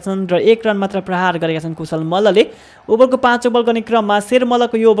सामना गरेका छन् र 1 रन मात्र प्रहार गरेका छन् कुशल मल्लले। ओभरको 5औं बल गर्ने क्रममा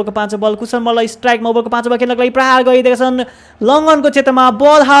शेरमलको यो ओभरको 5औं बल कुशल मल्ल स्ट्राइकमा। ओभरको 5औं बल खेल्नका लागि प्रहार गरिदिएका छन्। लङ अनको क्षेत्रमा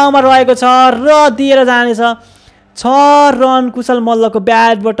बल हावामा रहेको छ र दिएर जानेछ। 6 रन कुशल मल्लको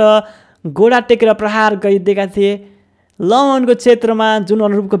ब्याटबाट गोडा टेकेर प्रहार गरिदिएका थिए। लङनको क्षेत्रमा जुन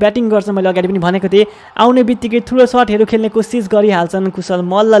अनुरूपको ब्याटिङ गर्छ मैले अगाडि पनि भनेको थिएँ, आउने बित्तिकै ठुलो सटहरू खेल्ने कोसिस गरिहाल्छन् कुशल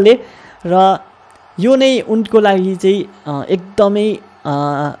मल्लले र यो नै उनको लागि चाहिँ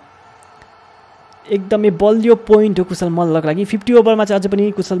एकदमै बलियो पोइन्ट हो कुशल मल्लको लागि। 50 ओभरमा चाहिँ अझै पनि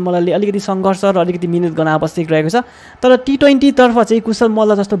कुशल मल्लले अलिकति सङ्घर्ष र अलिकति मिहिनेत गर्न आवश्यक रहेको छ। तर T20 तर्फ चाहिँ कुशल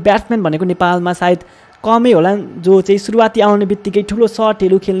मल्ल जस्तो ब्याट्सम्यान भनेको नेपालमा सायद कमै होला, जो चाहिँ सुरुवाती आउने बित्तिकै ठुलो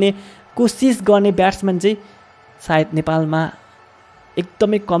सटहरू खेल्ने कोसिस गर्ने ब्याट्सम्यान चाहिँ सायद नेपालमा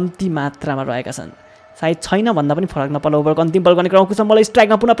एकदमै कम्ती मात्रामा रहेका छन्। सायद छैन भन्दा पनि फरक नपर्ला। ओभरको अन्तिम बल गर्ने क्रममा कुशल मल्ल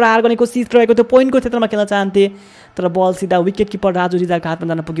स्ट्राइकमा पुनः प्रहार गर्ने कोसिस रहेको थियो, पोइन्टको क्षेत्रमा खेल्न चाहन्थे तर बल सिधा विकेट किपर राजु रिजालको हातमा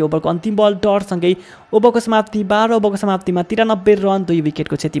जान पुग्यो। ओभरको अन्तिम बल डटसँगै ओभरको समाप्ति 12 ओभरको समाप्तिमा 93 रन 2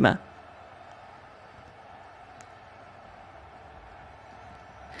 विकेटको क्षतिमा।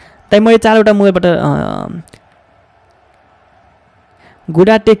 ताइ मैले 4वटा मोबाइलबाट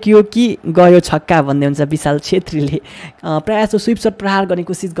गुडा टेकियो कि गयो छक्का भन्दै हुन्छ विशाल छेत्रीले। प्रायः जस्तो स्विप सट प्रहार गर्ने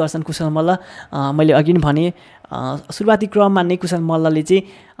कोसिस गर्छन् कुशल मल्ल। मैले अघि पनि भने सुरुवाती क्रममा नै कुशल मल्लले चाहिँ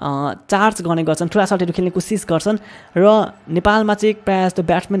चार्ज गर्ने गर्छन्, ठुला सटहरू खेल्ने कोसिस गर्छन् र नेपालमा चाहिँ प्रायः जस्तो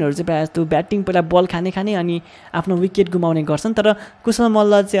ब्याट्सम्यानहरू चाहिँ प्रायः जस्तो ब्याटिङ पहिला बल खाने अनि आफ्नो विकेट गुमाउने गर्छन्। तर कुशल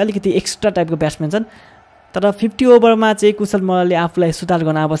मल्ल चाहिँ अलिकति एक्स्ट्रा टाइपको ब्याट्सम्यान छन्। तर 50 ओभरमा चाहिँ कुशल मल्लले आफूलाई सुधार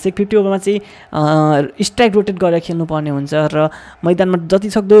गर्न आवश्यक। 50 ओभरमा चाहिँ स्ट्राइक रोटेट गरेर खेल्नुपर्ने हुन्छ र मैदानमा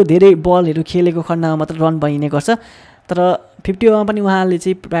जतिसक्दो धेरै बलहरू खेलेको खण्डमा मात्र रन बनिने गर्छ। तर 50 ओभरमा पनि उहाँले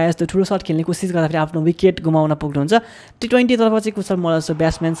चाहिँ प्रायः जस्तो ठुलो सट खेल्ने कोसिस गर्दाखेरि आफ्नो विकेट गुमाउन पुग्नुहुन्छ। T20 तर्फ चाहिँ कुशल मल्ल जस्तो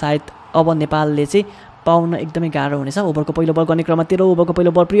ब्याट्सम्यान सायद अब नेपालले चाहिँ पाउन एकदमै गाह्रो हुनेछ। ओभरको पहिलो बल गर्ने क्रममा 13 ओभरको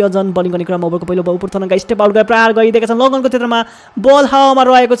पहिलो बल प्रियजन बलिङ गर्ने क्रममा ओभरको पहिलो बल उपर थरङ्गा स्टेप आउट गरेर प्रहार गरिदिएका छन्। लगनको क्षेत्रमा बल हावामा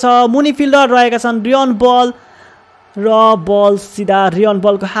रहेको छ, मुनि फिल्डर रहेका छन् रियन बल र बल सिधा रियन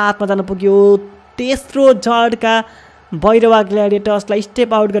बलको हातमा जान पुग्यो। तेस्रो झड्का भैरवा ग्ल्याडिएटर्सलाई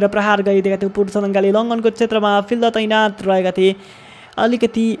स्टेप आउट गरेर प्रहार गरिदिएका थिए। उपर थरङ्गाले लगनको क्षेत्रमा फिल्डर तैनात रहेका थिए।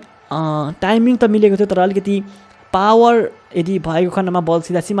 अलिकति टाइमिङ त मिलेको थियो तर अलिकति पावर यदि भएको खण्डमा बल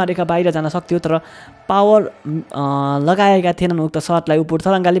सिधा सीमारेखा बाहिर जान सक्थ्यो, तर पावर लगाएका थिएनन् उक्त सटलाई। उपर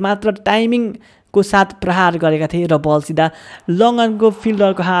थरङ्गाले मात्र टाइमिङको साथ प्रहार गरेका थिए र बल सिधा लङ्गनको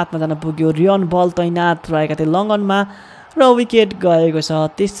फिल्डरको हातमा जान पुग्यो। रियन बल तैनात रहेका थिए लङ्गनमा र विकेट गएको छ।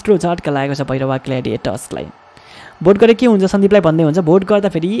 तेस्रो झट्का लागेको छ भैरवा ग्ल्याडिएटर्सलाई। भोट गरे के हुन्छ सन्दीपलाई भन्दै हुन्छ। भोट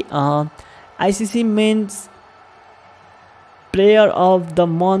गर्दाखेरि ICC men's player of the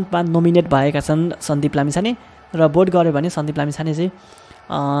मन्थमा nominate भएका छन् सन्दीप लामिछाने र भोट गर्यो भने सन्दीप लामिछाने चाहिँ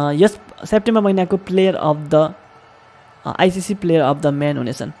यस सेप्टेम्बर महिनाको player of the ICC player of the man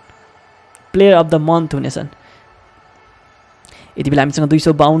हुनेछन्, प्लेयर अफ द मन्थ हुनेछन्। यति बेला हामीसँग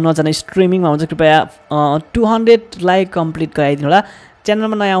 252 जना स्ट्रिमिङमा हुन्छ। कृपया 200 कम्प्लिट गराइदिनु होला।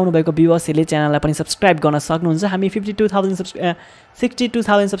 च्यानलमा नयाँ आउनुभएको भ्युवर्सहरूले च्यानललाई पनि सब्सक्राइब गर्न सक्नुहुन्छ। हामी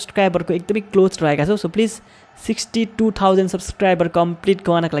 62,000 सब्सक्राइबरको एकदमै क्लोज रहेका छौँ। सो प्लिज 62,000 सब्सक्राइबर कम्प्लिट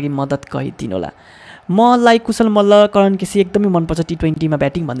गर्नको लागि मद्दत गरिदिनु होला। मलाई कुशल मल्ल करण केसी एकदमै मनपर्छ T20मा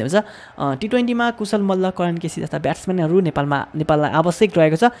ब्याटिङ भन्दै हुन्छ। T20मा कुशल मल्ल करण केसी जस्ता ब्याट्सम्यानहरू नेपाललाई आवश्यक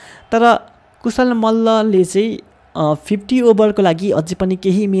रहेको छ। तर कुशल मल्लले चाहिँ 50 ओभरको लागि अझै पनि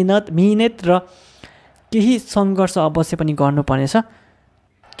केही मिहिनेत र केही सङ्घर्ष अवश्य पनि गर्नुपर्नेछ।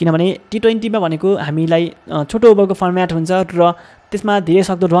 किनभने T20मा भनेको हामीलाई छोटो ओभरको फर्मेट हुन्छ र त्यसमा धेरै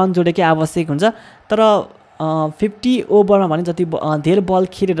सक्दो रन जोडेकै आवश्यक हुन्छ। तर 50 ओभरमा भने जति धेरै बल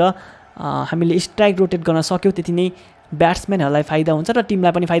खेलेर हामीले स्ट्राइक रोटेट गर्न सक्यौँ त्यति नै ब्याट्सम्यानहरूलाई फाइदा हुन्छ र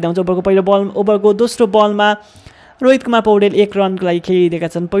टिमलाई पनि फाइदा हुन्छ। ओभरको दोस्रो बलमा रोहित कुमार पौडेल 1 रनको लागि खेलिदिएका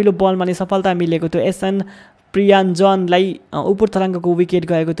छन्। पहिलो बलमा नै सफलता मिलेको थियो। एसएन प्रियाञ्जनलाई उपर थरङ्गाको विकेट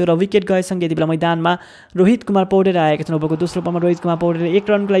गएको थियो र विकेट गएसँगै यति बेला मैदानमा रोहित कुमार पौडेल आएका छन्। ओभरको दोस्रो बलमा रोहित कुमार पौडेल 1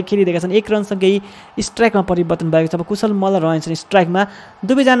 रनको लागि खेलिदिएका छन्। 1 रनसँगै स्ट्राइकमा परिवर्तन भएको छ। अब कुशल मल्ल रहन्छन् स्ट्राइकमा।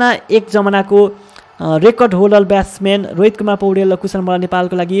 दुवैजना एक जमानाको record holder batsman Rohit Kumar Paudel र कुशल मल्ल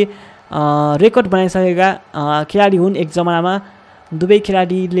नेपालको लागि रेकर्ड बनाइसकेका खेलाडी हुन्। एक जमानामा दुवै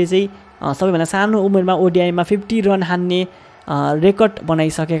खेलाडीले चाहिँ सबैभन्दा सानो उमेरमा ओडिआईमा 50 रन हान्ने रेकर्ड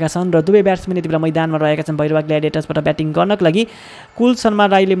बनाइसकेका छन् र दुवै ब्याट्सम्यान यति बेला मैदानमा रहेका छन् भैरवा ग्ल्याडिएटर्सबाट ब्याटिङ गर्नको लागि। कुल शर्मा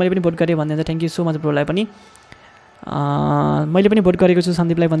राईले मैले पनि भोट गरेँ भन्दै हुन्छ। थ्याङ्क यू सो मच ब्रोलाई पनि। मैले पनि भोट गरेको छु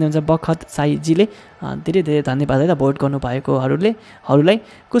सन्दीपलाई भन्दै हुन्छ बखत साईजीले। धेरै धेरै धन्यवाद है त भोट गर्नुभएकोहरूलाई।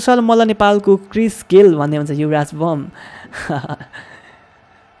 कुशल मल्ल नेपालको क्रिस गेल भन्दै हुन्छ युवराज बम।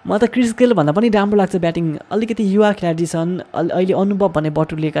 म त क्रिस गेल भन्दा पनि राम्रो लाग्छ ब्याटिङ। अलिकति युवा खेलाडी छन्, अहिले अनुभव भन्ने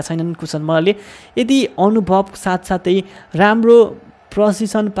बटुलिएका छैनन् कुशल मल्लले। यदि अनुभव साथसाथै राम्रो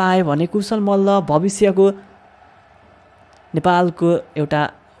प्रशिक्षण पाए भने कुशल मल्ल भविष्यको नेपालको एउटा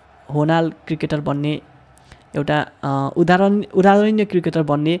होनाल क्रिकेटर बन्ने, एउटा उदाहरणीय क्रिकेटर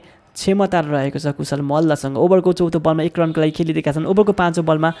बन्ने क्षमता रहेको छ कुशल मल्लसँग। ओभरको 4औं बलमा 1 रनको लागि खेलिदिएका छन्। ओभरको 5औं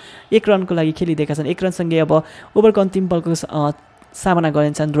बलमा 1 रनको लागि खेलिदिएका छन्। 1 रनसँगै अब ओभरको अन्तिम बलको सामना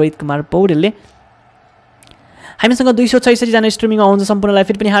गरिन्छन् रोहित कुमार पौडेलले। हामीसँग 266 जना स्ट्रिमिङमा आउँछ। सम्पूर्णलाई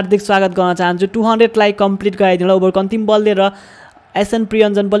फेरि पनि हार्दिक स्वागत गर्न चाहन्छु। 200 कम्प्लिट गराइदिनु होला। ओभरको अन्तिम बल लिएर एसएन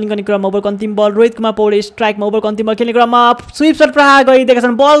प्रियञ्जन बलिङ गर्ने क्रममा ओभरको अन्तिम बल रोहित कुमार पौडेल स्ट्राइकमा। ओभरको अन्तिम बल खेल्ने क्रममा स्विप शट प्रहार गरिदिएका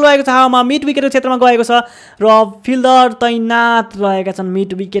छन्। बल रहेको छ हावामा, मिड विकेटको क्षेत्रमा गएको छ र फिल्डर तैनात रहेका छन्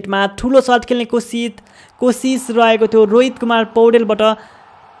मिड विकेटमा। ठुलो शट खेल्ने कोसिस रहेको थियो रोहित कुमार पौडेलबाट।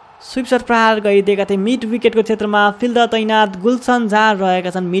 स्विप शट प्रहार गरिदिएका थिए मिड विकेटको क्षेत्रमा। फिल्डर तैनात गुलसन झा रहेका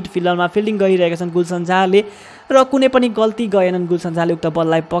छन्। मिड फिल्डरमा फिल्डिङ गरिरहेका छन् गुलसन झाले र कुनै पनि गल्ती गरेनन् गुलसन झाले उक्त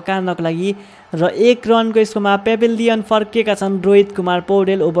बललाई पकार्नको लागि र 1 रनको स्कोरमा पेभिलियन फर्केका छन् रोहित कुमार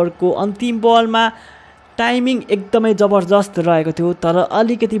पौडेल। ओभरको अन्तिम बलमा टाइमिङ एकदमै जबरजस्त रहेको थियो तर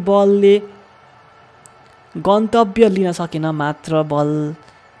अलिकति बलले गन्तव्य लिन सकेन। मात्र बल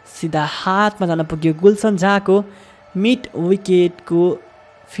सिधा हातमा जान पुग्यो गुलसन झाको मिड विकेटको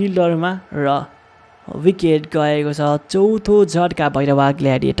फिल्डरमा र विकेट गएको छ। 4थो झड्का भैरवा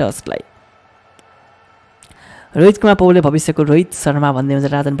ग्ल्याडिएटर्सलाई। रोहित कुमार पौडेल भविष्यको रोहित शर्मा भन्दै हुन्छ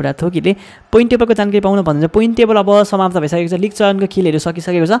राजन बुढाथोकीले। पोइन्ट टेबलको जानकारी पाउन भन्नुहुन्छ। पोइन्ट टेबल अब समाप्त भइसकेको छ। लिग चरणको खेलहरू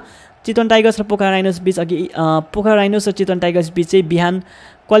सकिसकेको छ। चितवन टाइगर्स र पोखरा राइनोस बीच अघि पोखरा राइनोस र चितवन टाइगर्स बीच चाहिँ बिहान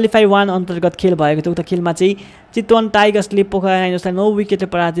क्वालिफाई 1 अन्तर्गत खेल भएको थियो। उक्त खेलमा चाहिँ चितवन टाइगर्सले पोखरा राइनोसलाई 9 विकेटले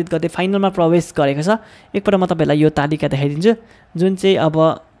पराजित गर्दै फाइनलमा प्रवेश गरेको छ। एकपल्ट म तपाईँलाई यो तालिका देखाइदिन्छु जुन चाहिँ अब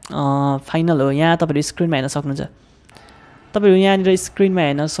फाइनल हो। यहाँ तपाईँहरू स्क्रिनमा हेर्न सक्नुहुन्छ। तपाईँहरू यहाँनिर स्क्रिनमा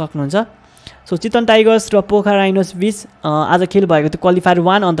हेर्न सक्नुहुन्छ। सो चितवन टाइगर्स र पोखरा राइनोस बीच आज खेल भएको थियो क्वालिफायर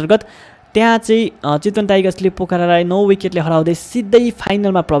 1 अन्तर्गत। त्यहाँ चाहिँ चितवन टाइगर्सले पोखरालाई 9 विकेटले हराउँदै सिधै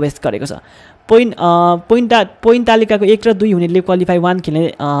फाइनलमा प्रवेश गरेको छ। पोइन्ट तालिकाको 1 र 2 हुनेले क्वालिफाई 1 खेल्ने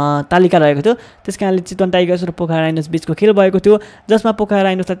तालिका रहेको थियो। त्यस कारणले चितवन टाइगर्स र पोखरा राइनोस बीचको खेल भएको थियो जसमा पोखरा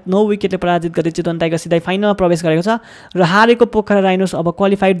राइनोसलाई 9 विकेटले पराजित गर्दै चितवन टाइगर्स सिधै फाइनलमा प्रवेश गरेको छ र हारेको पोखरा राइनोस अब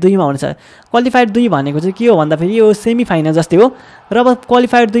क्वालिफाइड 2 मा हुनेछ। क्वालिफाइड 2 भनेको चाहिँ के हो भन्दाखेरि यो सेमी फाइनल जस्तै हो र अब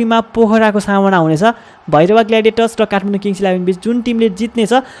क्वालिफाइड 2 मा पोखराको सामना हुनेछ भैरवा ग्ल्याडिएटर्स र काठमाडौँ किङ्स 11 बीच। जुन टिमले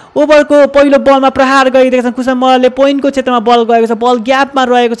जित्नेछ ओभरको पहिलो बलमा प्रहार गरिदिएका छन् कुशल मल्लले। पोइन्टको क्षेत्रमा बल गएको छ। बल ग्यापमा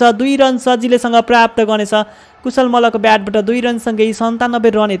रहेको छ। 2 रन सजिलैसँग प्राप्त गर्नेछ। कुशल मल्लको ब्याटबाट 2 रनसँगै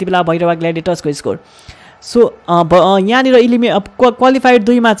 97 रन यति बेला भैरवा ग्ल्याडिएटर्सको स्कोर। सो यहाँनिर क्वालिफाइड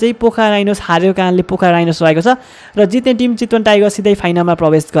 2 मा चाहिँ पोखरा राइनोस हारेको कारणले पोखरा राइनोस रहेको छ र जित्ने टिम चितवन टाइगर्स सिधै फाइनलमा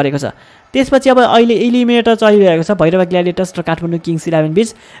प्रवेश गरेको छ। त्यसपछि अब अहिले एलिमिनेटर चलिरहेको छ भैरवा ग्ल्याडिएटर्स र काठमाडौँ किङ्स 11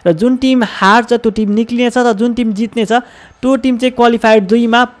 बीच र जुन टिम हार्छ त्यो टिम निक्लिनेछ र जुन टिम जित्नेछ त्यो टिम चाहिँ क्वालिफाइड 2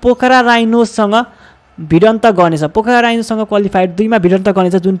 मा पोखरा राइनोससँग भिडन्त गर्नेछ। पोखरा राइनोससँग क्वालिफाइड 2 मा भिडन्त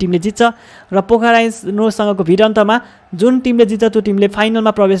गर्नेछ जुन टिमले जित्छ र पोखरा राइनोससँगको भिडन्तमा जुन टिमले जित्छ त्यो टिमले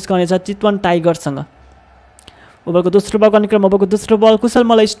फाइनलमा प्रवेश गर्नेछ चितवन टाइगर्ससँग। ओभरको दोस्रो बल गर्ने क्रम। ओभरको दोस्रो बल कुशल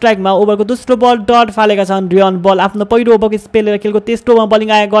मल्ल स्ट्राइकमा। ओभरको दोस्रो बल डट फालेका छन् रियन बल। आफ्नो पहिलो ओभरको स्पेल खेलको तेस्रो ओभरमा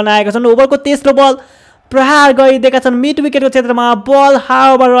बलिङ गर्न आएका छन्। ओभरको तेस्रो बल प्रहार गरिदिएका छन् मिड विकेटको क्षेत्रमा। बल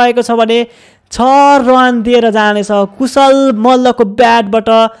हावामा रहेको छ भने 6 रन दिएर जानेछ। कुशल मल्लको ब्याटबाट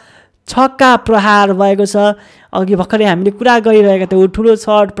छक्का प्रहार भएको छ। अघि भर्खरै हामीले कुरा गरिरहेका थियौँ ठुलो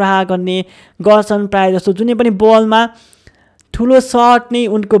सर्ट प्रहार गर्ने गर्छन् प्रायः जस्तो। जुनै पनि बलमा ठुलो सर्ट नै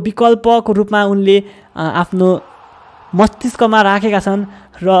उनको विकल्पको रूपमा उनले आफ्नो मस्तिष्कमा राखेका छन्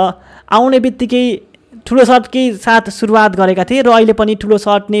र आउने बित्तिकै ठुलो सर्टकै साथ सुरुवात गरेका थिए र अहिले पनि ठुलो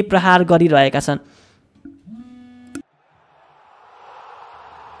सर्ट नै प्रहार गरिरहेका छन्।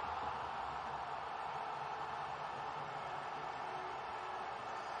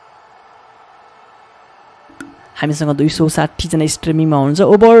 हामीसँग 260 जना स्ट्रिमिङमा हुनुहुन्छ।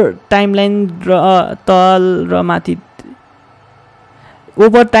 ओभर टाइमलाइन र तल र माथि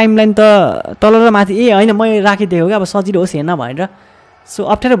ओभर टाइमलाइन त तल र माथि होइन मैले राखिदिएको क्या अब सजिलो होस् हेर्न भनेर। सो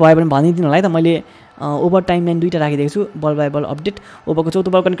अप्ठ्यारो भयो भने भनिदिनु होला है त। मैले ओभर टाइमलाइन 2टा राखिदिएको छु बल बाई बल अपडेट। ओभरको चौथो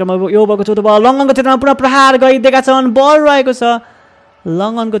बल गर्ने क्रममा यो ओभरको चौथो बल लङ्गनको क्षेत्रमा पुनः प्रहार गरिदिएका छन्। बल रहेको छ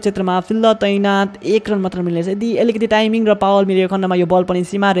लङ्गनको क्षेत्रमा फिल्ड तैनात 1 रन मात्र मिल्नेछ। यदि अलिकति टाइमिङ र पावर मिलेको खण्डमा यो बल पनि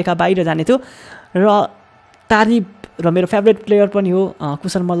सीमा रेखा बाहिर जाने थियो र तारिफ र मेरो फेभरेट प्लेयर पनि हो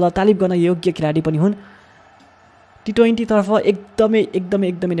कुशल मल्ल। तारिफ गर्न योग्य खेलाडी पनि हुन्। T20 तर्फ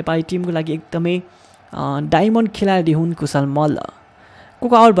एकदमै नेपाली टिमको लागि एकदमै डायमन्ड खेलाडी हुन् कुशल मल्ल। को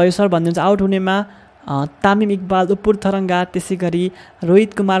आउट भयो सर भन्नुहुन्छ। आउट हुनेमा तामिम इकबाल उपुर थरङ्गा त्यसै गरी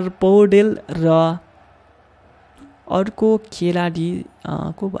रोहित कुमार पौडेल र अर्को खेलाडी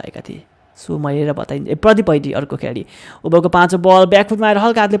को भएका थिए सो म हेरेर बताइदिन्छु। प्रदीप ऐडी अर्को खेलाडी। ओभरको 5 बल ब्याकफुटमा आएर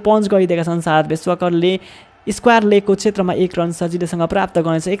हल्का हातले पन्च गरिदिएका छन् साथ बेस्वाकरले। स्क्वायर लेगको क्षेत्रमा 1 रन सजिलैसँग प्राप्त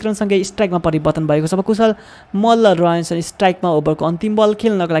गर्नेछ। 1 रनसँगै स्ट्राइकमा परिवर्तन भएको छ। अब कुशल मल्ल रहन्छन् स्ट्राइकमा। ओभरको अन्तिम बल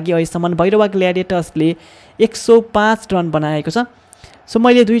खेल्नको लागि अहिलेसम्म भैरवा ग्ल्याडिएटर्सले 105 रन बनाएको छ। सो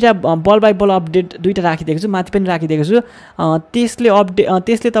मैले 2टा बल बाई बल अपडेट 2टा राखिदिएको छु माथि पनि राखिदिएको छु।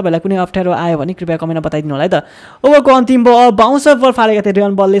 त्यसले तपाईँलाई कुनै अप्ठ्यारो आयो भने कृपया कमेन्टमा बताइदिनु होला है त। ओभरको अन्तिम बल बाउन्सर बल फालेका थिए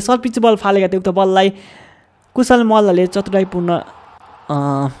रियन बलले। सर्ट पिच बल फालेका थिए। उक्त बललाई कुशल मल्लले चतुराईपूर्ण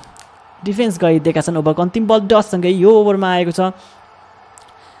डिफेन्स गरिदिएका छन्। ओभरको अन्तिम बल 10सँगै यो ओभरमा आएको छ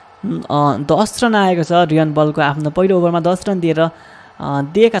 10 रन आएको छ। रियन बलको आफ्नो पहिलो ओभरमा 10 रन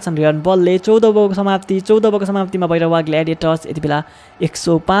दिएका छन् रियन बलले। 14 ओभरको समाप्तिमा भैरवा ग्ल्याडिएटर्स यति बेला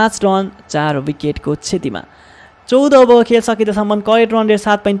 105 रन 4 विकेटको क्षतिमा। 14 ओभर खेल सकिँदासम्म करेन्ट रन रेट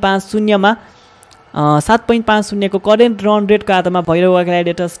 7.50 7.50 को करेन्ट रन रेटको आधारमा भैरवा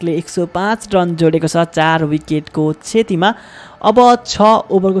ग्ल्याडिएटर्सले 105 रन जोडेको छ 4 विकेटको क्षतिमा। अब 6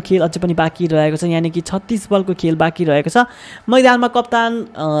 ओभरको खेल अझै पनि बाँकी रहेको छ यानि कि 36 बलको खेल बाँकी रहेको छ। मैदानमा कप्तान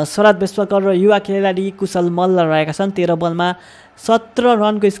शरद बेस्वाकर र युवा खेलाडी कुशल मल्ल रहेका छन्। 13 बलमा 17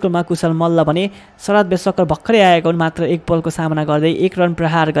 रनको स्कोरमा कुशल मल्ल भने शरद बेस्वाकर भर्खरै आएको मात्र 1 बलको सामना गर्दै 1 रन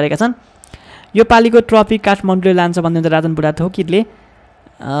प्रहार गरेका छन्। यो पालिको ट्रफी काठमाडौँले लान्छ भन्नुहुन्छ राजन बुढाथोकीले।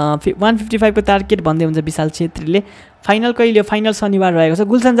 155 को टार्गेट भन्दै हुन्छ विशाल छेत्रीले। फाइनल कहिले? फाइनल शनिबार रहेको छ।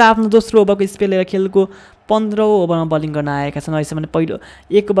 गुलशन झा आफ्नो दोस्रो ओभरको स्पेल लिएर खेलको 15औं ओभरमा बलिङ गर्न आएका छन्। अहिलेसम्म पहिलो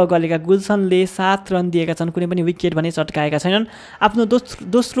 1 ओभर गरेका गुलशनले 7 रन दिएका छन्, कुनै पनि विकेट भने चटकाएका छैनन्। आफ्नो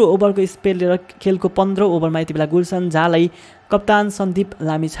दोस्रो ओभरको स्पेल लिएर खेलको 15औं ओभरमा यति बेला गुलशन झालाई कप्तान सन्दीप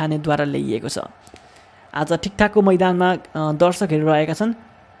लामिछानेद्वारा ल्याइएको छ। आज ठिकठाकको मैदानमा दर्शकहरू रहेका छन्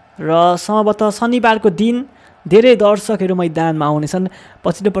र सम्भवतः शनिबारको दिन धेरै दर्शकहरू मैदानमा आउनेछन्।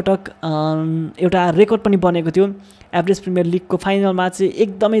 पछिल्लो पटक एउटा रेकर्ड पनि बनेको थियो। एभरेज प्रिमियर लिगको फाइनलमा चाहिँ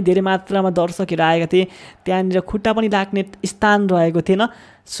एकदमै धेरै मात्रामा दर्शकहरू आएका थिए, त्यहाँनिर खुट्टा पनि लाग्ने स्थान रहेको थिएन।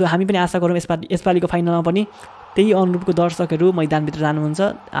 सो हामी पनि आशा गरौँ यसपालिको फाइनलमा पनि त्यही अनुरूपको दर्शकहरू मैदानभित्र जानुहुन्छ,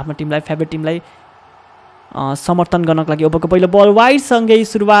 आफ्नो टिमलाई, फेभरेट टिमलाई समर्थन गर्नको लागि। ओभरको पहिलो बल वाइडसँगै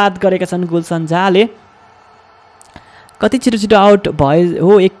सुरुवात गरेका छन् गुलशन झाले। कति छिटो आउट भयो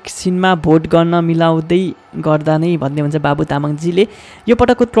हो, एकछिनमा भोट गर्न मिलाउँदै गर्दा नै भन्दै हुन्छ बाबु तामाङजीले। यो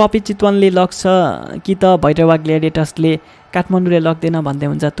पटकको ट्रफी चितवनले लग्छ कि त भैरवा ग्ल्याडिएटर्सले काठमाडौँले लग्दैन भन्दै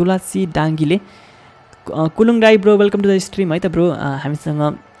हुन्छ तुलसी डाङ्गीले। Kulung Rai bro, welcome to the stream है त ब्रो। हामीसँग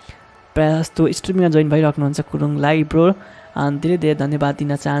प्रायः जस्तो स्ट्रिमिङमा जोइन भइराख्नुहुन्छ कुलुङ राई ब्रो, धेरै धेरै धन्यवाद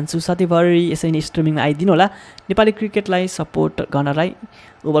दिन चाहन्छु। सधैँभरि यसरी नै स्ट्रिमिङमा आइदिनु होला नेपाली क्रिकेटलाई सपोर्ट गर्नलाई।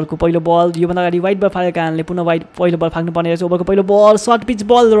 ओभरको पहिलो बल, योभन्दा अगाडि वाइड बल फालेको कारणले पुनः पहिलो बल फाल्नु पर्ने रहेछ। ओभरको पहिलो बल सर्ट पिच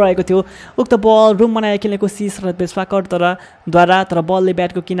बल रहेको थियो, उक्त बल रुम बनाएर खेल्ने कोसिस र स्वाकरद्वारा, तर बलले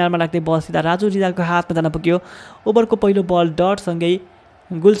ब्याटको किनारमा लाग्दै बल सिधा राजु रिजालको हातमा जान पुग्यो। ओभरको पहिलो बल डटसँगै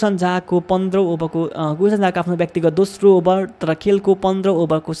गुलशन झाको 15औं ओभरको गुलशन झाको आफ्नो व्यक्तिगत दोस्रो ओभर, तर खेलको 15औं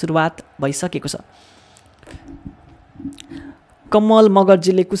ओभरको सुरुवात भइसकेको छ। कमल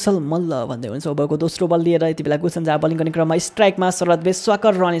मगरजीले कुशल मल्ल भन्दै हुन्छ। ओभरको दोस्रो बल लिएर यति बेला गुलशन झा बलिङ गर्ने क्रममा स्ट्राइकमा शरद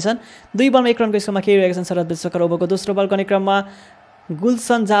बेस्वाकर रहनेछन्। 2 बलमा 1 रनको स्कोरमा खेलिरहेका छन् शरद बेस्वाकर। ओभरको दोस्रो बल गर्ने क्रममा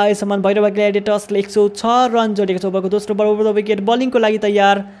गुलशन झा अहिलेसम्म भैरवा ग्ल्याडिएटर्सले 106 रन जोडेको छ। ओभरको दोस्रो बल ओभर द विकेट बलिङको लागि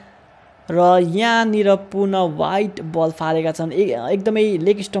तयार र यहाँनिर पुनः वाइड बल फालेका छन्। एकदमै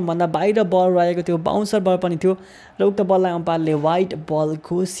लेग स्टम्पभन्दा बाहिर बल रहेको थियो, बााउन्सर बल पनि थियो र उक्त बललाई अम्पायरले वाइड बल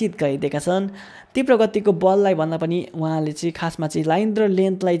घोषित गरिदिएका छन्। तीव्र गतिको बललाई भन्दा पनि उहाँले चाहिँ खासमा चाहिँ लाइन र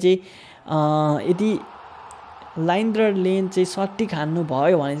लेन्थलाई चाहिँ यदि लाइन र लेन्थ चाहिँ सटिक हान्नु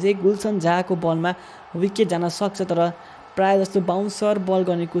भयो भने चाहिँ गुलशन झाको बलमा विकेट जान सक्छ, तर प्रायः जस्तो बााउन्सर बल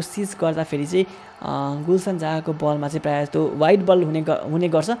गर्ने कोसिस गर्दाखेरि चाहिँ गुलशन झाको बलमा चाहिँ प्रायः जस्तो वाइड बल हुने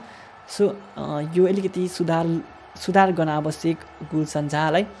गर्छ। सो यो अलिकति सुधार गर्न आवश्यक गुलशन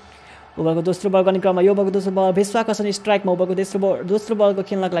झालाई। ओभरको दोस्रो बल गर्ने क्रममा यो ओभरको दोस्रो बल भेस्वाकर्सन स्ट्राइकमा। ओभरको दोस्रो बलको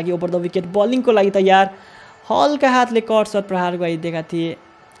खेल्नको लागि ओभर द विकेट बलिङको लागि तयार, हल्का हातले कट सट प्रहार गरिदिएका थिए,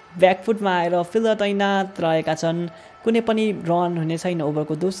 ब्याकफुटमा आएर फिल्डर तैनात रहेका छन्, कुनै पनि रन हुने छैन।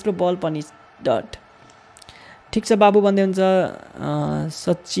 ओभरको दोस्रो बल पनि डट। ठिक छ बाबु भन्दै हुन्छ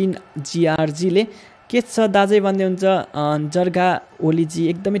सचिन जिआरजीले। के छ दाजै भन्दै हुन्छ जर्गा ओलीजी।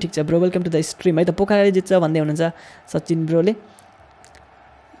 एकदमै ठिक छ bro, welcome to the stream है त। पोखराले जित्छ भन्दै हुनुहुन्छ सचिन ब्रोले।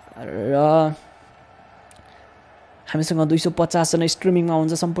 र हामीसँग 250 जना स्ट्रिमिङमा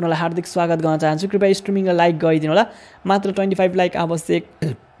हुन्छ, सम्पूर्णलाई हार्दिक स्वागत गर्न चाहन्छु। कृपया स्ट्रिमिङलाई लाइक गरिदिनु होला, मात्र 25 लाइक आवश्यक।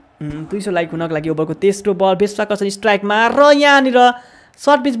 200 लाइक हुनको लागि ओभरको तेस्रो बल बेस्वाकर्सन स्ट्राइकमा र यहाँनिर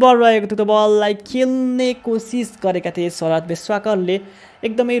सर्ट पिच बल रहेको थियो, त्यो बललाई खेल्ने कोसिस गरेका थिए शरद बेस्वाकरले।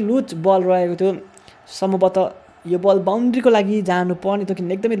 एकदमै लुज बल रहेको थियो, सम्भवतः यो बल बााउन्ड्रीको लागि जानुपर्ने थियो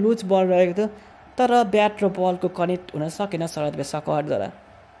किनभने एकदमै लुज बल रहेको थियो, तर ब्याट र बलको कनेक्ट हुन सकेन शरद बेस्वाकरद्वारा।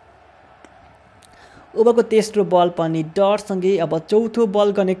 ओभरको तेस्रो बल पनि डटसँगै अब चौथो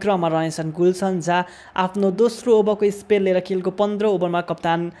बल गर्ने क्रममा रहनेछन् गुलशन झा। आफ्नो दोस्रो ओभरको स्पेल लिएर खेलको 15औं ओभरमा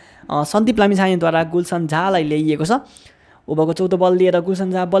कप्तान सन्दीप लामिछानेद्वारा गुलशन झालाई ल्याइएको छ। ओभरको चौथो बल लिएर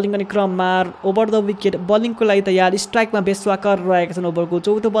गुलशन झा बलिङ गर्ने क्रममा ओभर द विकेट बलिङको लागि तयार, स्ट्राइकमा बेस्वाकर रहेका छन् ओभरको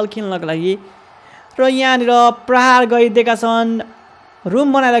चौथो बल खेल्नको लागि र यहाँनिर प्रहार गरिदिएका छन्, रुम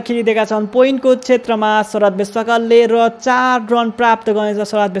बनाएर खेलिदिएका छन् पोइन्टको क्षेत्रमा शरद बेस्वाकरले र 4 रन प्राप्त गर्नेछ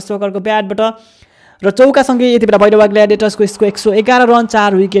शरद बेस्वाकरको ब्याटबाट र चौकासँगै यति बेला भैरवा ग्ल्याडिएटर्सको यसको 111 रन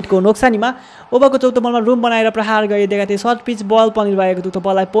 4 विकेटको नोक्सानीमा। ओभरको चौथो बलमा रुम बनाएर प्रहार गरिदिएका थिए, सर्ट पिच बल पनि रहेको थियो, त्यो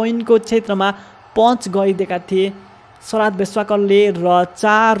बललाई पोइन्टको क्षेत्रमा पञ्च गरिदिएका थिए शरद बेस्वाकरले र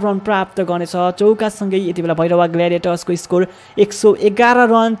 4 रन प्राप्त गर्नेछ चौकासँगै यति बेला Bhairahawa ग्ल्याडिएटर्सको score 111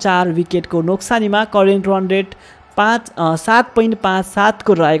 run 4 विकेटको नोक्सानीमा। Current run rate 7.57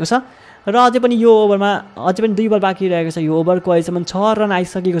 को रहेको छ र अझै पनि यो ओभरमा अझै पनि 2 बल बाँकी रहेको छ। यो ओभरको अहिलेसम्म 6 रन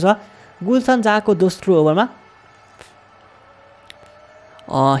आइसकेको छ गुलशन झाको दोस्रो ओभरमा।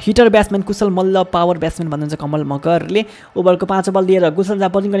 हिटर ब्याट्सम्यान कुशल मल्ल पावर ब्याट्सम्यान भन्नुहुन्छ कमल मगरले। ओभरको 5 बल लिएर कुशल झा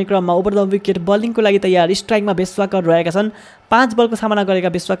बलिङ गर्ने क्रममा ओभर द विकेट बलिङको लागि तयार। स्ट्राइकमा बेस्वाकर रहेका छन्। 5 बलको सामना गरेका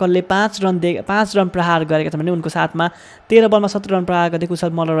बेस्वाकरले 5 रन प्रहार गरेका छन् भने उनको साथमा 13 बलमा 17 रन प्रहार गर्दै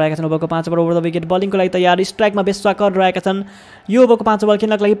कुशल मल्ल रहेका छन्। ओभरको 5 बल ओभर द विकेट बलिङको लागि तयार। स्ट्राइकमा बेस्वाकर रहेका छन्। यो ओभरको 5 बल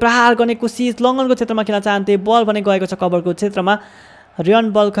खेल्नको लागि प्रहार गर्ने कोसिस लङ्गनको क्षेत्रमा खेल्न चाहन्थे। बल भने गएको छ कभरको क्षेत्रमा।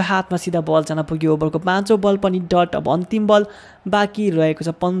 रियन बलको हातमा सिधा बल जान पुग्यो। ओभरको 5औं बल पनि डट। अब अन्तिम बल बाँकी रहेको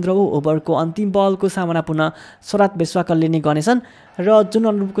छ। 15औं ओभरको अन्तिम बलको सामना पुनः शरद बेस्वाकरले नै गर्नेछन् र जुन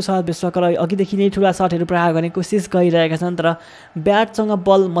अनुरूपको शरद बेस्वाकर अघिदेखि नै ठुला सटहरू प्रहार गर्ने कोसिस गरिरहेका छन् तर ब्याटसँग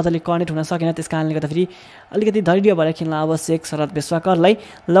बल मजाले कनेक्ट हुन सकेन। त्यस कारणले गर्दाखेरि अलिकति धैर्य भएर खेल्न आवश्यक। शरद बेस्वाकरलाई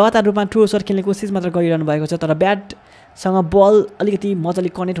लगातार रूपमा ठुलो सट खेल्ने कोसिस मात्र गरिरहनु भएको छ तर ब्याटसँग बल अलिकति मजाले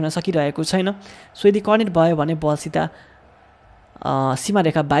कनेक्ट हुन सकिरहेको छैन। सो यदि कनेक्ट भयो भने बल सिधा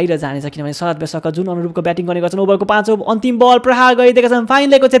सीमारेखा बाहिर जानेछ किनभने शरद बेस्वाकर जुन अनुरूपको ब्याटिङ गर्ने गर्छन्। ओभरको 5औं अन्तिम बल प्रहार गरिदिएका छन्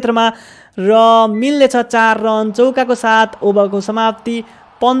फाइनलको क्षेत्रमा र मिल्नेछ 4 रन चौकाको साथ। ओभरको समाप्ति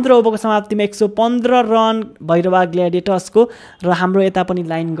 15 ओभरको समाप्तिमा 115 रन भैरवा ग्ल्याडिएटर्सको र हाम्रो यता पनि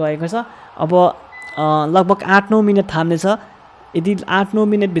लाइन गएको छ। अब लगभग 8-9 मिनट थाम्नेछ। यदि 8-9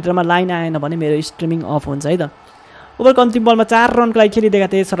 मिनटभित्रमा लाइन आएन भने मेरो स्ट्रिमिङ अफ हुन्छ है त। ओभरको अन्तिम बलमा 4 रनको लागि खेलिदिएका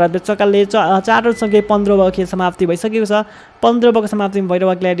थिए शरद बेस्वाकरले। 4 रनसँगै 15 ओभर खेल समाप्ति भइसकेको छ। 15 ओभरको समाप्तिमा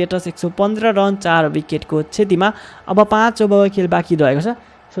भैरवा ग्ल्याडिएटर्स 115 रन 4 विकेटको क्षतिमा। अब 5 ओभर खेल बाँकी रहेको छ।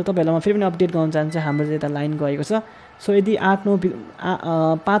 सो तपाईँहरूलाई म फेरि पनि अपडेट गर्न चाहन्छु। हाम्रो चाहिँ यता लाइन गएको छ। सो यदि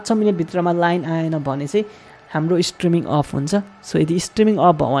 5-6 मिनटभित्रमा लाइन आएन भने चाहिँ हाम्रो स्ट्रिमिङ अफ हुन्छ। सो यदि स्ट्रिमिङ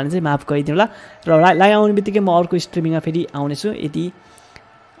अफ भयो भने चाहिँ माफ गरिदिनु होला र लाइन आउने बित्तिकै म अर्को स्ट्रिमिङमा फेरि आउनेछु यदि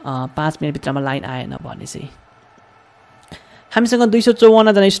 5 मिनटभित्रमा लाइन आएन भने चाहिँ। हामीसँग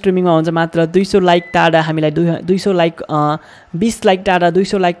 254 जना स्ट्रिमिङमा हुन्छ मात्र 200 लाइक टाढा। हामीलाई 200 लाइक 20 लाइक टाढा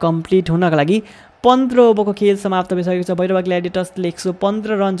 200 लाइक कम्प्लिट हुनका लागि 15 ओभरको खेल समाप्त भइसकेको छ। भैरवा ग्ल्याडिएटर्सले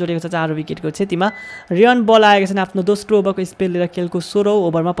 115 रन जोडेको छ 4 विकेटको क्षतिमा। रियन बल आएका छन् आफ्नो दोस्रो ओभरको स्पेल लिएर खेलको 16औं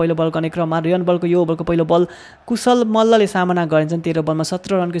ओभरमा पहिलो बल गर्ने क्रममा। रियन बलको यो ओभरको पहिलो बल कुशल मल्लले सामना गरिन्छन्। 13 बलमा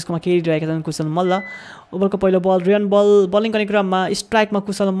 17 रनको स्कोरमा खेलिरहेका छन् कुशल मल्ल। ओभरको पहिलो बल रियन बल बलिङ गर्ने क्रममा स्ट्राइकमा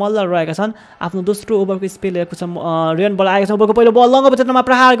कुशल मल्ल रहेका छन्। आफ्नो दोस्रो ओभरको स्पेल लिएर रियन बल आएका छन्। ओभरको पहिलो बल लङ्गो क्षेत्रमा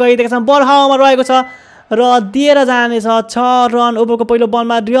प्रहार गरिदिएका छन्। बल हावामा रहेको छ र दिएर जानेछ 6 रन। ओभरको पहिलो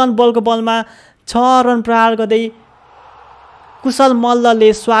बलमा रियन बलको बलमा 6 रन प्रहार गर्दै कुशल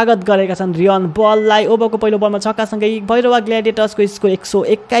मल्लले स्वागत गरेका छन् रियन बललाई। ओभरको पहिलो बलमा छक्कासँगै भैरवा ग्ल्याडिएटर्सको स्कोर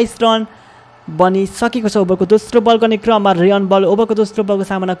 121 रन बनिसकेको छ। ओभरको दोस्रो बल गर्ने क्रममा रियन बल। ओभरको दोस्रो बलको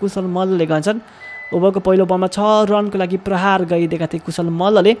सामना कुशल मल्लले गर्छन्। ओभरको पहिलो बलमा 6 रनको लागि प्रहार गरिदिएका थिए कुशल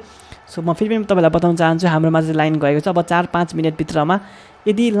मल्लले। सो म फेरि पनि तपाईँलाई बताउन चाहन्छु हाम्रोमा चाहिँ लाइन गएको छ। अब 4-5 मिनटभित्रमा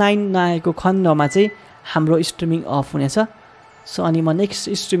यदि लाइन नआएको खण्डमा चाहिँ हाम्रो स्ट्रिमिङ अफ हुनेछ। सो अनि म नेक्स्ट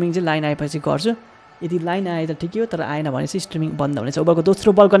स्ट्रिमिङ चाहिँ लाइन आएपछि गर्छु। यदि लाइन आए त ठिकै हो तर आएन भने चाहिँ स्ट्रिमिङ बन्द हुनेछ। ओभरको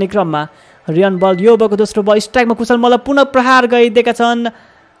दोस्रो बल गर्ने क्रममा रियन बल। यो ओभरको दोस्रो बल स्ट्राइकमा कुशल मल्ल पुनः प्रहार गरिदिएका छन्।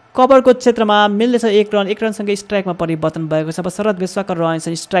 कभरको क्षेत्रमा मिल्नेछ 1 रन। 1 रनसँगै स्ट्राइकमा परिवर्तन भएको छ। अब शरद बेस्वाकर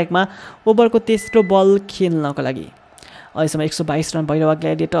रहन्छन् स्ट्राइकमा। ओभरको तेस्रो बल खेल्नको लागि अहिलेसम्म 122 run Bhairahawa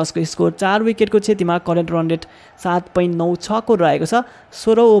ग्ल्याडिएटर्सको score 4 विकेटको क्षतिमा। Current run rate 7.96 को रहेको छ।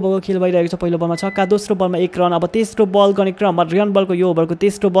 16औं ओभरको खेल भइरहेको छ। पहिलो बलमा छक्का दोस्रो बलमा 1 रन। अब तेस्रो बल गर्ने क्रममा रियन बलको यो ओभरको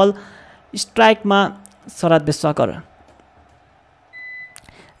तेस्रो बल स्ट्राइकमा शरद बेस्वाकर।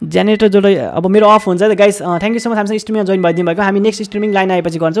 जेनेरेटर जोडै अब मेरो अफ हुन्छ guys. Thank you so much हामीसँग स्ट्रिमिङमा जोइन भइदिनु भएको। हामी नेक्स्ट स्ट्रिमिङ लाइन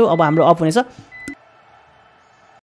आएपछि गर्छौँ। अब हाम्रो अफ हुनेछ।